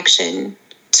automatic connection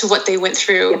to what they went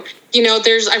through. Yep. You know,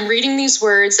 I'm reading these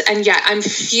words, and yet I'm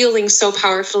feeling so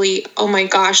powerfully, oh my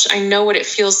gosh, I know what it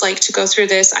feels like to go through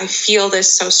this. I feel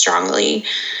this so strongly.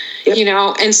 Yep. You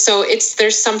know, and so it's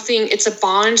a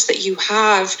bond that you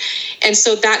have. And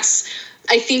so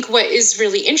I think what is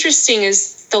really interesting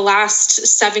is the last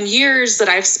 7 years that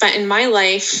I've spent in my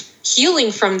life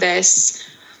healing from this.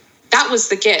 That was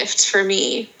the gift for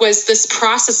me, was this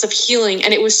process of healing.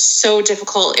 And it was so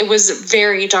difficult. It was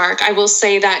very dark. I will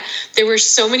say that there were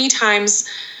so many times,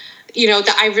 you know,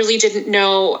 that I really didn't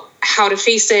know how to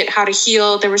face it, how to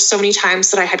heal. There were so many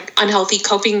times that I had unhealthy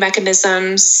coping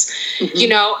mechanisms, mm-hmm. you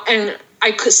know, and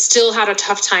I still had a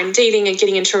tough time dating and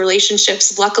getting into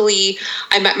relationships. Luckily,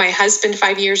 I met my husband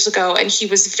 5 years ago, and he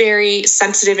was very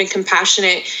sensitive and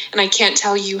compassionate. And I can't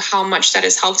tell you how much that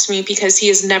has helped me, because he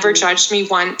has never judged me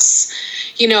once,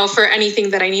 you know, for anything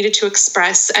that I needed to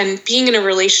express. And being in a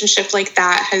relationship like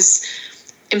that has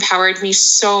empowered me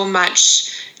so much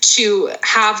to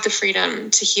have the freedom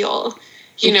to heal,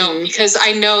 you know, because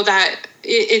I know that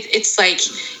it's like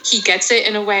he gets it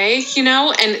in a way, you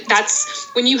know, and that's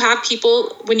when you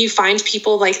find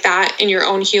people like that in your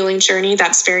own healing journey,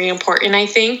 that's very important. I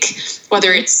think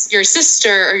whether it's your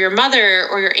sister or your mother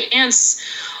or your aunts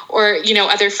or, you know,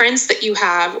 other friends that you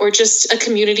have, or just a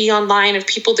community online of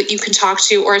people that you can talk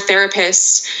to, or a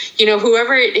therapist, you know,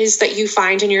 whoever it is that you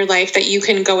find in your life that you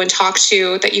can go and talk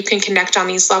to, that you can connect on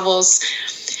these levels.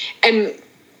 And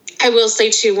I will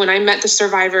say too, when I met the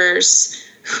survivors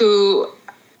who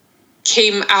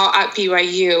came out at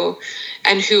BYU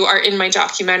and who are in my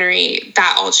documentary,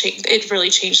 that all changed. It really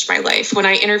changed my life. When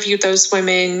I interviewed those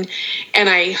women and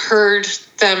I heard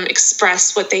them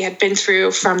express what they had been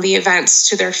through, from the events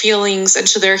to their feelings and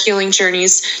to their healing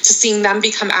journeys, to seeing them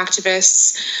become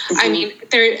activists. Mm-hmm. I mean,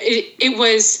 it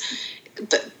was,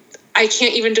 I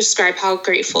can't even describe how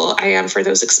grateful I am for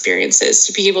those experiences,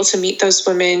 to be able to meet those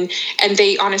women, and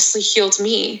they honestly healed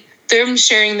me. Them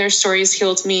sharing their stories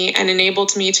healed me and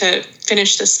enabled me to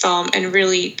finish this film and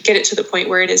really get it to the point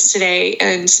where it is today.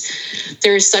 And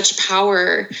there is such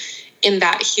power in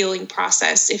that healing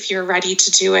process if you're ready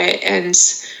to do it. And,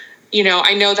 you know,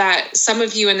 I know that some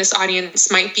of you in this audience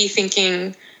might be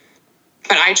thinking,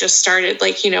 but I just started,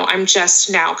 like, you know, I'm just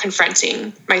now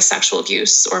confronting my sexual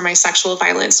abuse or my sexual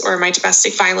violence or my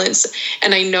domestic violence.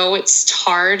 And I know it's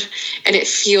hard and it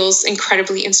feels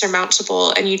incredibly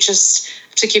insurmountable. And you just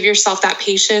have to give yourself that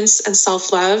patience and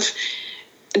self-love.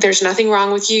 There's nothing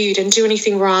wrong with you. You didn't do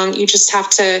anything wrong. You just have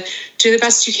to do the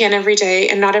best you can every day.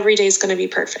 And not every day is going to be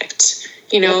perfect.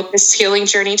 You know, this healing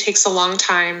journey takes a long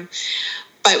time.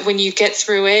 But when you get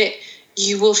through it,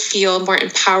 you will feel more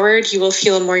empowered. You will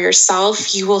feel more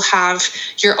yourself. You will have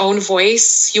your own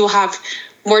voice. You will have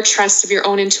more trust of your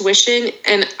own intuition.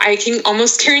 And I can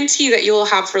almost guarantee that you will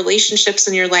have relationships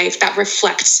in your life that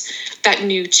reflect that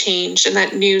new change and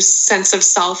that new sense of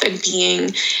self and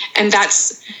being. And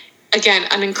that's, again,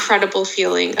 an incredible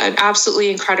feeling, an absolutely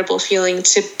incredible feeling,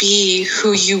 to be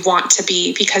who you want to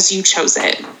be because you chose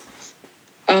it.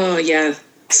 Oh, yeah.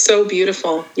 So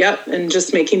beautiful. Yep. And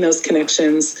just making those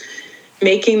connections.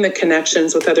 Making the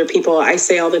connections with other people. I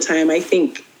say all the time, I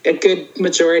think a good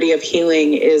majority of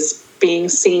healing is being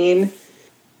seen,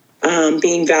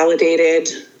 being validated,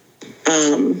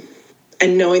 and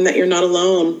knowing that you're not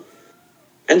alone.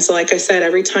 And so, like I said,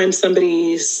 every time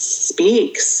somebody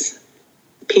speaks,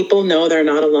 people know they're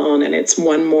not alone, and it's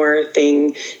one more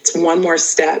thing. It's one more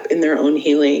step in their own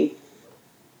healing.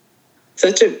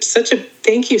 Such a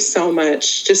thank you so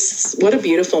much. Just what a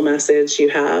beautiful message you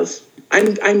have.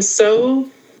 I'm so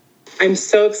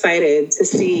excited to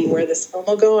see where this film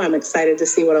will go. I'm excited to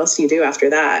see what else you do after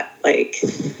that. Like,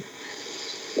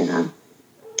 yeah.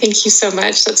 Thank you so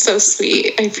much. That's so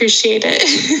sweet. I appreciate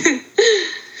it.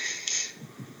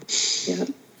 Yeah.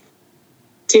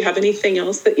 Do you have anything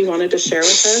else that you wanted to share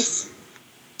with us?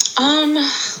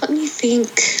 Let me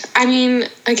think. I mean,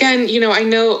 again, you know, I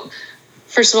know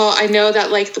first of all, I know that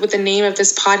like with the name of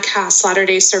this podcast,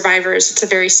 Latter-day Survivors, it's a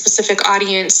very specific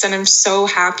audience. And I'm so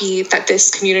happy that this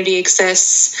community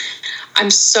exists. I'm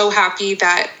so happy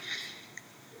that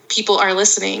people are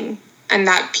listening and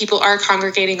that people are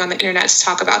congregating on the internet to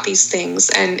talk about these things.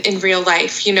 And in real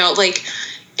life, you know, like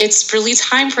it's really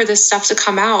time for this stuff to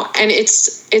come out. And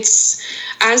it's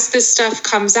as this stuff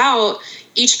comes out,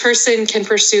 each person can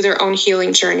pursue their own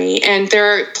healing journey. And there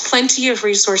are plenty of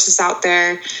resources out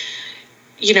there.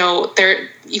 You know,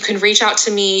 you can reach out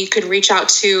to me, you can reach out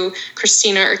to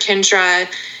Christina or Kendra.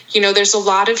 You know, there's a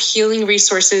lot of healing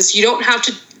resources. You don't have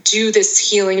to do this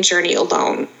healing journey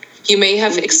alone. You may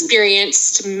have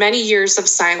experienced many years of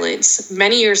silence,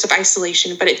 many years of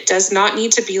isolation, but it does not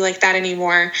need to be like that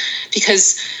anymore,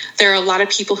 because there are a lot of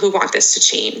people who want this to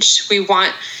change. We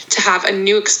want to have a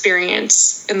new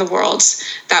experience in the world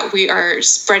that we are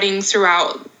spreading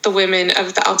throughout the women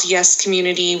of the LDS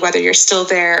community, whether you're still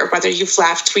there or whether you've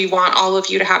left. We want all of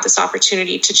you to have this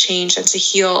opportunity to change and to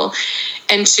heal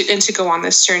and to go on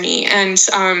this journey. And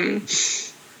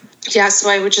yeah, so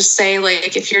I would just say,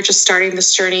 like, if you're just starting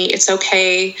this journey, it's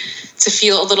okay to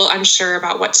feel a little unsure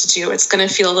about what to do. It's going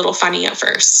to feel a little funny at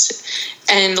first.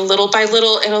 And little by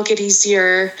little, it'll get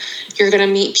easier. You're going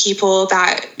to meet people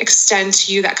that extend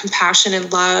to you that compassion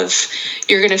and love.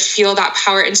 You're going to feel that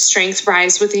power and strength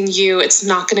rise within you. It's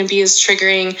not going to be as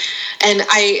triggering. And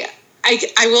I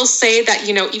will say that,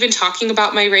 you know, even talking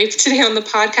about my rape today on the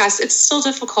podcast, it's still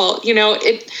difficult. You know,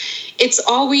 it's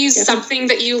always something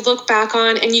that you look back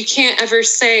on and you can't ever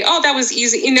say, oh, that was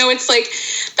easy. You know, it's like,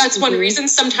 that's one reason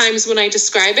sometimes when I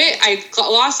describe it, I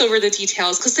gloss over the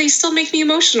details because they still make me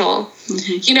emotional,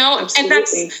 you know,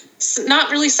 Absolutely. And that's not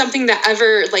really something that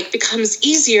ever like becomes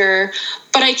easier,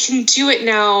 but I can do it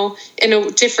now in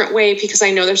a different way because I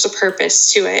know there's a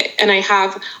purpose to it. And I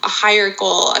have a higher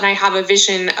goal and I have a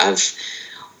vision of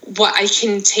what I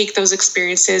can take those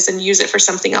experiences and use it for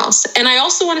something else. And I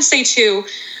also want to say too,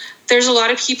 there's a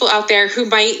lot of people out there who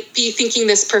might be thinking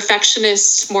this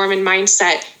perfectionist Mormon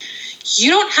mindset. You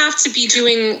don't have to be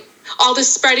doing all the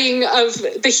spreading of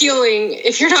the healing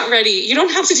if you're not ready. You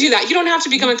don't have to do that. You don't have to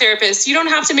become a therapist. You don't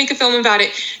have to make a film about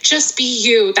it. Just be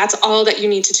you. That's all that you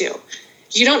need to do.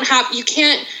 You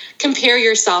can't compare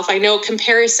yourself. I know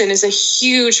comparison is a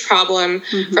huge problem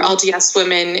for LDS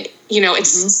women. You know,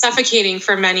 it's suffocating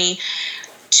for many.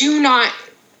 Do not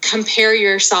compare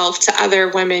yourself to other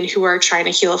women who are trying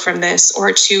to heal from this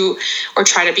or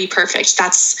try to be perfect.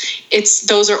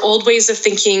 Those are old ways of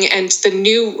thinking. And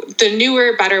the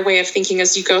newer, better way of thinking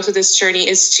as you go through this journey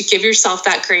is to give yourself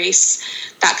that grace,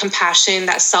 that compassion,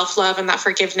 that self-love, and that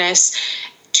forgiveness.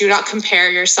 Do not compare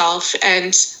yourself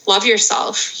and love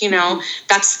yourself. You know,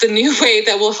 that's the new way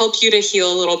that will help you to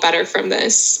heal a little better from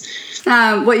this.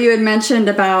 What you had mentioned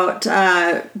about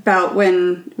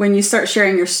when you start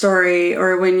sharing your story,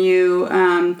 or when you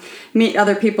meet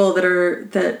other people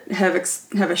that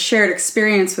have a shared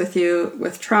experience with you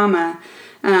with trauma.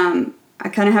 I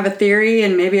kind of have a theory,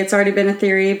 and maybe it's already been a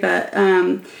theory, but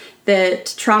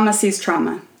that trauma sees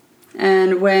trauma,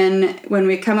 and when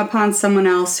we come upon someone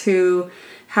else who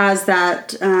has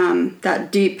that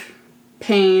deep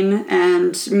pain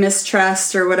and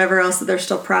mistrust or whatever else that they're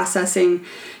still processing,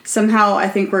 somehow I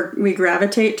think we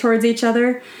gravitate towards each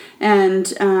other. And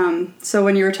so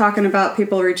when you were talking about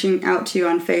people reaching out to you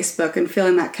on Facebook and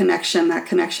feeling that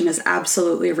connection is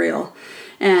absolutely real.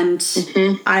 And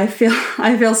I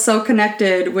feel so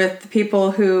connected with the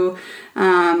people who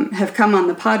have come on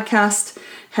the podcast,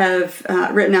 have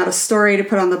written out a story to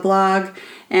put on the blog,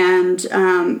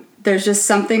 and there's just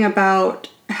something about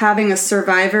having a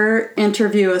survivor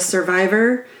interview a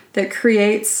survivor that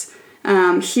creates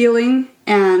healing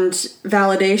and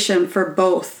validation for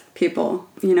both people.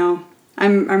 You know,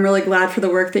 I'm really glad for the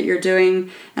work that you're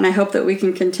doing, and I hope that we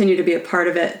can continue to be a part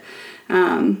of it.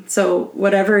 So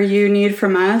whatever you need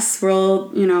from us, we'll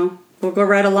go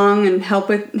right along and help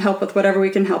with whatever we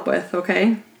can help with.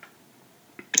 Okay.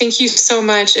 Thank you so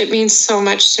much. It means so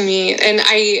much to me, and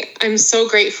I'm so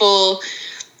grateful.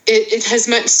 It has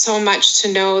meant so much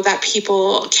to know that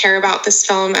people care about this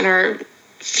film and are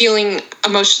feeling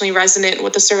emotionally resonant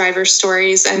with the survivor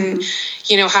stories and,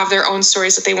 you know, have their own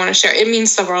stories that they want to share. It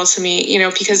means the world to me, you know,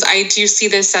 because I do see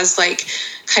this as like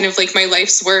kind of like my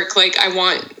life's work. Like I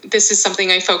want this is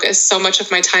something I focus so much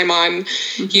of my time on,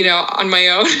 you know, on my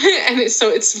own. And it's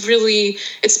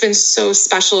been so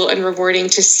special and rewarding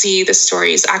to see the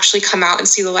stories actually come out and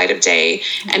see the light of day,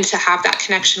 and to have that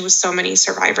connection with so many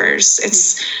survivors.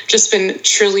 It's just been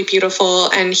truly beautiful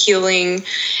and healing.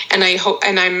 And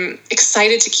I'm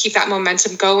excited to keep that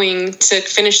momentum going, to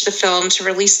finish the film, to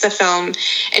release the film,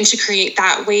 and to create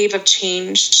that wave of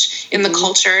change in the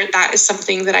culture. That is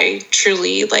something that I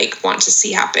truly want to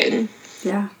see happen.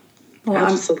 Yeah. Well,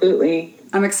 absolutely.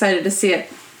 I'm excited to see it.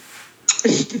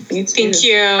 Thank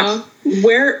you.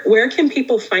 Where can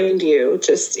people find you,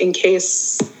 just in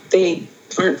case they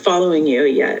aren't following you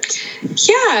yet?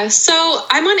 Yeah, so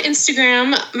I'm on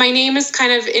Instagram. My name is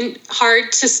kind of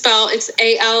hard to spell. It's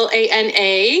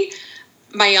Alana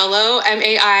Maiello,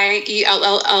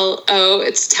 Maiello.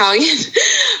 It's Italian.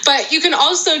 But you can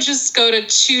also just go to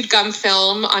Chewed Gum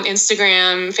Film on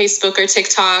Instagram, Facebook, or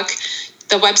TikTok.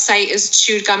 The website is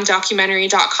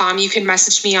chewedgumdocumentary.com. You can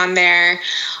message me on there.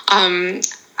 I'm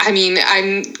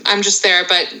just there,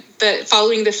 but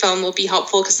following the film will be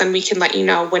helpful, because then we can let you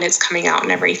know when it's coming out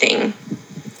and everything.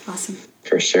 Awesome.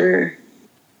 For sure.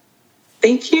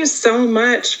 Thank you so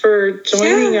much for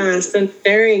joining us and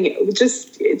sharing.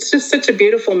 It's just such a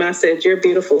beautiful message. You're a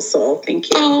beautiful soul.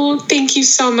 Thank you. Oh, thank you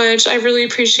so much. I really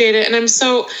appreciate it. And I'm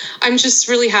just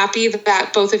really happy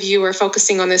that both of you are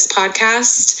focusing on this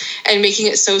podcast and making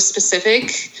it so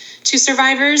specific to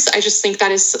survivors. I just think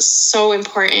that is so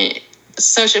important.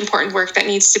 Such important work that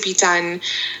needs to be done,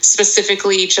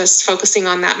 specifically just focusing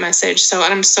on that message. So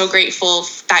I'm so grateful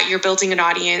that you're building an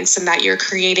audience and that you're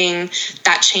creating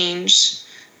that change.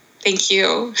 Thank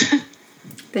you.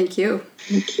 Thank you.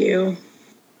 Thank you.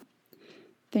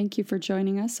 Thank you for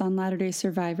joining us on Latter-day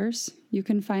Survivors. You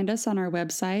can find us on our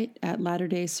website at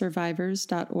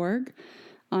latterdaysurvivors.org,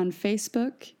 on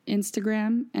Facebook,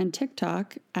 Instagram, and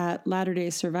TikTok at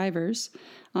Latter-day Survivors,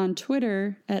 on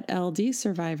Twitter at LD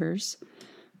Survivors.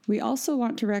 We also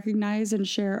want to recognize and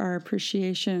share our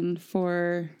appreciation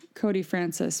for Cody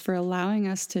Francis for allowing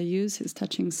us to use his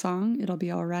touching song, It'll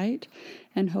Be All Right,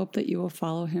 and hope that you will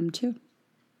follow him too.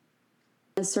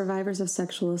 As survivors of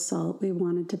sexual assault, we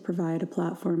wanted to provide a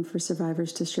platform for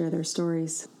survivors to share their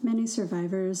stories. Many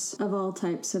survivors of all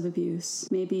types of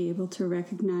abuse may be able to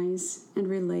recognize and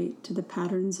relate to the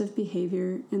patterns of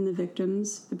behavior in the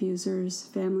victims, abusers,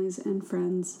 families, and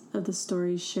friends of the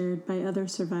stories shared by other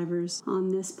survivors on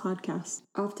this podcast.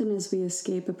 Often as we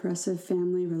escape oppressive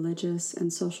family, religious,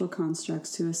 and social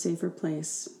constructs to a safer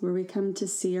place, where we come to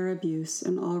see our abuse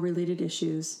and all related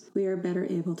issues, we are better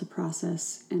able to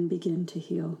process and begin to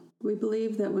heal. We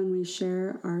believe that when we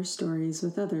share our stories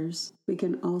with others, we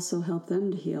can also help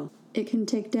them to heal. It can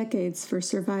take decades for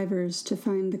survivors to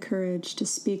find the courage to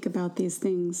speak about these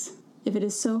things. If it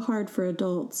is so hard for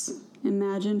adults,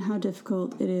 imagine how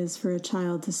difficult it is for a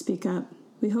child to speak up.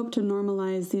 We hope to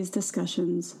normalize these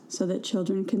discussions so that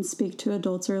children can speak to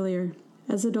adults earlier.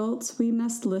 As adults, we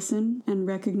must listen and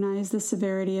recognize the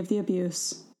severity of the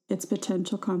abuse, its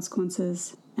potential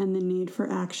consequences, and the need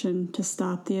for action to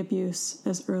stop the abuse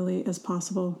as early as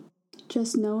possible.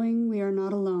 Just knowing we are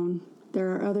not alone,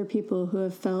 there are other people who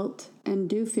have felt and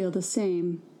do feel the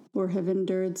same or have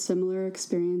endured similar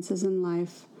experiences in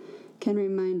life, can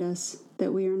remind us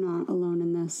that we are not alone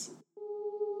in this.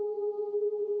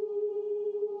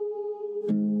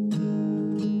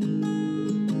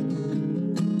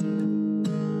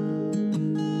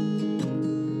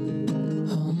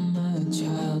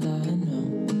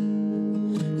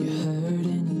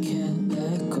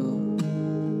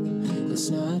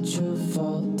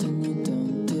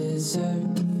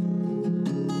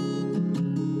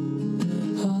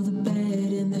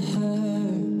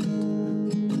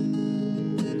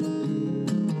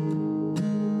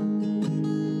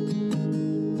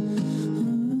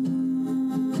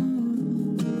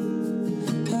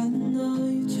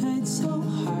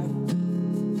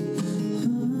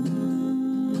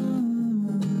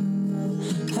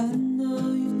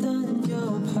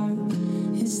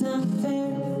 It's not fair.